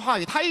知性的话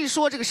语，他一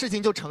说这个事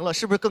情就成了，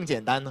是不是更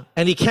简单呢？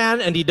 And he can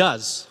and he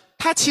does.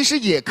 他其实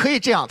也可以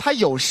这样，他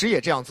有时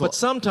也这样做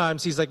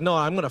But。sometimes he's like, no,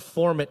 I'm going to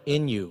form it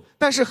in you.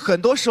 但是很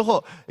多时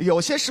候，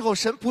有些时候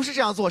神不是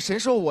这样做，神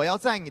说我要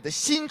在你的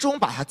心中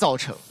把它造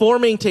成，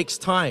 Forming takes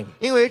time.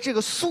 因为这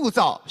个塑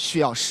造需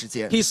要时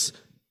间。 He's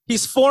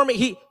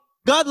forming.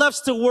 God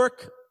loves to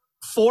work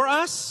for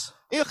us.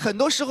 因为很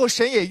多时候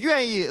神也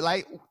愿意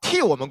来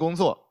替我们工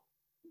作，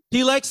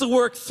 He likes to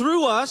work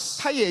through us,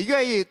 他也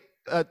愿意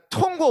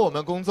通过我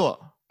们工作，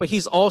 but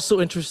he's also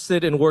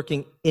interested in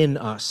working in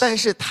us. 但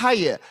是他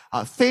也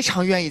非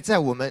常愿意在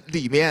我们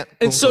里面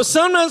工 And so 作。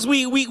 sometimes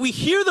we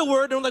hear the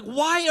word and we're like,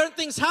 why aren't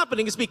things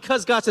happening? It's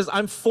because God says,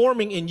 I'm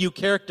forming in you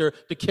character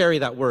to carry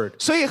that word.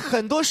 所以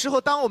很多时候，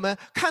当我们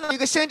看到一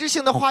个先知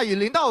性的话语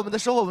临到我们的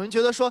时候，我们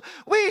觉得说，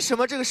为什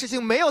么这个事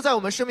情没有在我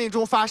们生命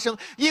中发生？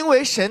因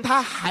为神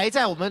他还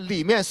在我们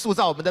里面塑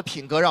造我们的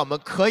品格，让我们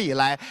可以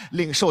来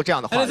领受这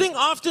样的 And 话 I 语。 think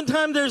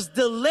oftentimes there's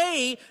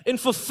delay in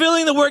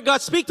fulfilling the word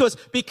God speaks to us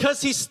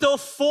because he's still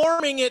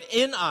forming it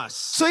in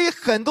us. 所以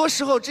很多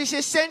时候，这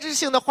些先知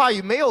性的话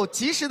语没有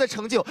及时的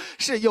成就，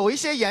是有一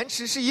些延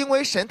迟，是因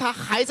为神他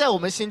还在我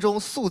们心中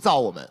塑造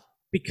我们。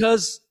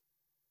 Because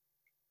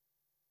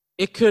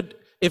it could,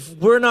 if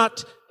we're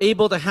not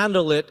able to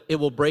handle it, it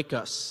will break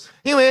us.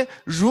 因为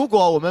如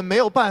果我们没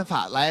有办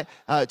法来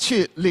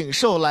去领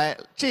受来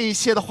这一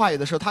些的话语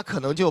的时候，他可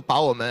能就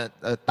把我们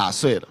打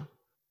碎了。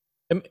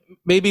 And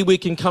maybe we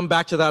can come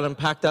back to that and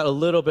unpack that a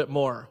little bit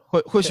more.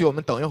 或许我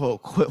们等一会儿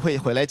会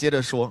回来接着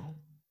说。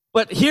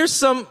 But here's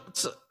some,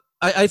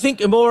 I think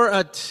more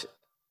at,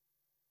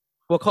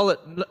 we'll call it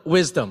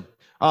wisdom.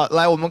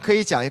 来，我们可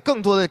以讲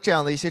更多的这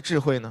样的一些智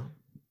慧呢，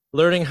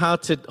 Learning how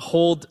to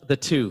hold the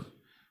two.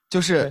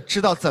 就是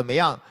知道怎么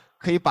样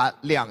可以把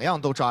两样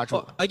都抓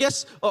住。 I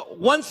guess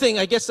one thing,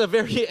 I guess a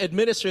very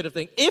administrative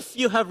thing, if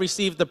you have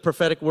received the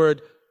prophetic word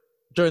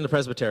during the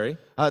presbytery,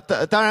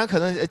 当然可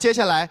能接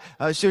下来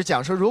就是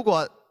讲说，如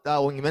果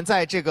你们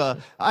在这个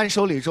按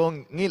手礼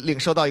中，你领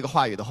受到一个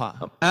话语的话，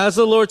 as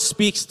the Lord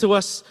speaks to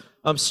us,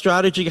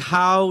 strategy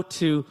how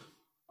to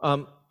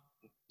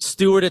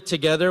steward it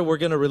together, we're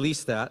going to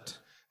release that.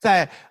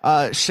 在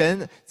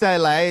神再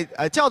来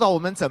教导我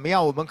们怎么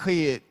样，我们可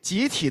以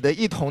集体的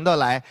一同的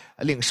来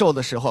领受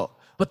的时候，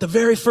 But the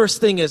very first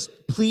thing is,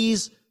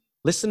 please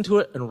listen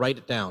to it and write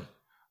it down.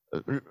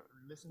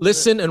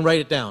 Listen and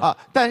write it down.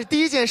 但是第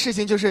一件事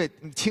情就是，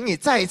请你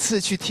再一次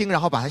去听，然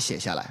后把它写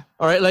下来。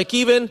 All right, like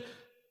even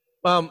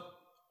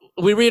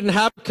we read in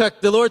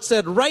Habakkuk, the Lord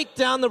said, write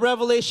down the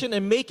revelation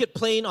and make it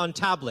plain on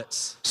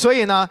tablets. 所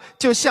以呢，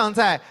就像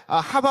在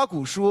哈巴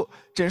谷书，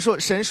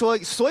神说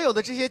所有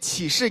的这些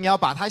启示，你要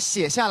把它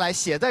写下来，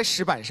写在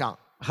石板上。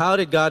 How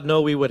did God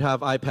know we would have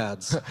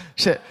iPads?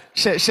 神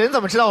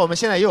怎么知道我们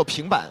现在也有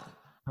平板？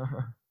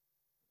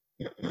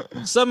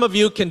 Some of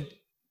you can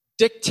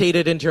dictate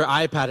it into your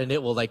iPad and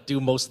it will like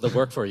do most of the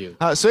work for you.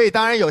 所以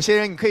当然有些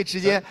人你可以直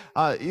接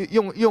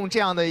用这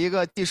样的一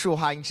个技术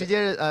哈，你直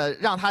接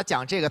让他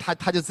讲这个，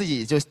他就自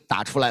己就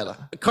打出来了。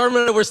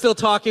Carmen and I were still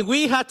talking.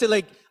 We had to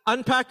like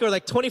unpack our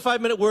like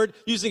 25-minute word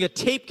using a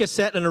tape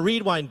cassette and a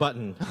rewind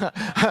button.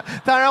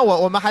 当然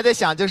我们还在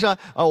想，就是说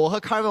我和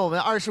Carmen 我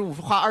们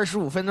花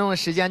25分钟的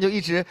时间就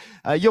一直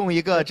用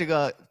一个这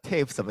个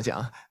tape 怎么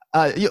讲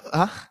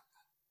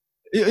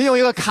用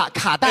一个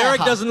卡带。Eric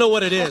doesn't know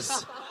what it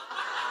is.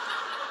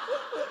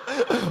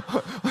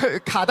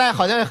 卡带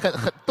好像很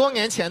多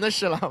年前的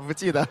事了，不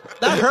记得。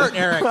That hurt,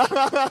 Eric.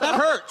 That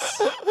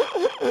hurts.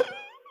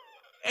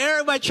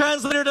 Eric, my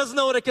translator doesn't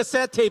know what a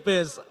cassette tape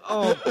is.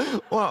 Oh,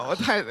 哇，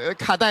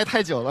卡带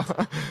太久了，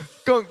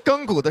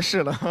亘古的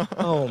事了。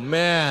Oh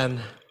man.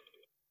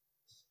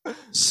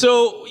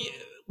 So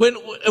when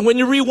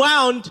you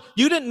rewound,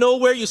 you didn't know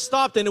where you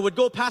stopped, and it would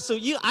go past. So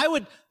I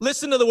would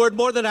listen to the word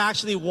more than I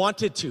actually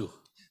wanted to.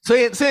 所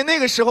以那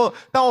个时候，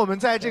当我们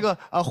在这个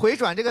回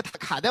转这个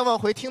卡带往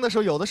回听的时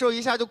候，有的时候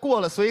一下就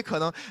过了，所以可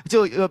能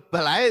就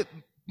本来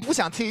不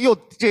想听，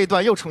这一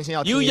段又重新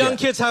要听一遍。You young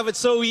kids have it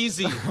so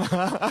easy.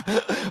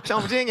 像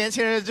我们这些年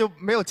轻人就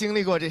没有经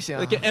历过这些。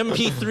Like an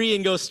MP3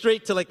 and go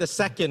straight to like the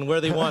second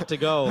where they want to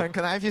go.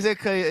 可能 MP3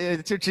 可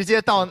以就直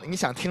接到你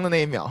想听的那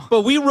一秒。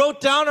But we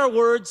wrote down our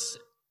words.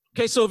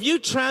 Okay, so if you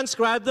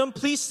transcribe them,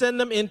 please send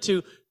them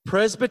into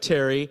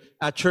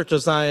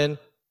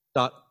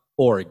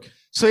presbytery@churchofzion.org.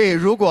 所以，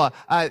如果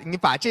你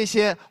把这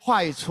些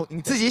话语从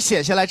你自己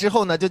写下来之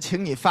后呢，就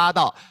请你发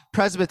到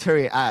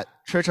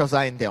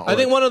presbytery@churchofzion.org. I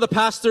think one of the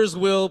pastors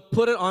will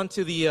put it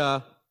onto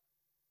the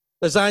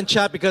Zion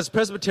chat because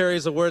presbytery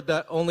is a word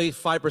that only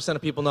 5%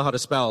 of people know how to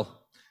spell.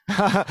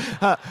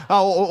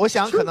 我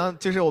想可能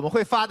就是我们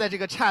会发在这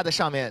个 chat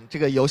上面这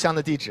个邮箱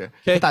的地址，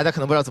大家可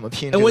能不知道怎么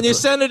拼。And when you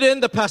send it in,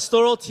 the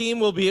pastoral team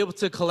will be able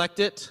to collect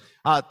it.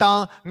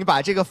 当你把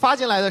这个发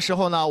进来的时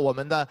候呢，我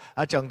们的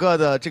整个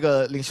的这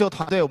个领袖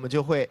团队，我们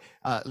就会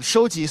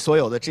收集所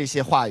有的这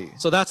些话语。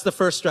So that's the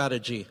first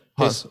strategy.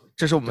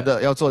 这是我们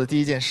的要做的第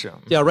一件事。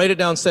Yeah, write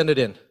it down, send it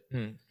in.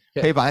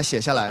 可以把它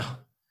写下来。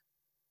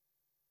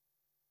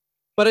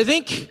But I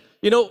think,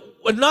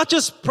 not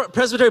just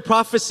presbytery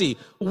prophecy,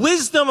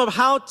 wisdom of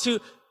how to,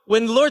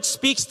 when the Lord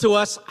speaks to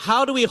us,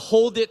 how do we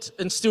hold it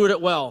and steward it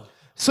well?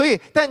 所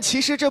以，但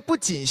其实这不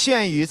仅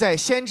限于在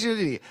先知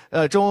里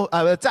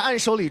在按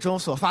手礼中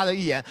所发的预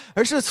言，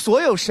而是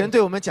所有神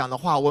对我们讲的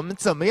话，我们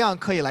怎么样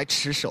可以来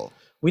持守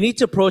We need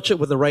to approach it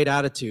with the right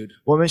attitude.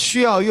 我们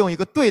需要用一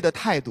个对的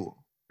态度。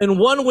And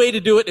one way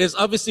to do it is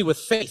obviously with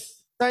faith.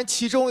 当然，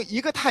其中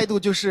一个态度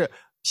就是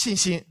信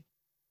心。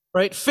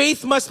Right?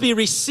 Faith must be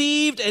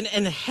received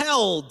and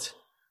held.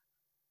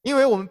 因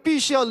为我们必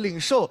须要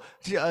领受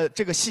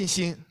这个信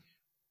心。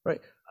Right?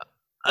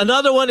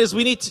 Another one is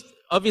we need to,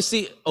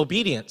 obviously,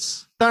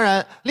 obedience. 当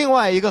然，另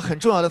外一个很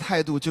重要的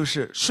态度就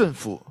是顺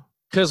服。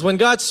Because when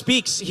God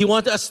speaks, He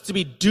wants us to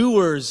be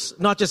doers,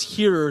 not just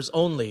hearers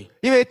only.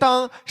 因为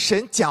当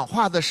神讲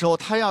话的时候，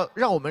他要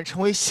让我们成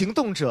为行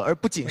动者，而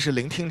不仅是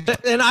聆听者。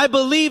And I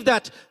believe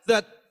that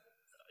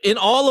in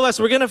all of us,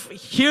 we're going to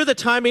hear the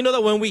time. We know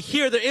that when we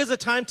hear, there is a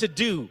time to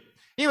do.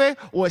 因为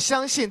我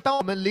相信，当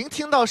我们聆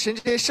听到神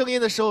这些声音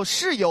的时候，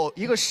是有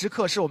一个时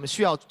刻是我们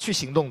需要去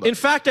行动的。In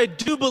fact, I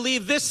do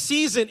believe this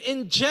season,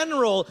 in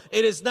general,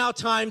 it is now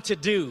time to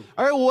do.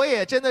 而我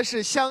也真的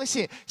是相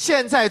信，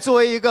现在作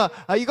为一个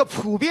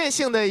普遍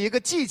性的一个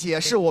季节，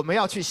是我们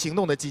要去行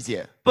动的季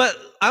节。But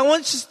I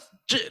want you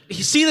to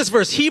see this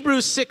verse,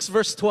 Hebrews 6,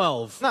 verse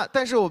 12. 那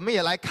但是我们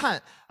也来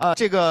看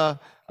这个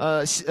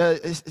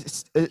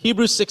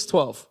Hebrews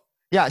 6:12.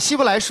 呀，希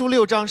伯来书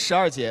6章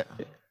12节。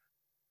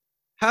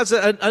Has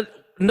a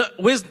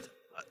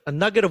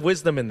nugget of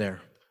wisdom in there.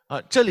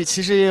 这里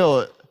其实也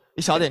有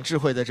一小点智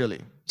慧在这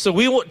里。So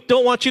we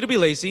don't want you to be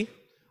lazy.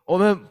 我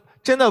们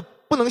真的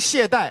不能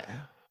懈怠。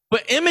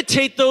But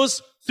imitate those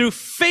through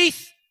faith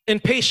and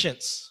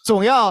patience.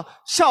 总要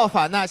效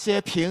法那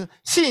些凭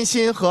信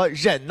心和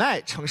忍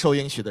耐承受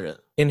应许的人。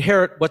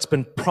Inherit what's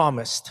been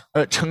promised.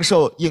 承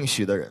受应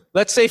许的人。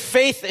Let's say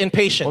faith and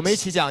patience. 我们一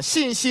起讲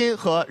信心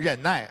和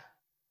忍耐。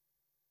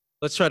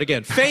Let's try it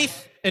again. Faith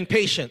and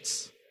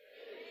patience.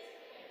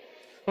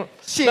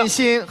 信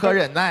心和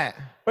忍耐。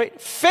Right?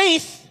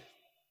 Faith,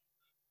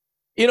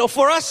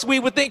 for us, we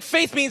would think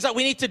faith means that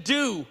we need to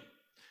do.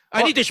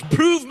 I need to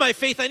prove my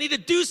faith. I need to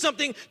do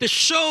something to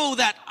show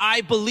that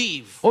I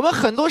believe. 我们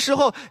很多时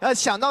候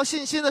想到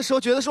信心的时候，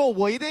觉得说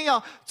我一定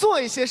要做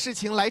一些事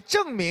情来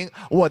证明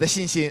我的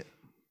信心。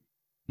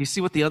You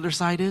see what the other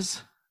side is?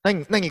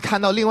 那你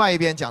看到另外一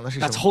边讲的是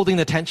什么？ That's holding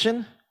the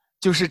tension.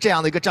 就是这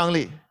样的一个张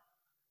力。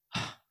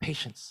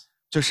Patience.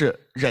 就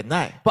是忍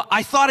耐。 But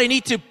I thought I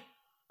need to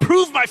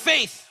prove my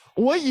faith.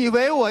 我以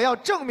为我要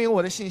证明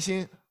我的信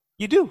心，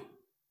 You do.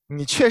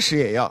 你确实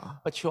也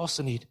要， But you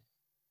also need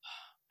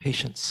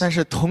patience. 但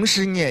是同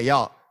时你也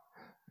要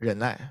忍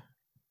耐，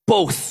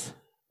 Both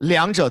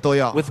两者都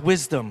要。 with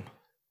wisdom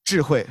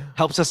智慧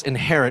helps us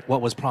inherit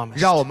what was promised.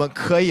 让我们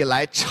可以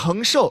来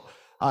承受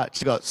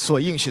这个所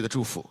应许的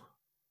祝福。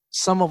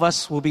 Some of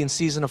us will be in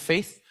season of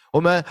faith. 我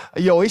们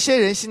有一些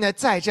人现在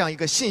在这样一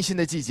个信心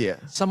的季节，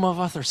 Some of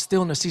us are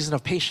still in a season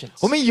of patience.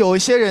 我们有一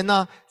些人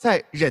呢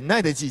在忍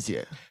耐的季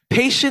节。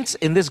 Patience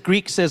in this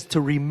Greek says to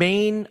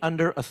remain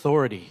under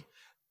authority.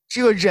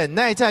 这个忍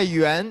耐在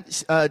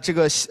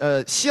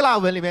希腊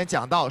文里面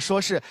讲到，说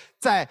是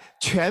在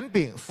权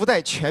柄服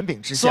在权柄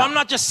之 So 下。 I'm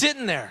not just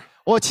sitting there.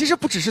 我其实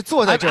不只是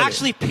坐在 I'm 这里，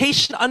 actually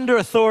patient under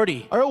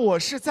authority. 而我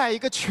是在一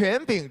个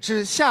权柄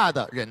之下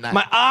的忍耐。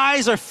 My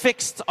eyes are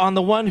fixed on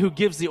the one who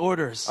gives the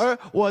orders. 而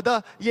我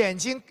的眼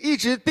睛一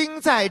直盯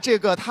在这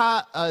个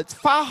他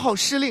发号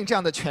施令这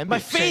样的权柄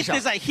My 身 faith 上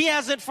is。that he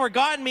hasn't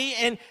forgotten me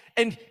and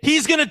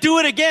he's going to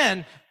do it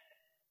again.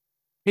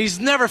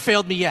 He's never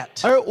failed me yet.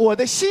 而我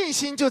的信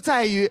心就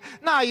在于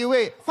那一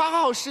位发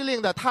号施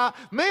令的，他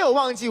没有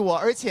忘记我，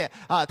而且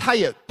他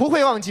也不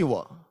会忘记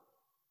我。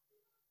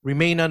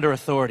 Remain under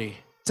authority.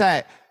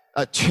 在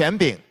权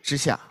柄之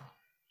下，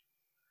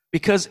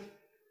 Because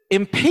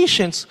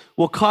impatience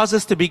will cause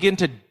us to begin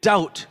to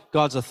doubt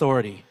God's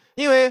authority.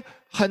 因为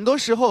很多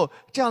时候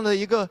这样的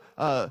一个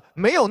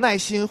没有耐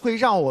心，会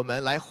让我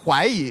们来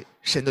怀疑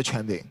神的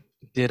权柄。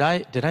 Did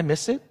I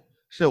miss it?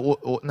 是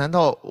我难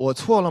道我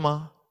错了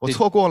吗？我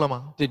错过了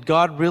吗？ Did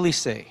God really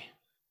say?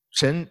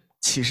 神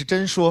岂是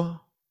真说？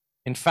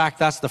 In fact,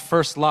 that's the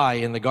first lie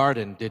in the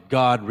garden. Did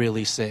God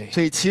really say?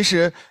 所以其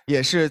实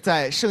也是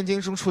在圣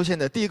经中出现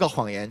的第一个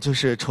谎言，就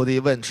是仇敌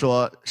问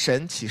说：“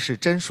神岂是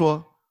真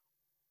说？”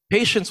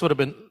 Patience would have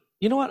been,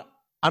 you know what?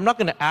 I'm not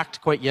going to act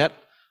quite yet.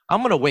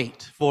 I'm going to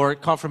wait for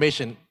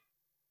confirmation.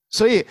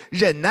 所以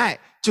忍耐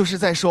就是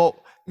在说，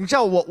你知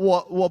道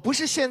我不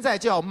是现在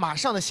就要马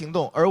上的行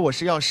动，而我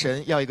是要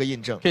神要一个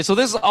印证。 Okay, so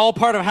this is all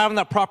part of having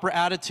that proper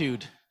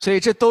attitude. 所以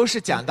这都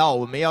是讲到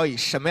我们要以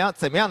怎么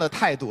样的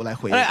态度来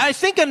回应。 And I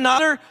think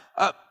another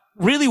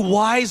really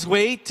wise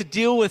way to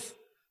deal with,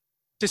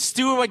 to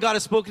steward what God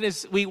has spoken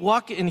is we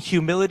walk in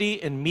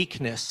humility and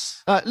meekness.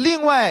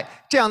 另外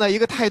这样的一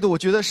个态度，我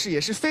觉得也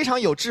是非常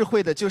有智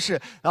慧的，就是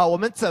我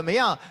们怎么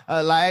样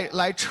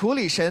来处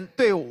理神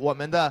对我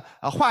们的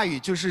话语，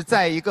就是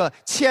在一个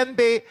谦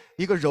卑、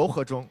一个柔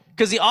和中。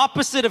 Because the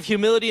opposite of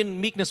humility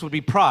and meekness would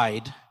be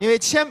pride. 因为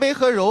谦卑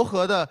和柔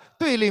和的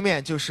对立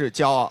面就是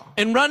骄傲。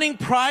 And running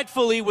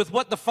pridefully with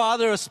what the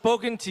Father has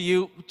spoken to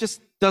you just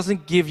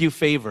doesn't give you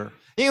favor.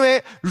 因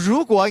为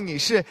如果你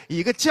是以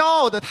一个骄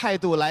傲的态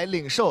度来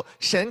领受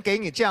神给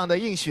你这样的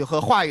应许和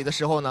话语的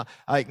时候呢，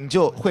你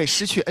就会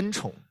失去恩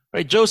宠。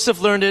 Right? Joseph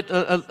learned it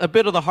a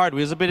bit of the hard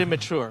way. He was a bit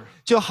immature.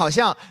 就好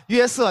像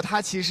约瑟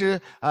他其实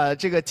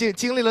这个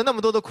经历了那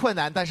么多的困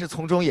难，但是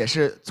从中也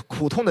是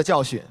苦痛的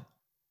教训。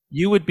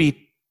 You would be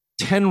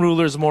 10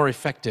 rulers more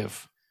effective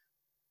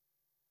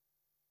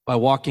by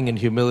walking in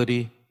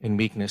humility and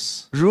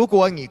meekness. 如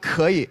果你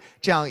可以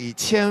这样以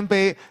谦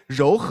卑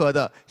柔和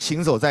的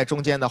行走在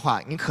中间的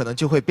话，你可能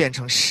就会变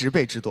成10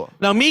倍之多。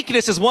 Now,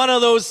 meekness is one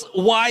of those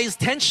wise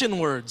tension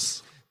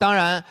words. 当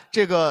然，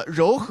这个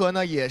柔和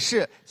呢，也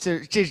是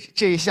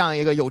这项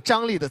一个有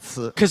张力的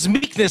词。 Because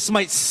meekness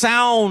might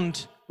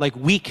sound like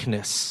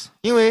weakness.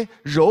 因为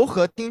柔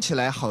和听起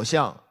来好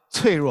像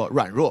脆弱、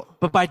软弱，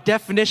 But by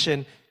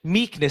definition,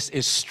 meekness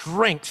is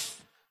strength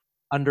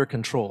under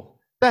control.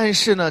 但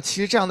是呢，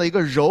其实这样的一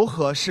个柔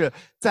和是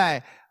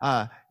在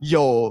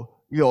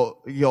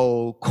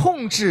有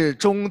控制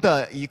中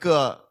的一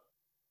个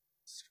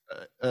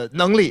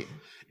能力。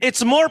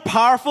 It's more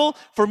powerful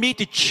for me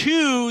to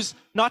choose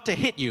not to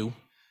hit you.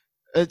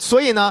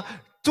 所以呢，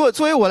作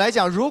为我来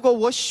讲，如果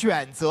我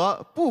选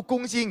择不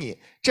攻击你，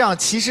这样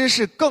其实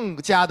是更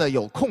加的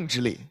有控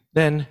制力。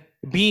 Than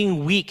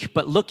being weak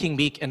but looking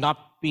weak and not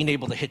being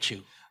able to hit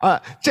you.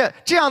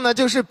 这样呢，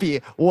就是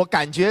比我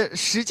感觉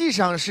实际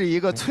上是一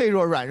个脆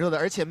弱软弱的，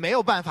而且没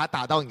有办法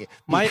打到你，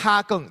比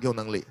他更有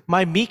能力。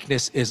 My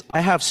meekness is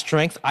I have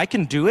strength, I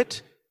can do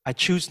it, I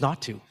choose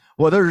not to.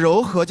 我的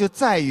柔和就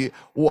在于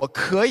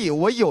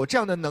我有这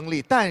样的能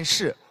力，但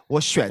是我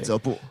选择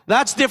不。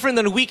 That's different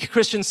than a weak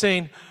Christian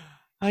saying,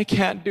 I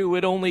can't do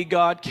it, only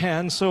God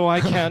can, so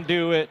I can't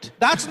do it.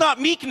 That's not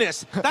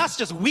meekness, that's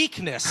just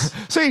weakness.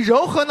 所以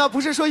柔和呢，不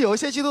是说有一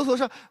些基督徒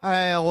说，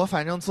哎呀，我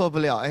反正做不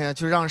了，哎呀，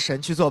就让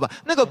神去做吧。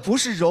那个不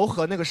是柔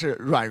和，那个是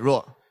软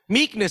弱。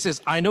 Meekness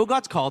is, I know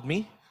God's called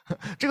me.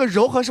 这个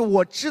柔和是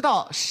我知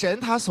道神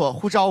他所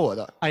呼召我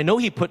的， I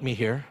know He put me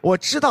here, 我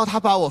知道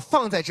他把我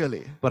放在这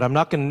里， but I'm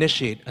not going to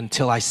initiate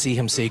until I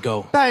see Him say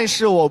go. 但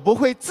是我不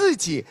会自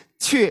己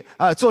去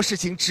做事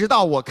情，直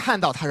到我看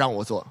到他让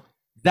我做。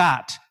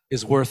 That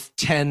is worth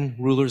 10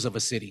 rulers of a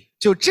city.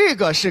 就这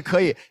个是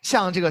可以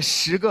像这个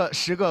十个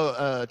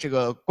这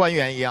个官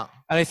员一样。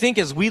 And I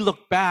think as we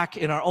look back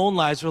in our own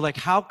lives, we're like,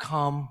 how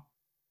come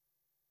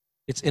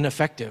it's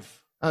ineffective?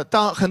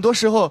 当很多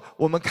时候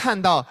我们看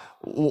到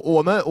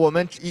我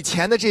们以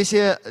前的这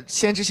些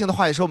先知性的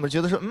话语的时候，我们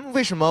觉得说，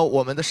为什么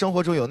我们的生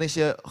活中有那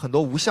些很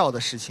多无效的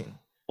事情？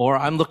 Or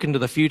I'm looking to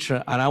the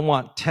future and I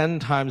want 10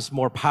 times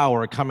more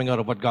power coming out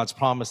of what God's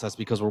promised us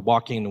because we're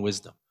walking in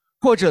wisdom.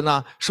 或者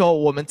呢，说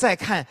我们再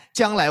看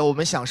将来，我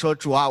们想说，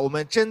主啊，我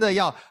们真的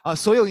要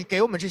所有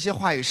给我们这些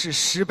话语是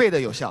10倍的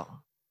有效。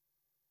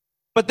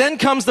 But then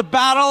comes the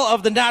battle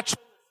of the natural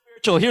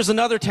and spiritual. Here's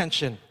another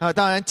tension.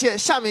 当然，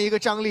下面一个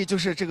张力就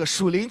是这个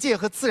属灵界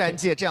和自然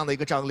界这样的一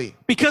个张力。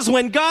 Because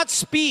when God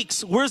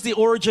speaks, where's the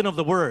origin of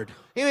the word?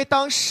 因为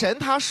当神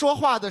他说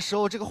话的时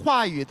候，这个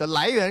话语的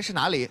来源是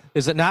哪里？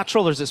 Is it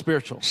natural or is it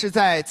spiritual? 是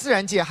在自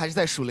然界还是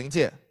在属灵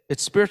界？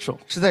 It's spiritual.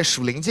 是在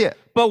属灵界。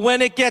 But when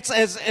it gets,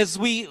 as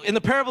we, in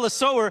the parable of the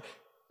sower,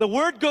 the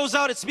word goes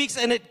out, it speaks,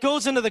 and it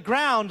goes into the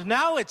ground.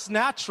 Now it's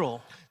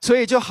natural. 所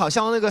以就好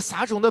像那个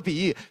撒种的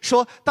比喻，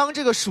说当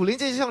这个属灵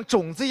界就像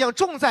种子一样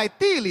种在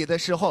地里的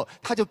时候，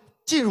它就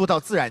进入到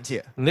自然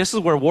界。 And this is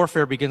where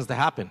warfare begins to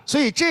happen. 所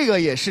以这个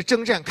也是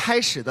征战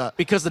开始的。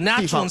 Because the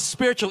natural and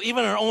spiritual,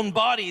 even our own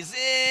bodies,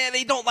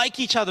 they don't like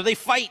each other. They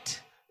fight.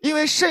 因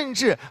为甚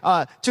至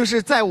就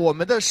是在我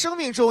们的生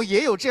命中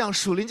也有这样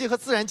属灵界和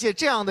自然界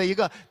这样的一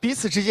个彼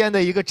此之间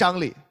的一个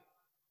张力。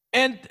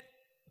 And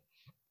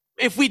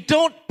if we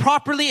don't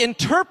properly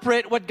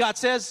interpret what God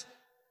says,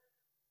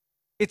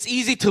 it's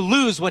easy to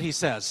lose what he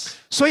says.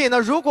 所以呢，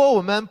如果我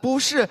们不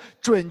是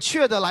准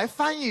确的来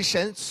翻译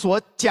神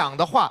所讲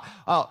的话，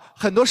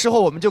很多时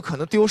候我们就可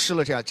能丢失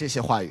了这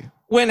些话语。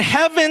 When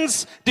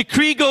heaven's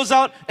decree goes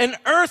out, an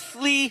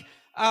earthly,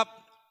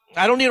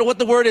 I don't know what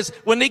the word is,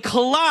 when they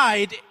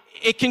collide,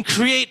 it can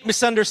create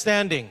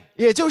misunderstanding.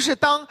 也就是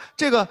当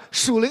这个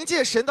属灵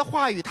界神的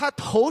话语它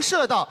投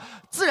射到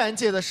自然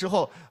界的时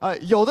候，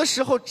有的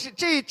时候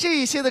这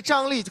一些的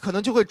张力可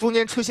能就会中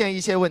间出现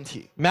一些问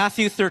题。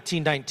 Matthew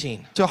 13:19.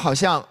 就好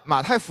像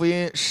马太福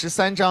音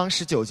13章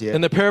19节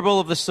In the parable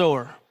of the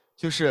sower.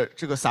 就是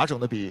这个撒种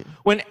的比喻。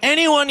 When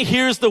anyone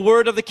hears the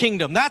word of the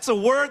kingdom, that's a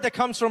word that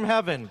comes from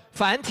heaven.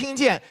 凡听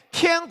见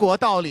天国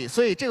道理，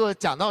所以这个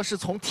讲到是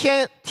从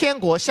天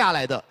国下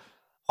来的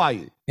话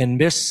语。 And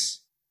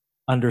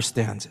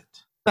misunderstands it.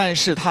 但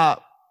是他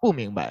不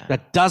明白。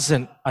 That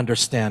doesn't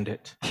understand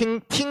it.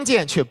 听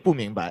见却不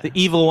明白。 The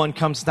evil one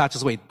comes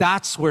snatches away.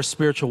 That's where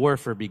spiritual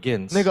warfare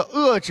begins. 那个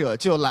恶者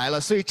就来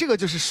了，所以这个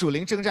就是属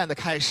灵征战的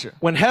开始。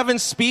 When heaven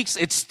speaks,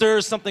 it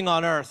stirs something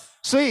on earth.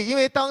 所以，因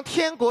为当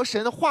天国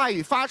神的话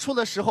语发出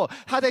的时候，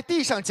他在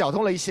地上搅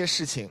动了一些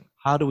事情。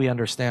 How do we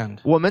understand?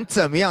 我们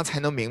怎么样才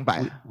能明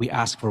白？ We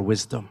ask for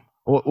wisdom.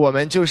 我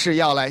们就是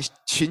要来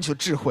寻求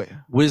智慧。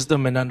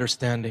 Wisdom and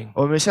understanding.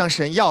 我们向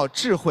神要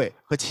智慧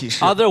和启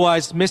示。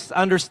 Otherwise,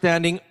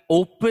 misunderstanding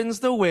opens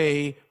the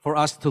way for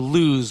us to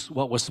lose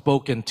what was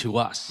spoken to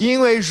us. 因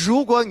为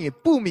如果你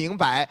不明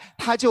白，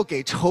他就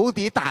给仇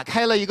敌打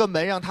开了一个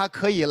门，让他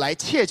可以来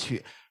窃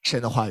取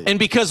神的话语。 And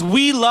because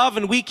we love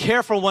and we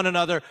care for one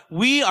another,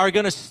 we are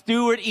going to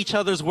steward each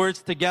other's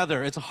words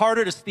together. It's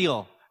harder to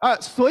steal.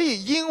 所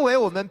以因为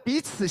我们彼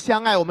此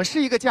相爱，我们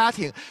是一个家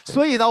庭，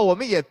所以呢，我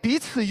们也彼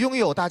此拥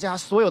有大家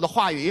所有的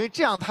话语，因为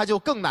这样他就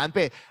更难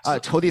被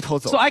仇敌偷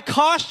走。 So I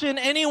caution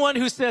anyone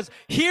who says,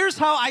 here's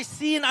how I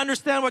see and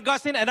understand what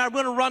God's saying, and I'm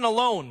going to run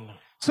alone.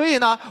 所以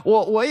呢，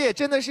我也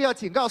真的是要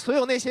警告所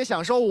有那些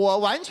想说我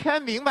完全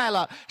明白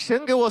了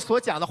神给我所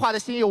讲的话的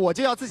心意，我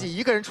就要自己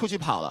一个人出去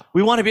跑了。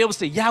 We want to be able to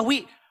say, yeah,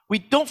 we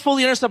don't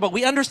fully understand, but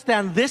we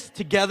understand this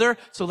together,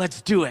 so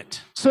let's do it.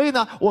 所以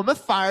呢，我们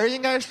反而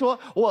应该说，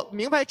我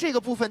明白这个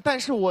部分，但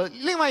是我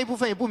另外一部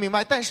分也不明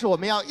白，但是我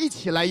们要一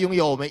起来拥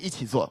有，我们一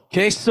起做。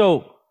 Okay,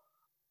 so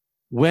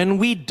when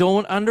we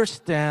don't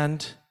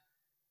understand,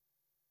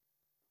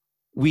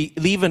 we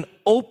leave an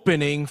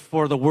opening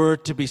for the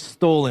word to be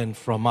stolen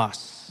from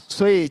us.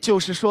 所以就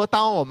是说，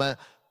当我们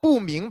不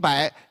明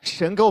白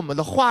神给我们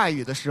的话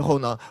语的时候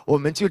呢，我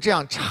们就这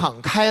样敞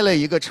开了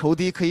一个仇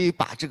敌可以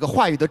把这个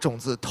话语的种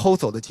子偷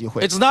走的机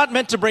会。 It's not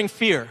meant to bring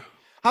fear.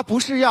 它不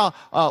是要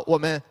我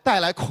们带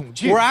来恐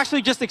惧。 We're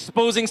actually just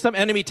exposing some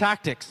enemy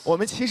tactics. 我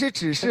们其实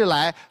只是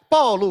来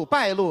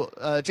败露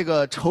这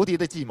个仇敌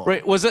的计谋。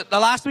 Right? Was it the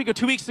last week or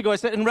 2 weeks ago? I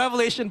said in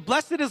Revelation,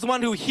 blessed is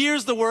one who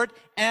hears the word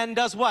and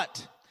does what?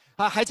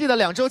 还记得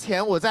2周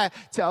前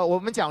我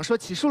们讲说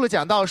启示录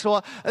讲到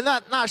说，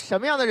那什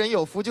么样的人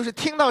有福？就是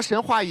听到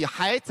神话语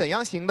还怎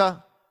样行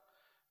的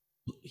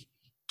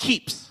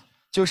 ？Keeps.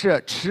 就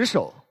是持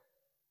守。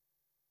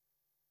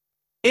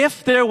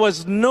 If there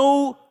was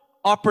no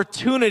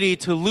opportunity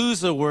to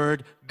lose a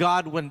word,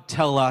 God wouldn't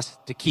tell us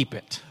to keep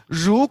it.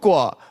 如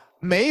果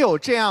没有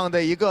这样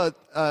的一个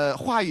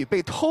话语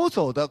被偷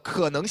走的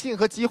可能性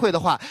和机会的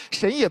话，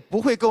神也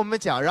不会跟我们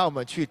讲让我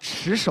们去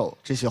持守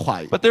这些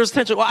话语。 But there's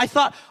tension. Well, I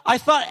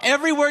thought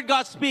every word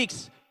God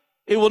speaks,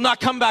 it will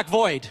not come back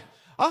void.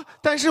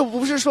 但是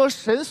不是说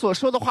神所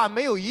说的话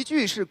没有一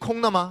句是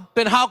空的吗？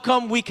 Then how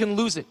come we can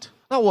lose it?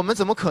 那我们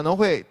怎么可能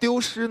会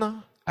丢失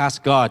呢？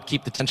 Ask God,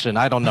 keep the tension.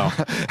 I don't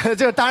know.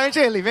 就当然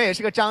这里面也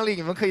是个张力，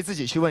你们可以自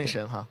己去问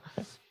神哈。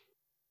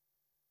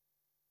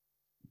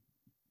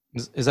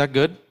Is that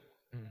good?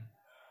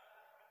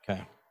 Okay.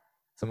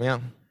 怎么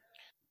样？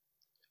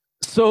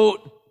 So,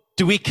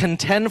 do we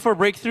contend for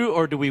breakthrough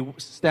or do we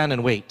stand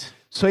and wait?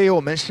 所以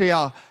我们是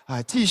要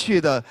继续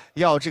的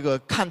要这个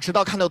直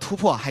到看到突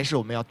破，还是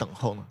我们要等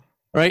候呢？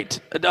 Right?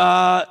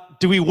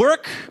 Do we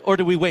work or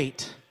do we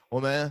wait? 我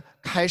们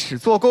开始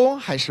做工，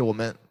还是我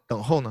们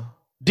等候呢？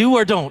 Do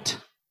or don't?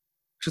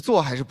 是做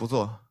还是不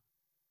做？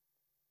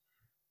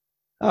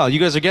 Oh,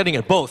 you guys are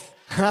getting it both.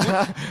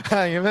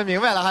 你们明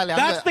白了哈，两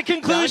者 That's the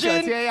conclusion.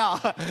 两者皆要。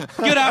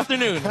 Good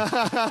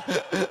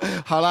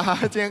afternoon. 好了，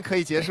今天可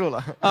以结束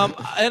了。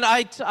And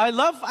I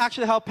love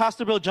actually how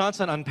Pastor Bill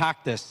Johnson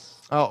unpacked this.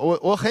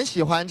 我很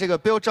喜欢这个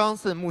Bill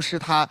Johnson 牧师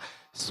他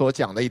所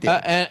讲的一点。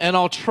And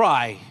I'll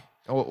try.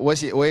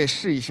 我也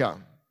试一下。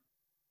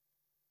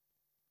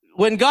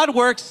When God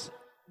works,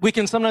 we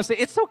can sometimes say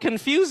it's so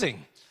confusing.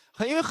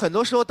 因为很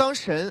多时候，当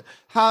神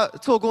他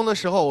做工的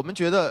时候，我们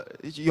觉得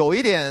有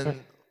一点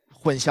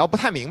混淆，不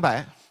太明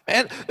白。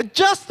And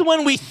just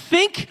when we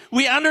think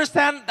we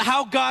understand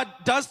how God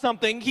does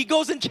something, He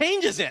goes and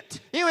changes it.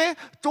 因为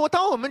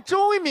当我们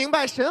终于明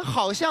白神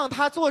好像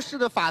他做事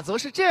的法则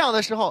是这样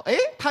的时候，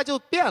他就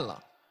变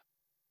了。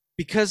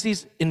Because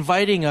He's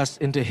inviting us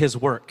into His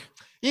work.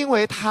 因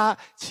为他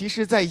其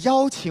实在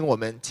邀请我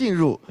们进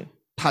入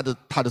他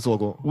的做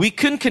工。We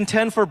can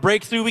contend for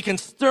breakthrough. We can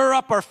stir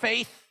up our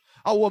faith.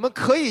 我们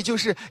可以就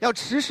是要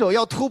持守，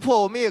要突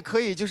破，我们也可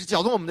以就是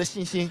搅动我们的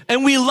信心。And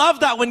we love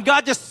that when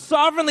God just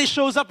sovereignly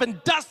shows up and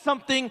does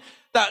something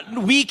that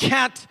we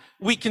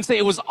can say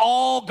it was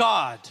all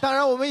God. 当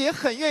然，我们也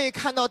很愿意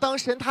看到，当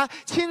神他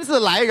亲自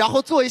来，然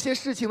后做一些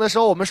事情的时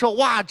候，我们说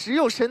哇，只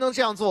有神能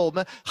这样做，我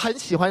们很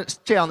喜欢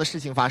这样的事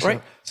情发生。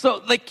Right?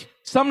 So like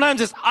sometimes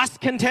it's us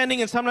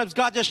contending and sometimes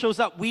God just shows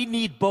up. We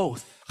need both.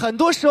 很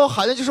多时候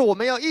好像就是我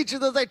们要一直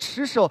的在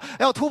持守，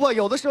要突破；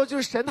有的时候就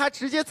是神他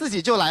直接自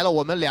己就来了，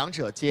我们两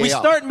者皆 We 要。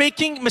 start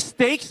making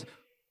mistakes,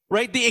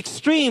 right? The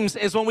extremes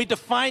is when we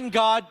define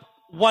God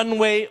one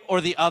way or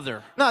the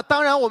other. 那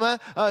当然，我们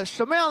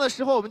什么样的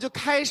时候我们就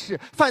开始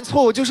犯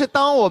错误？就是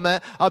当我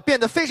们变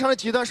得非常的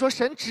极端，说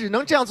神只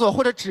能这样做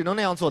或者只能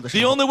那样做的时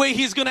The 候。 only way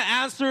He's going to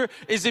answer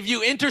is if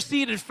you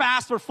intercede and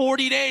fast for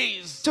 40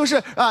 days. 就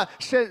是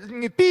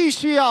神你必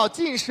须要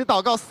禁食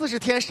祷告40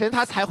天，神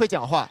他才会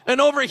讲话。 And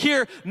over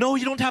here, no,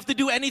 you don't have to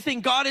do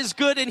anything. God is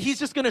good and He's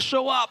just going to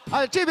show up.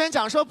 这边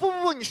讲说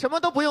不，你什么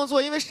都不用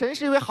做，因为神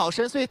是一位好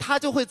神，所以他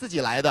就会自己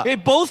来的。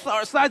 Okay, both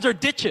our sides are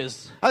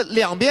ditches.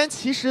 两边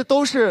其实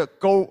都是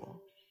沟。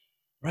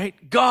 Right?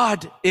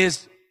 God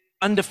is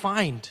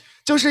undefined.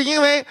 就是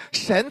因为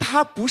神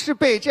他不是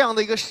被这样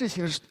的一个事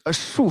情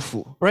束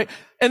缚。 Right?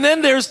 And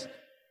then there's,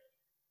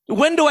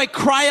 when do I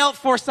cry out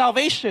for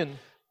salvation?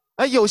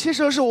 有些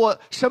时候是我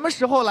什么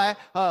时候来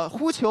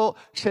呼求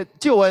神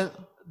救恩？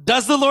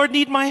 Does the Lord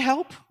need my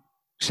help?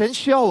 神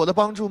需要我的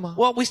帮助吗？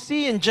 Well, we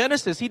see in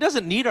Genesis, He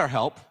doesn't need our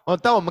help.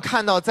 当我们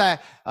看到在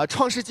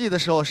创世纪的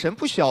时候，神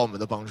不需要我们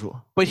的帮助。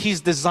 But He's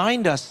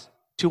designed us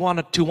to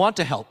want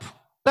to help.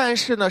 但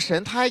是呢，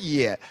神他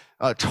也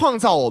创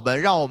造我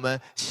们，让我们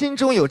心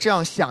中有这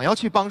样想要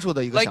去帮助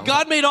的一个 Like 想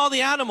法。 God made all the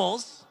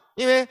animals.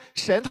 因为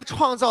神他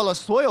创造了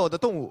所有的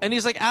动物， And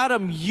He's like,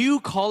 Adam, you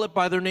call it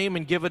by their name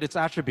and give it its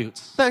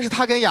attributes. 但是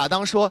他跟亚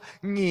当说：“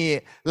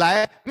你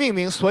来命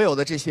名所有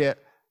的这些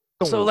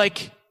动物。” So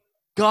like,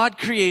 God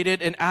created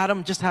and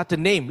Adam just had to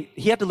name.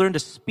 He had to learn to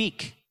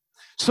speak.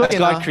 所 That's 以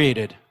呢 God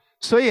created.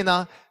 所以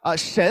呢，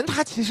神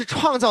他其实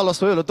创造了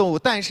所有的动物，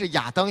但是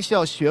亚当需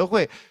要学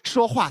会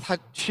说话，他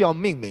需要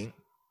命名。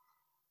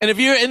 And if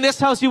you're in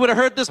this house, you would have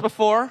heard this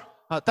before.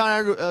 当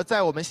然，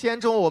在我们西安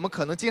中，我们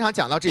可能经常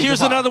讲到这句 Here's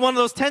话， another one of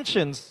those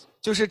tensions.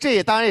 就是这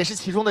也当然也是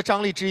其中的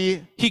张力之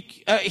一。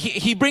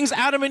 He brings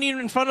Adam and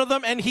Eve in front of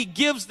them and He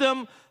gives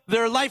them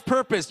their life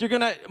purpose. You're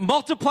going to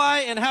multiply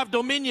and have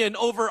dominion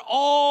over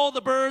all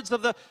the birds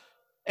of the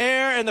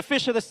air and the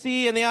fish of the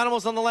sea and the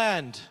animals on the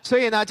land. 所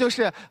以呢，就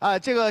是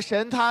这个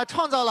神他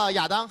创造了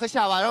亚当和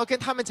夏娃，然后跟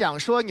他们讲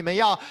说，你们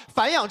要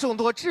繁养众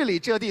多，治理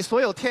这地，所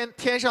有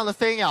天上的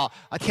飞鸟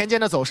田间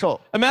的走兽。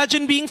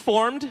 Imagine being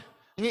formed.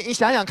 你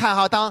想想看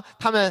哈，当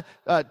他们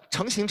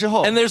成型之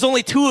后， And there's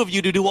only 2 of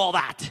you to do all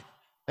that.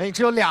 你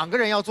只有2个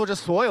人要做这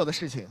所有的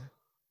事情。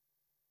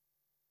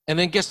 And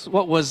then guess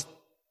what was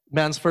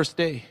man's first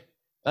day?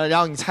 然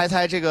后你猜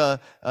猜这个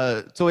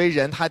作为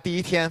人他第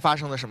一天发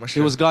生了什么 It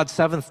事？ was God's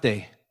 7th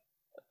day.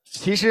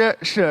 其实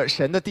是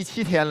神的第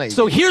7天了已经。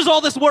 So here's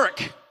all this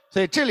work.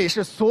 所以这里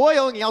是所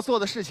有你要做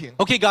的事情。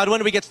 Okay, God, when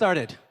do we get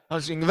started?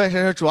 你问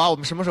神说主啊，我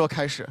们什么时候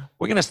开始？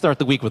 We're going to start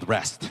the week with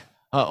rest.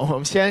 我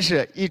们先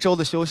是1周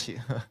的休息。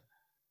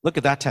 Look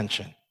at that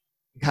tension.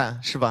 你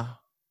看是吧？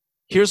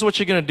 Here's what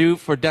you're going to do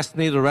for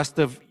destiny the rest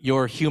of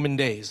your human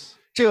days.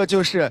 这个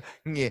就是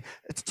你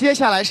接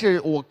下来是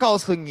我告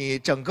诉你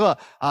整个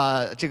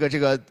这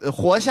个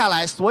活下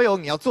来所有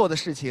你要做的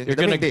事情，你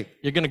的命定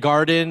You're going to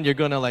garden. You're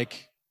going to like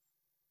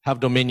have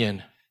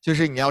dominion. 就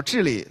是你要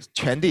治理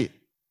全地。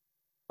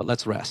 But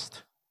let's rest.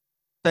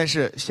 但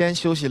是先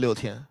休息6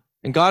天。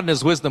 And God in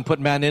His wisdom put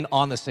man in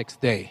on the 6th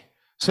day.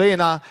 所以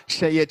呢，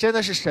神也真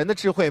的是神的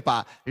智慧，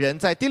把人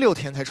在第6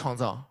天才创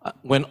造。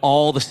 When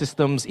all the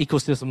systems,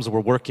 ecosystems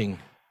were working.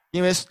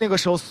 因为那个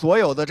时候所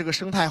有的这个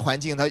生态环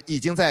境他已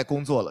经在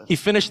工作了。 He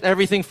finished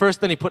everything first,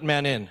 then he put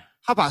man in.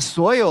 他把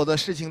所有的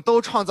事情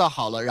都创造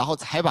好了，然后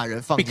才把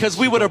人放进去。 Because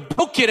we would have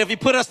broke it if he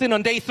put us in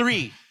on day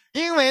 3.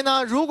 因为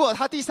呢，如果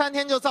他第3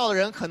天就造了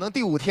人，可能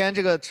第5天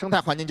这个生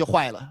态环境就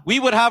坏了。 We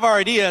would have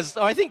our ideas.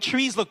 Oh, I think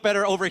trees look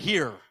better over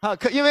here.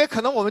 因为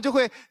可能我们就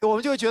会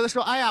觉得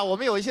说，哎呀，我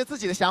们有一些自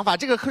己的想法，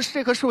这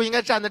棵树应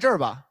该站在这儿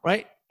吧。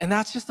 Right? And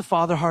that's just the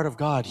father heart of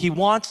God. He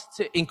wants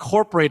to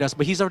incorporate us,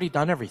 but he's already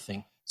done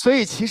everything. 所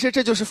以其实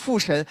这就是父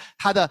神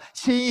他的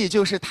心意，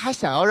就是他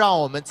想要让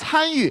我们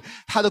参与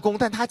他的工，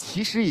但他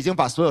其实已经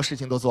把所有事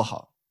情都做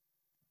好。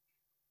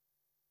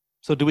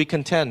 So do we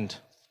contend?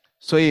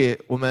 所以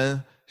我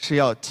们是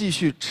要继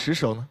续持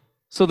守呢？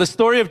 So the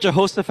story of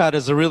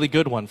Jehoshaphat is a really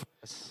good one for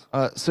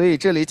us. 所以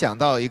这里讲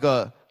到一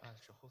个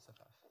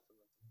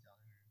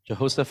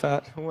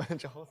Jehoshaphat.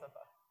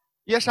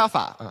 约沙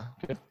法啊，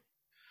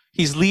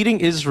 He's leading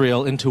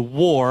Israel into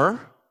war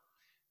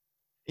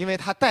因为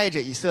他带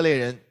着以色列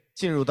人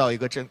进入到一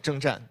个征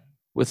战。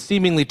 with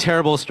seemingly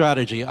terrible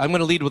strategy. I'm going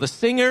to lead with the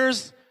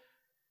singers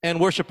and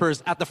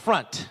worshipers at the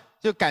front.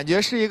 就感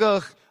觉是一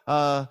个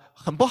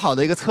很不好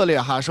的一个策略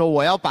哈，说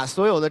我要把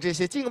所有的这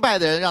些敬拜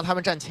的人让他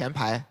们站前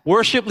排。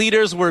 Worship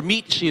leaders were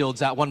meat shields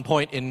at one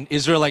point in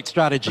Israelite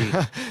strategy.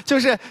 就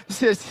是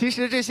其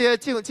实这些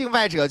敬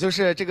拜者就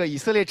是这个以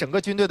色列整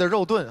个军队的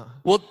肉盾啊。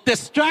 We'll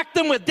distract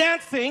them with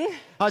dancing.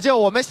 就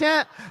我们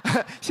先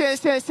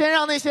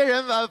让那些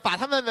人把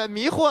他们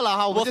迷惑了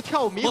哈，我们就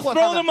跳舞迷 We'll 惑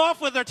throw 他 them 们。 off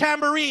with their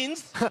tambourines.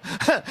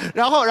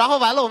 然后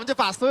完了，我们就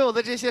把所有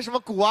的这些什么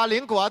鼓啊、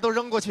铃鼓啊都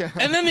扔过去。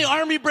 And then the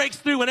army breaks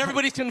through and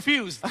everybody's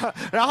confused.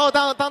 然后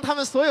当他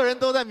们所有人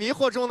都在迷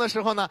惑中的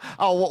时候呢，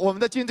我们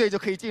的军队就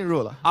可以进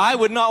入了。 I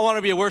would not want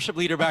to be a worship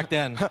leader back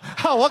then.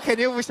 我肯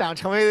定不想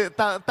成为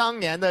当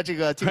年的这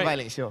个敬拜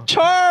领袖。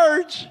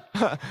 Charge!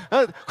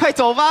 快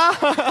走吧，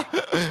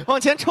往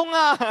前冲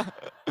啊！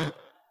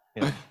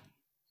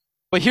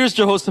 But here's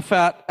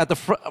Jehoshaphat at the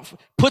front,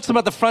 puts him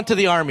at the front of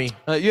the army.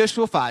 约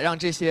书法让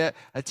这些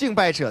敬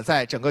拜者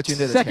在整个军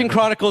队的前 Second 面。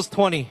 Chronicles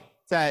 20.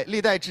 在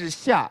历代志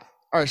下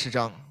20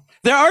章。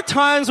 There are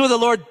times where the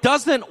Lord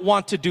doesn't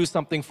want to do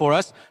something for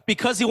us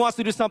because he wants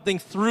to do something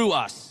through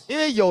us. 因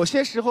为有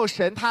些时候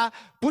神他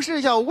不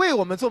是要为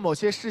我们做某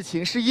些事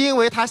情，是因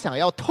为他想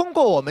要通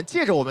过我们，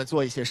借着我们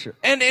做一些事。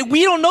 And we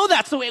don't know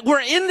that, so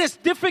we're in this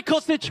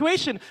difficult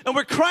situation and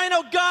we're crying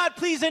out, God,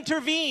 please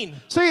intervene.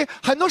 所以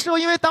很多时候，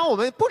因为当我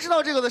们不知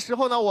道这个的时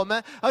候呢，我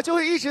们就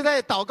会一直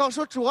在祷告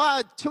说：“主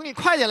啊，求你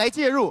快点来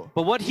介入。”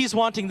 But what he's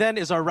wanting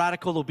then is our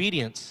radical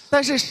obedience.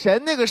 但是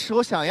神那个时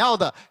候想要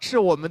的是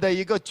我们的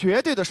一个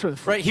绝对的顺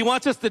服。 Right? He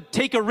wants us to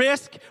take a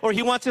risk, or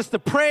he wants us to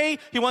pray,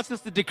 he wants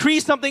us to decree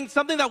something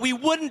that we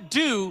wouldn't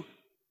do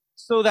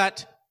so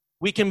that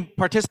we can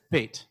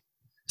participate.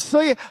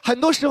 所以很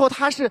多时候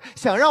他是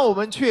想让我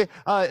们去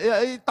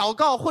祷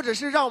告，或者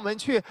是让我们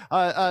去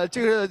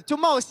这个就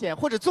冒险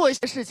或者做一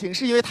些事情，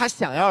是因为他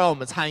想要让我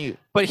们参与。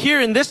 But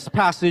here in this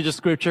passage of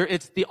scripture,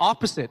 it's the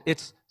opposite.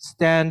 It's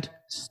stand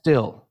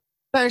still.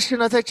 但是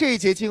呢，在这一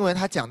节经文，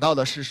他讲到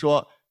的是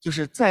说，就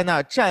是在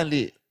那站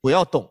立，不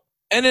要动。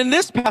 And in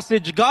this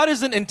passage, God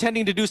isn't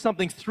intending to do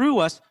something through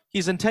us,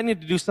 he's intending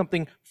to do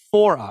something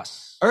for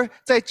us. 而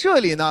在这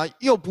里呢，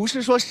又不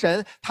是说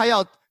神他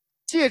要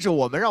借着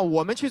我们让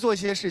我们去做一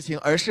些事情，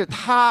而是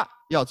他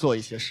要做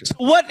一些事。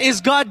 What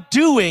is God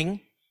doing?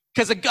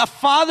 Because a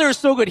father is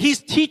so good. He's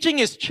teaching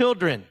his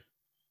children.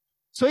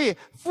 所以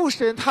父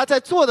神他在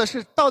做的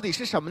是到底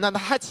是什么呢？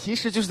他其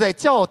实就是在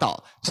教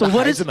导 So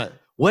孩子们。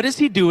 what is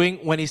he doing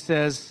when he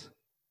says,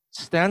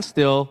 stand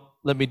still,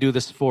 let me do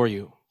this for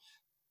you?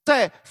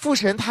 在父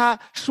神他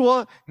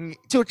说你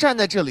就站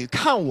在这里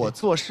看我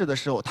做事的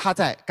时候，他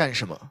在干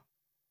什么？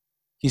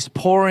 He's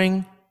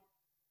pouring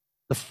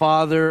the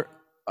father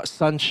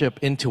sonship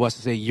into us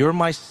to say, you're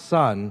my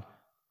son,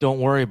 don't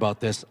worry about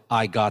this,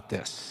 I got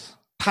this.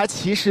 他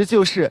其实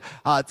就是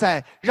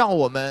在让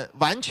我们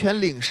完全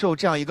领受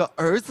这样一个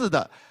儿子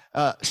的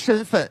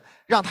身份，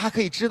让他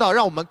可以知道，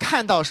让我们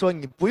看到说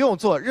你不用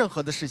做任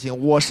何的事情，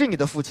我是你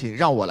的父亲，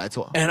让我来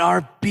做。 And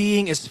our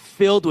being is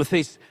filled with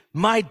this.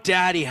 My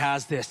daddy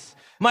has this.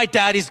 My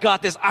daddy's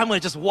got this. I'm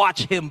going to just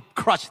watch him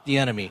crush the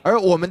enemy. 而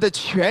我们的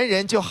全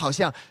人就好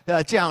像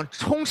这样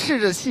充斥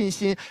着信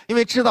心，因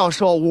为知道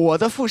说我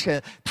的父神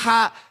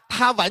他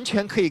完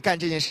全可以干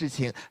这件事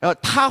情，然后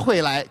他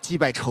会来击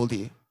败仇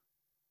敌。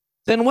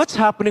 Then what's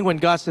happening when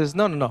God says,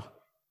 no,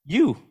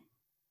 you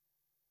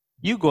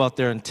go out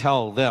there and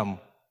tell them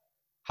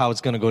how it's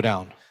going to go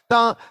down.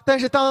 但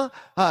是当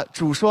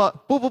主说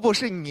不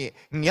是你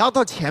要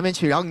到前面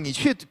去，然后你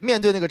去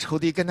面对那个仇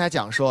敌，跟他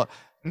讲说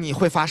你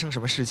会发生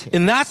什么事情。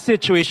 In that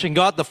situation,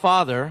 God the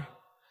Father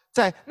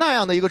在那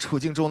样的一个处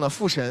境中呢，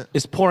父神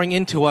is pouring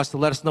into us to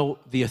let us know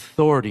the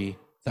authority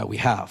that we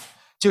have.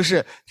 就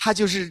是他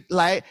就是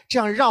来这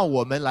样让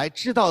我们来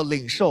知道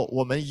领受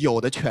我们有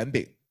的权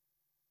柄。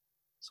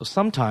 So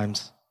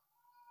sometimes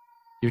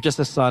you're just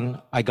a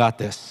son, I got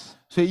this.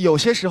 所以有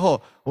些时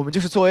候我们就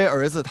是作为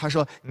儿子，他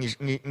说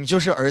你就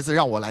是儿子，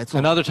让我来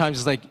做。 And other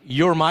times it's like,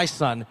 you're my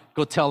son,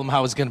 go tell them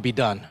how it's going to be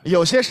done.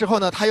 有些时候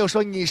呢，他又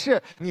说你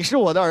是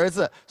我的儿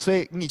子，所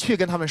以你去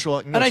跟他们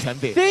说，你 And 有 I 权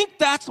柄。 think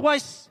that's why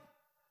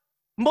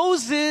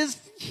Moses,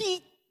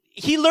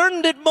 he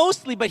learned it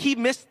mostly, but he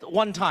missed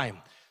one time.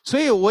 所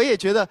以我也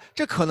觉得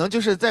这可能就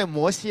是在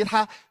摩西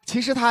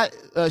其实他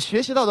学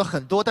习到的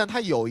很多，但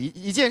他有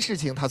一件事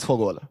情他错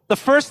过了。 The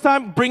first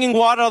time bringing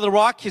water out of the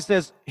rock, he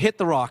says, hit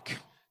the rock.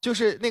 就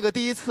是那个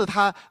第一次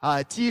他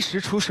击石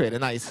出水的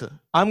那一次，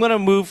 I'm going to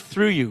move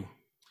through you.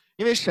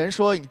 因为神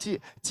说你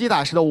击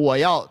打石头，我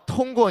要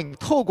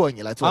透过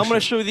你来做 I'm going to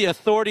事， show you the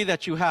authority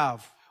that you have.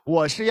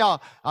 我是要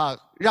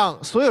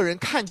让所有人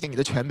看见你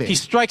的权柄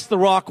He。strikes the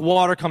rock,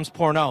 water comes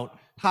pouring out.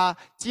 他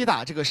击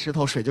打这个石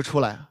头，水就出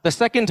来。 The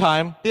second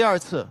time, 第二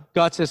次，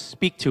 God says,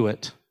 speak to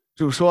it.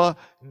 主说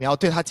你要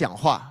对他讲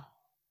话，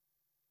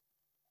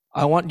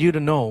 I want you to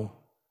know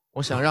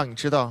我想让你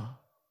知道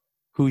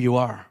who you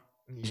are.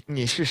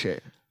 你是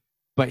谁。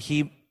 But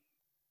he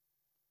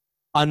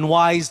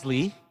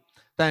unwisely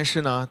但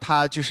是呢，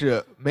他就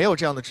是没有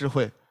这样的智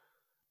慧，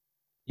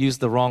 used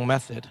the wrong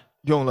method.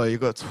 用了一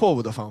个错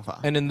误的方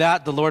法。 And in that,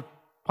 the Lord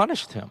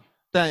punished him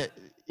但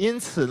因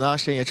此呢，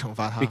神也惩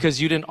罚他，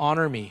 because you didn't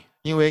honor me,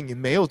 因为你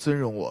没有尊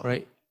荣我，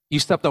 right? You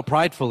stepped out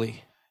pridefully.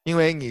 因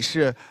为你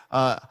是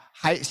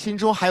心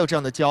中还有这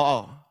样的骄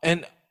傲。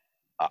 And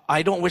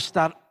I don't wish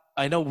that.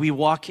 I know we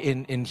walk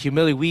in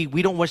humility.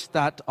 We don't wish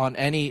that on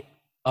any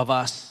of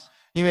us.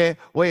 因为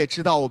我也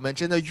知道，我们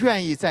真的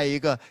愿意在一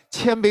个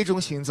谦卑中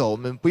行走，我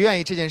们不愿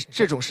意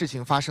这种事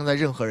情发生在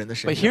任何人的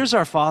身 But 上。 here's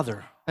our Father.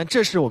 但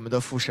这是我们的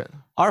父神，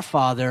 Our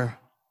Father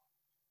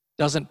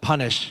doesn't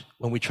punish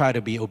when we try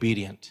to be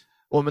obedient.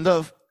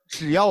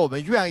 只要我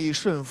们愿意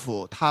顺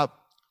服，他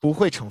不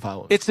会惩罚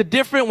我们。 It's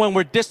different when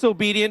we're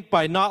disobedient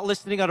by not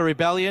listening out of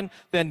rebellion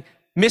than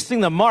missing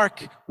the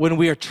mark when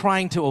we are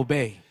trying to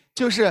obey.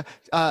 就是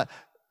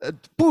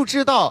不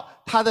知道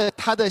他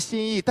的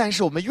心意，但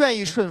是我们愿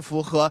意顺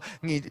服，和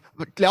你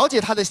了解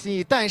他的心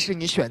意，但是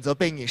你选择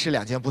背逆是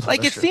两件不同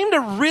Like 的 it 事。 seemed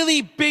a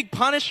really big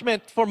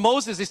punishment for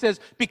Moses. He says,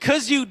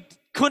 because you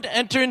couldn't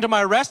enter into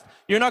my rest,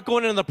 you're not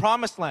going into the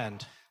promised land.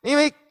 因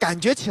为感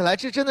觉起来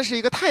这真的是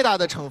一个太大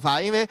的惩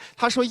罚，因为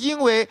他说，因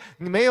为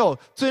你没有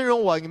尊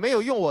荣我，你没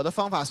有用我的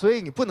方法，所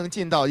以你不能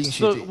进到应许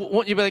So 地。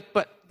 won't you be like,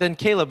 but then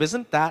Caleb,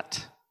 isn't that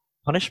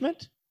punishment?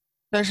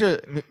 但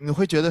是你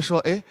会觉得说，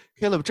哎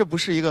 ，Caleb， 这不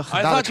是一个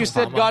很 I 大的 thought you 惩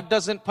罚 said 吗？ God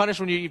doesn't punish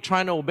when you're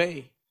trying to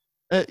obey.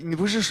 你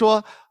不是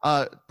说，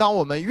当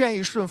我们愿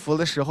意顺服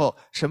的时候，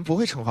神不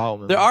会惩罚我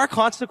们 There 吗？ are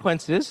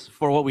consequences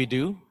for what we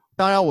do.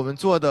 当然，我们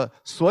做的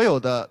所有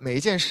的每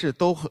一件事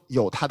都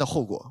有它的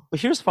后果。 But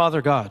here's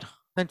Father God.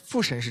 但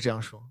父神是这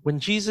样说： When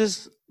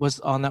Jesus was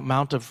on that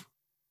Mount of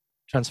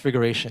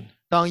Transfiguration,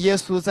 当耶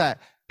稣在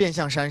变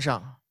相山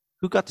上，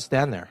 who got to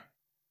stand there?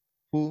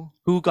 呼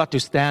Who got to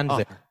stand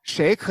there?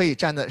 谁可以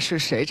站在？是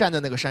谁站在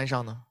那个山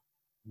上呢？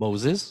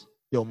 Moses,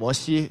 有摩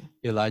西，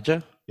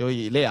 Elijah, 有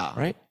以利亚，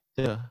 right?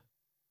 对的。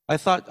 I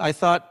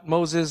thought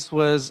Moses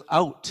was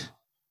out.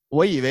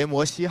 我以为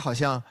摩西好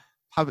像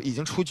他已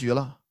经出局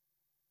了，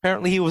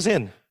 Apparently he was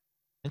in.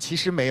 其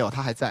实没有，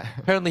他还在。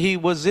 Apparently he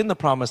was in the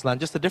promised land,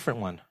 just a different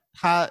one.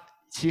 他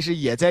其实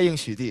也在应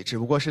许地，只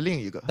不过是另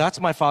一个。 That's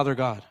my Father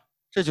God.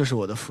 这就是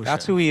我的父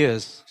That's 神， who he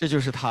is, 这就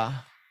是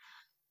他。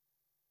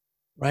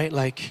 right?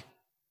 Like,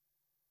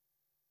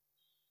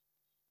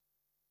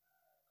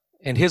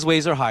 and his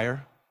ways are higher.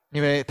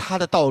 因为他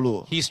的道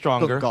路 He's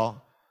更 stronger. 高，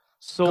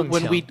 So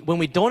when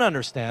we don't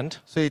understand,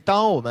 所以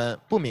当我们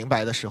不明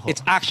白的时候，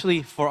 it's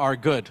actually for our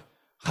good.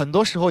 很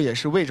多时候也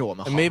是为着我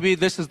们 And 好。 maybe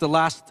this is the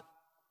last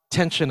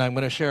tension I'm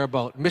going to share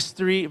about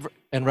mystery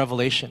and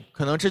revelation.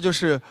 可能这就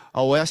是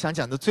我要想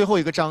讲的最后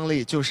一个章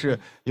例，就是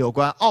有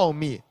关奥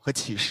秘和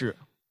启示。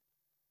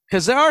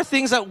 Because there are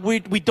things that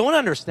we don't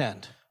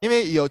understand. 因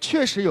为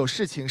确实有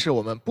事情是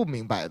我们不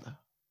明白的，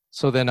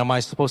 So then am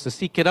I supposed to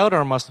seek it out or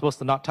am I supposed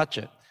to not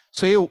touch it?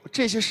 所以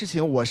这些事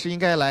情我是应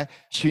该来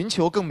寻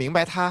求更明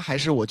白它，还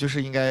是我就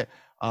是应该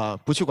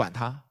不去管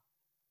它？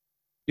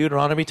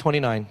 Deuteronomy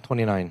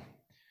 29:29.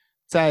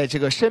 在这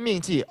个申命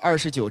记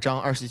29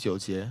章29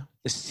节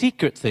The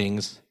secret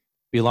things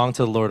belong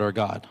to the Lord our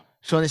God.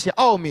 说，那些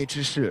奥秘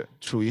之事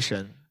属于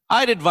神。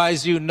 I'd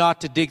advise you not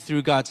to dig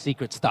through God's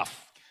secret stuff.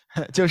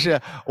 就是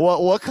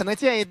我可能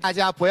建议大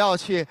家不要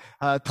去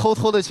偷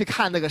偷的去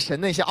看那个神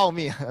那些奥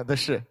秘的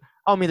事，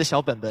奥秘的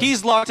小本本， He's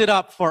locked it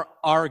up for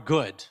our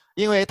good.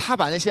 因为他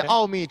把那些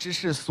奥秘之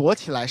事锁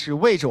起来是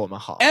为着我们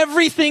好。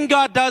 Everything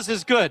God does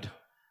is good.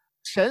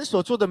 神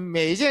所做的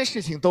每一件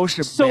事情都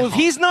是 So 美 if 好。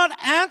 he's not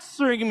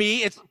answering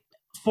me, it's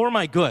for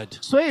my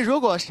good. 所以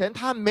如果神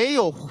他没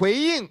有回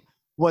应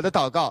我的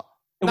祷告，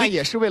那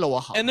也是为了我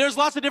好。 And there's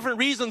lots of different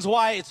reasons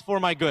why it's for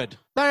my good.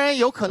 当然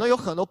有可能有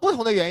很多不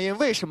同的原因，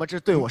为什么这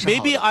对我是好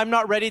Maybe 的？ I'm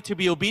not ready to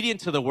be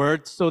obedient to the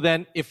word, so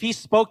then if he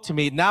spoke to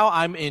me, now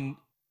I'm in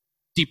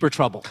deeper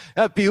trouble.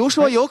 比如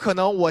说，有可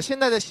能我现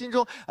在的心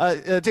中，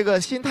这个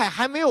心态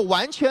还没有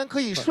完全可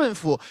以顺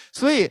服，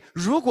所以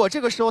如果这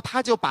个时候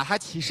他就把他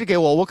启示给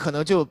我，我可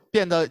能就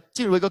变得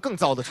进入一个更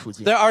糟的处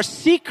境。There are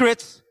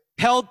secrets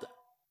held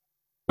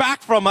back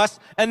from us,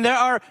 and there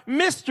are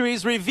mysteries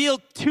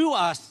revealed to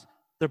us.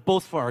 They're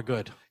both for our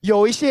good.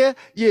 有一些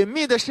隐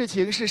秘的事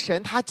情是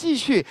神他继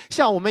续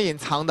向我们隐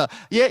藏的，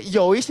也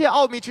有一些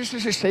奥秘之事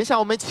是神向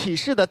我们启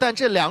示的，但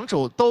这两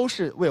种都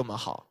是为我们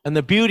好。And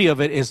the beauty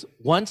of it is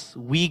once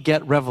we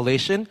get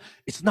revelation,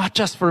 it's not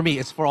just for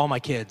me, it's for all my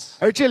kids.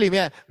 而这里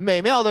面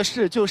美妙的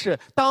事就是，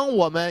当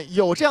我们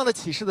有这样的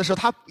启示的时候，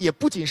它也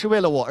不仅是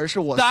为了我，而是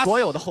我所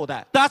有的后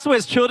代。That's why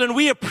as children,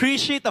 we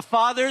appreciate the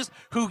fathers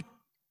who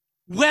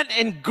went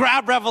and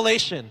grabbed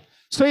revelation.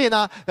 所以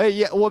呢，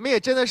我们也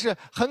真的是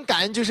很感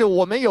恩，就是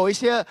我们有一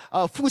些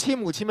父亲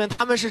母亲们，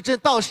他们是真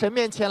到神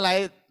面前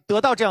来得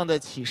到这样的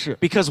启示。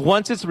Because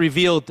once it's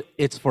revealed,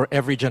 it's for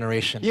every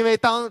generation. 因为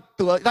当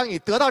你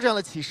得到这样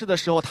的启示的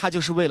时候，它就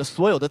是为了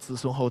所有的子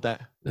孙后代。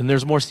And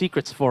there's more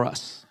secrets for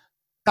us.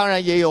 当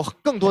然也有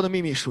更多的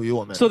秘密属于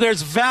我们。So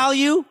there's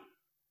value.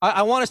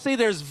 I want to say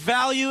there's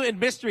value in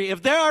mystery.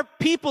 If there are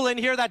people in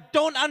here that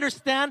don't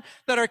understand,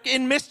 that are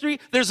in mystery,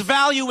 there's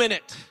value in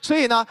it. 所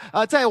以呢，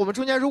在我们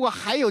中间，如果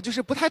还有就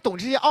是不太懂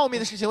这些奥秘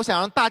的事情，我想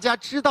让大家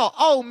知道，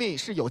奥秘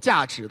是有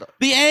价值的。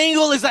The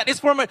angle is that it's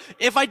for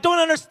if I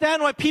don't understand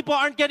why people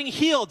aren't getting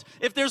healed,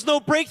 if there's no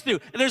breakthrough,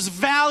 there's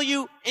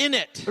value in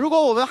it. 如果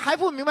我们还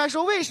不明白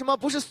说为什么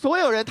不是所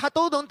有人他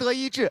都能得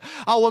医治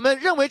啊，我们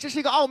认为这是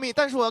一个奥秘，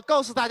但是我要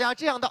告诉大家，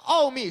这样的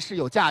奥秘是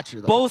有价值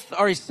的。Both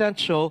are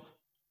essential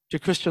to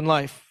Christian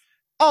life.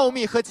 奥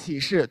秘和启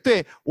示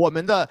对我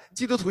们的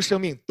基督徒生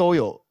命都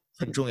有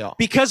很重要。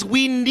Because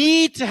we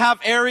need to have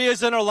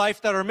areas in our life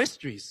that are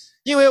mysteries.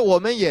 因为我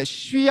们也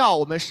需要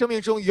我们生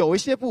命中有一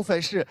些部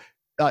分是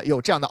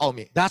有这样的奥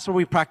秘。That's where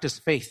we practice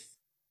faith.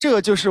 这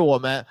个就是我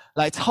们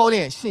来操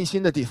练信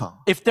心的地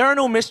方。If there are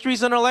no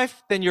mysteries in our life,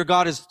 then your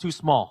God is too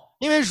small.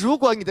 因为如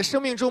果你的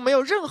生命中没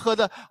有任何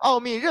的奥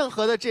秘，任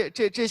何的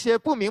这些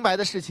不明白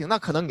的事情，那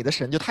可能你的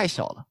神就太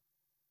小了。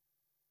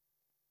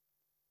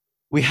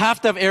We have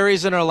to have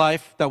areas in our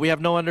life that we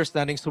have no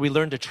understanding, so we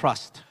learn to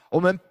trust. 我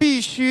们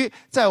必须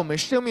在我们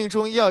生命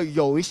中要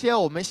有一些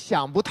我们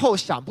想不透、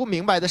想不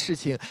明白的事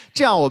情，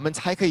这样我们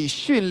才可以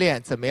训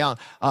练怎么样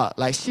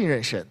来信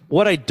任神。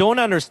What I don't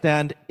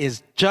understand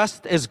is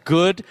just as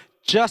good,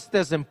 just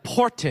as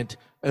important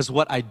as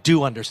what I do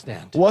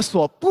understand. 我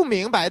所不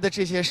明白的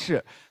这些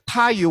事，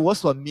它与我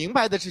所明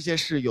白的这些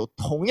事有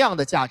同样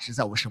的价值，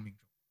在我生命中。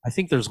I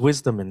think there's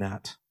wisdom in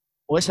that.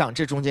 我想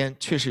这中间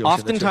确实有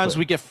神的智慧。 Oftentimes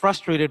we get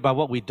frustrated by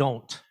what we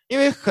don't. 因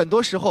为很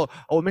多时候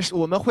我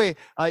们会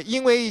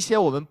因为一些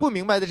我们不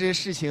明白的这些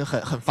事情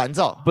很烦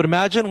躁。But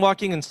imagine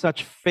walking in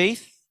such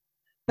faith.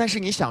 但是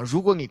你想，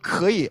如果你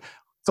可以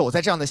走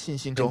在这样的信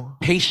心中，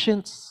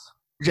 patience,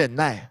 忍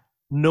耐，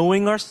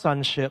 knowing our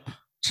sonship,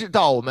 知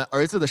道我们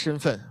儿子的身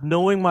份，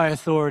 knowing my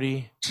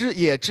authority,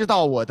 也知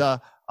道我的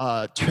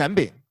权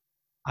柄。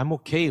 I'm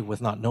okay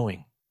with not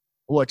knowing.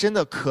 我真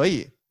的可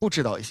以不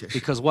知道一些事。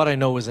 Because what I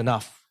know is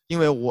enough. 因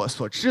为我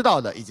所知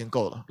道的已经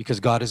够了。 Because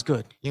God is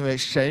good. 因为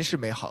神是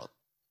美好的。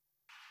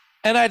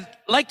 And I'd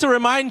like to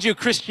remind you,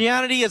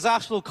 Christianity is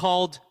also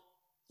called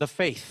the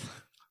faith.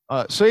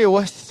 所以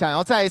我想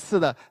要再一次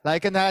的来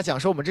跟大家讲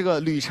说，我们这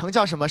个旅程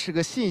叫什么？是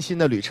个信心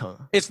的旅程。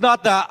 It's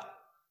not that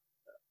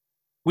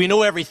we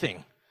know everything.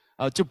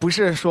 就不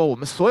是说我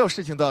们所有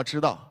事情都要知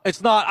道。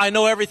 It's not I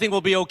know everything will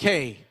be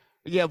okay.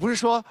 也不是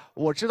说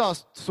我知道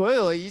所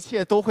有的一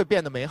切都会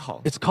变得美好。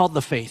 It's called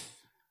the faith.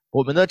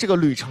 我们的这个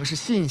旅程是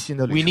信心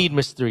的旅程。 We need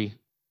mystery.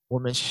 我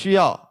们需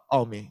要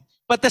奥秘。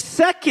 But the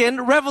second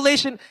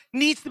revelation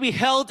needs to be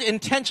held in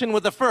tension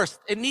with the first.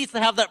 It needs to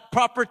have that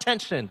proper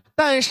tension.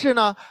 但是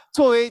呢，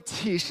作为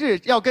启示，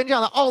要跟这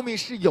样的奥秘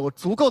是有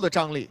足够的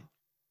张力。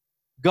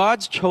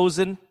 God's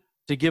chosen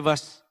to give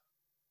us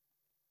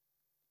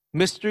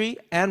mystery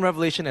and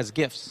revelation as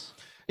gifts.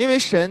 因为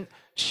神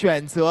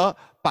选择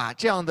把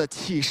这样的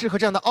启示和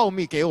这样的奥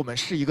秘给我们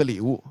是一个礼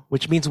物。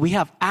 Which means we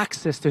have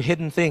access to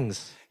hidden things.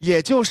 也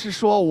就是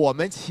说，我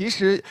们其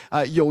实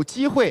有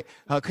机会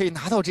可以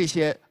拿到这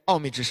些奥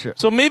秘之事。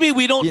 So maybe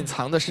we 隐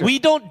藏的事。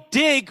 don't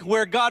dig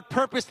where God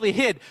purposely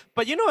hid.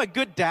 But you know a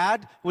good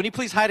dad, when he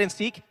plays hide and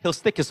seek, he'll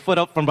stick his foot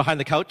up from behind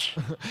the couch.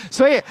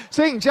 所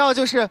以你知道，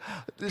就是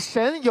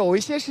神有一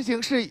些事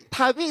情是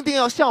他命定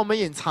要向我们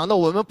隐藏的，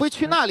我们不会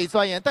去那里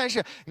钻研。但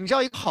是你知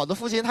道，一个好的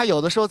父亲，他有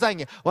的时候在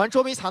你玩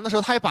捉迷藏的时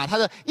候，他会把他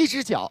的一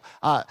只脚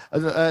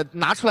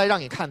拿出来让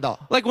你看到。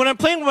 Like when I'm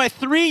playing with my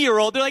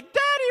 3-year-old, they're like,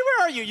 "Daddy,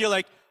 where are you?" You're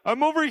like,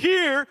 "I'm over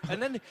here." And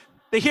then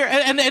they hear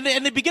and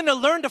they begin to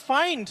learn to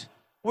find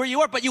where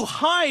you are, but you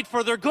hide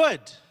for their good.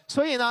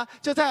 所以呢，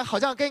就在好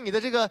像跟你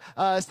的这个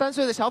3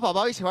岁的小宝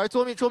宝一起玩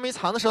捉迷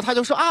藏的时候，他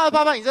就说啊，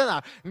爸爸你在哪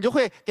儿？你就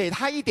会给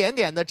他一点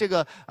点的这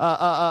个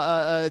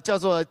叫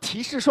做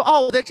提示，说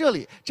哦我在这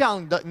里。这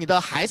样你的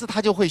孩子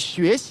他就会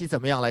学习怎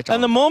么样来找。 And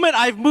the moment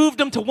I've moved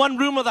them to one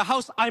room of the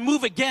house, I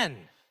move again.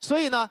 所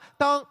以呢，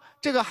当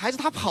这个孩子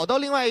他跑到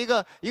另外一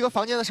个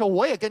房间的时候，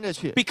我也跟着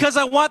去， Because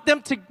I want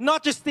them to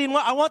not just stay in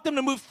one, I want them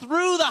to move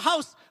through the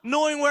house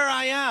knowing where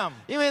I am.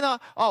 因为呢，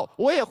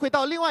我也会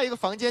到另外一个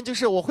房间，就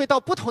是我会到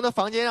不同的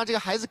房间，让这个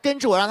孩子跟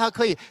着我，让他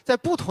可以在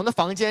不同的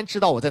房间知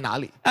道我在哪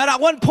里。 And at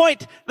one point,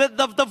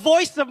 the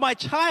voice of my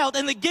child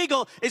and the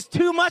giggle is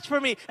too much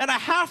for me, and I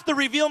have to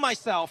reveal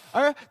myself.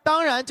 而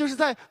当然，就是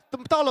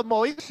到了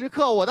某一个时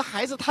刻，我的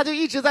孩子他就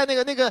一直在那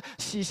个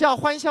喜笑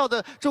欢笑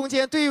的中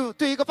间，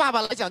对一个爸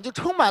爸来讲就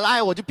充满了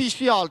爱，我就必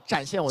须要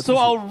展现我自 So 己。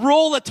 I'll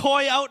roll a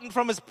toy out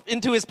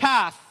into his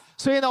path.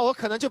 所以呢，我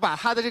可能就把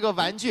他的这个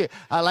玩具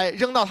来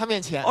扔到他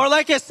面前。 Or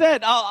like I said,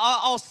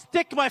 I'll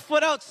stick my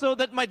foot out so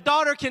that my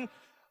daughter can,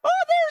 oh,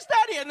 there's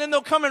Daddy, and then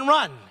they'll come and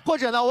run. 或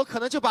者呢，我可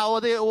能就把我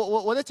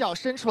的脚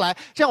伸出来，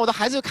这样我的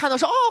孩子就看到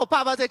说，哦，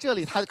爸爸在这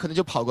里，他可能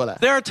就跑过来。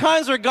 There are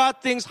times where God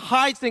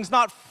hides things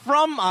not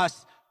from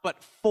us, but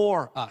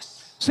for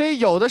us. 所以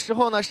有的时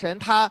候呢，神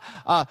他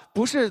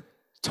不是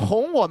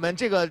从我们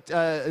这个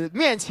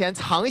面前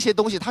藏一些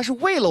东西，他是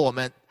为了我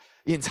们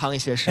隐藏一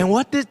些事。 And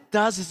what this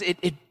does is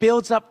it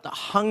builds up the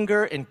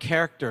hunger and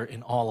character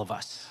in all of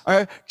us.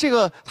 而这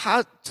个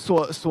它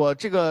所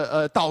这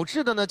个导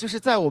致的呢，就是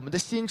在我们的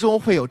心中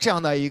会有这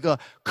样的一个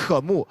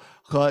渴慕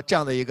和这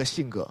样的一个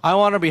性格。 I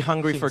want to be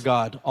hungry for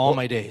God all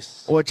my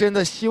days. 我真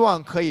的希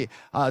望可以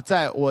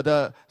在我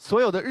的所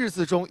有的日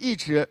子中一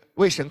直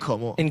为神渴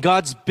慕。 And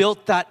God's built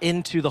that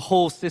into the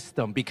whole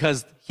system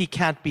because he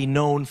can't be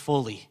known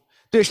fully.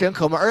 对神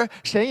渴慕，而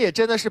神也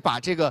真的是把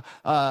这个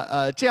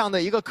这样的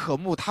一个渴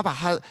慕，他把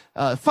它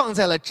放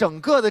在了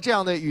整个的这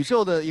样的宇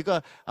宙的一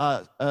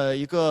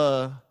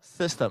个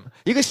system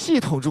一个系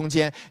统中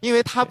间，因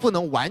为它不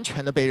能完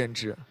全的被认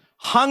知。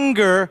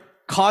 Hunger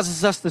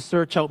causes us to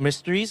search out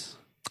mysteries.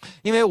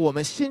 因为我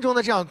们心中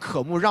的这样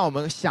渴慕，让我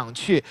们想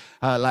去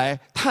来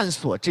探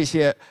索这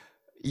些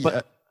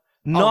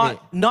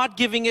Not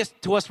giving it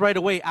to us right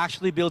away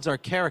actually builds our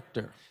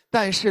character.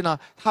 但是呢，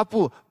他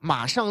不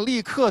马上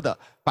立刻的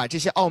把这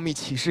些奥秘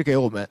启示给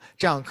我们，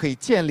这样可以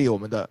建立我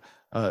们的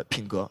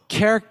品格。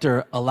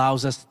 Character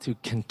allows us to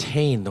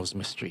contain those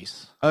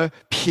mysteries. 而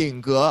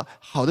品格，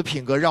好的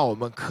品格，让我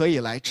们可以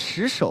来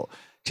持守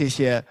这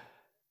些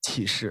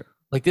启示。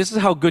 Like this is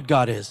how good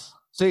God is.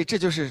 所以这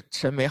就是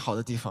神美好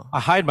的地方。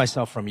 I hide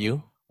myself from you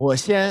我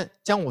先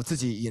将我自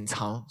己隐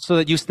藏， so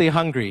that you stay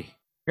hungry.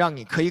 让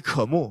你可以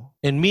渴慕。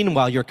 And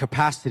meanwhile, your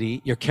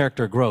capacity, your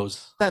character grows.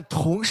 但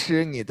同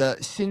时，你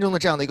的心中的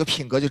这样的一个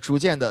品格就逐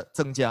渐的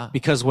增加。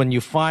 Because when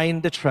you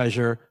find the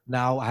treasure,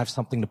 now I have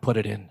something to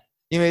put it in.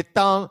 因为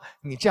当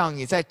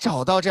你在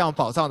找到这样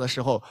宝藏的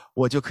时候，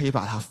我就可以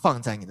把它放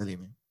在你的里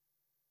面。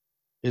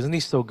 Isn't he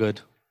so good?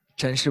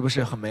 神是不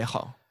是很美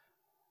好？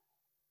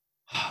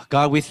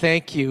 God, we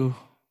thank you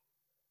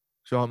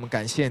主啊，我们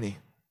感谢你，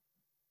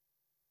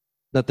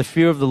 that the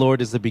fear of the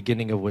Lord is the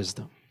beginning of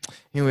wisdom.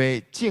 因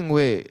为敬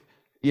畏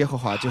耶和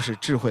华就是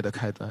智慧的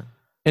开端。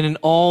 And in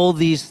all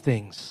these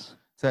things,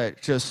 在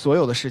这所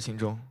有的事情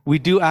中， we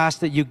do ask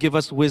that you give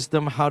us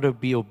wisdom how to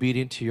be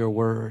obedient to your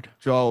word.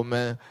 主啊，我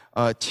们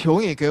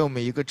求你给我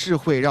们一个智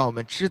慧，让我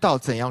们知道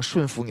怎样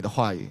顺服你的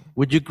话语。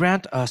 Would you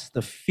grant us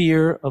the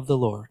fear of the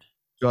Lord,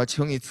 主啊，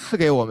求你赐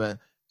给我们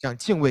这样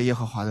敬畏耶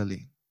和华的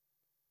灵，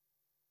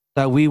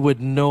 that we would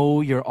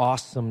know your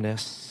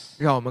awesomeness,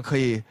 让我们可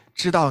以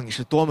知道你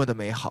是多么的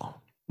美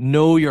好，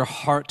 know your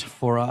heart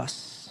for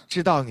us,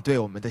 知道你对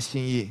我们的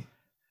心意，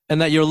 and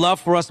that your love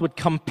for us would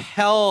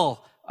compel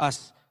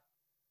us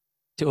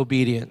to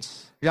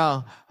obedience.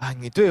 让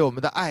你对我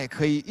们的爱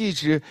可以一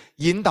直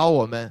引导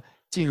我们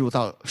进入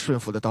到顺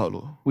服的道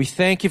路。 We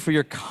thank you for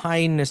your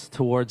kindness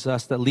towards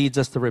us that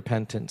leads us to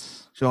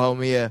repentance. 主啊，我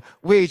们也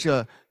为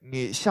着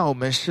你向我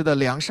们施的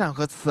良善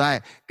和慈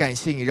爱，感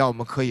谢你，让我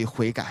们可以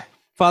悔改。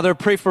 Father,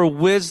 pray for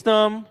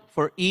wisdom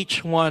for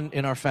each one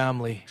in our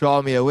family, 主啊，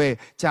我们也为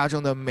家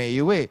中的每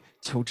一位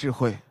求智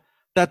慧，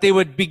 that they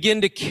would begin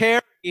to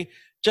carry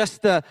just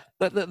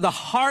the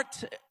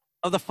heart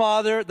of the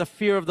Father, the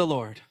fear of the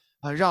Lord.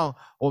 让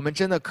我们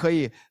真的可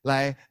以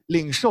来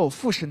领受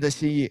父神的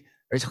心意，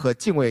而且和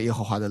敬畏耶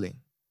和华的灵，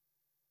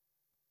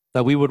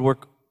 That we would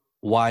work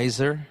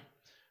wiser.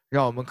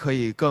 让我们可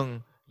以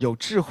更有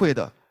智慧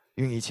的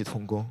与你一起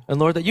同工。 And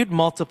Lord, that you'd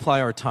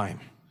multiply our time.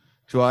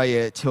 主啊，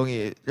也求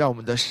你让我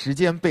们的时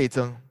间倍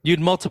增， You'd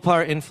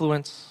multiply our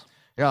influence.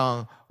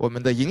 让我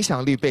们的影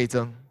响力倍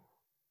增，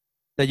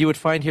 That you would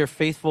find here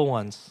faithful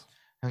ones.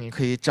 让你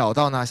可以找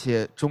到那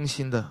些忠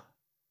心的，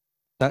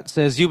 That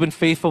says, you've been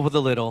faithful with a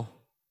little.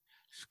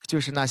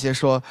 就是那些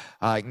说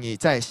你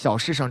在小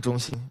事上忠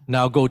心，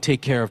 Now go take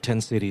care of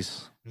 10 cities.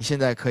 你现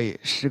在可以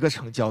10个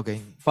城交给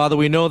你。 Father,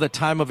 we know the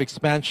time of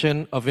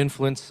expansion of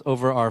influence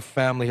over our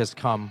family has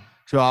come.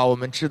 主啊，我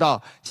们知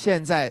道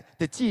现在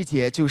的季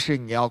节就是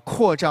你要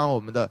扩张我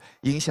们的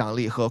影响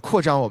力和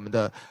扩张我们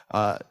的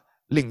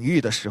领域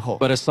的时候。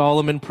 But as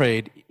Solomon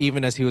prayed,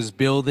 even as he was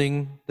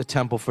building the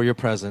temple for your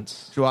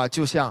presence, 主啊，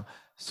就像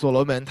所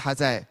罗门他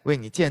在为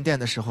你建殿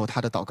的时候，他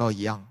的祷告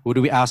一样。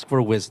 would we ask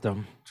for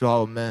wisdom? 主啊，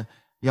我们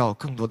要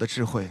更多的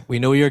智慧。 We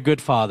know you're a good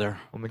father.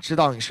 我们知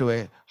道你是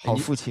位好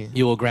父亲，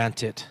 You will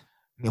grant it.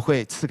 你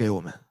会赐给我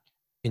们。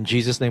In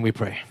Jesus' name we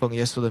pray. 奉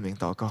耶稣的名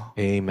祷告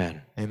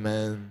Amen.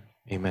 ，Amen。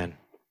 Amen.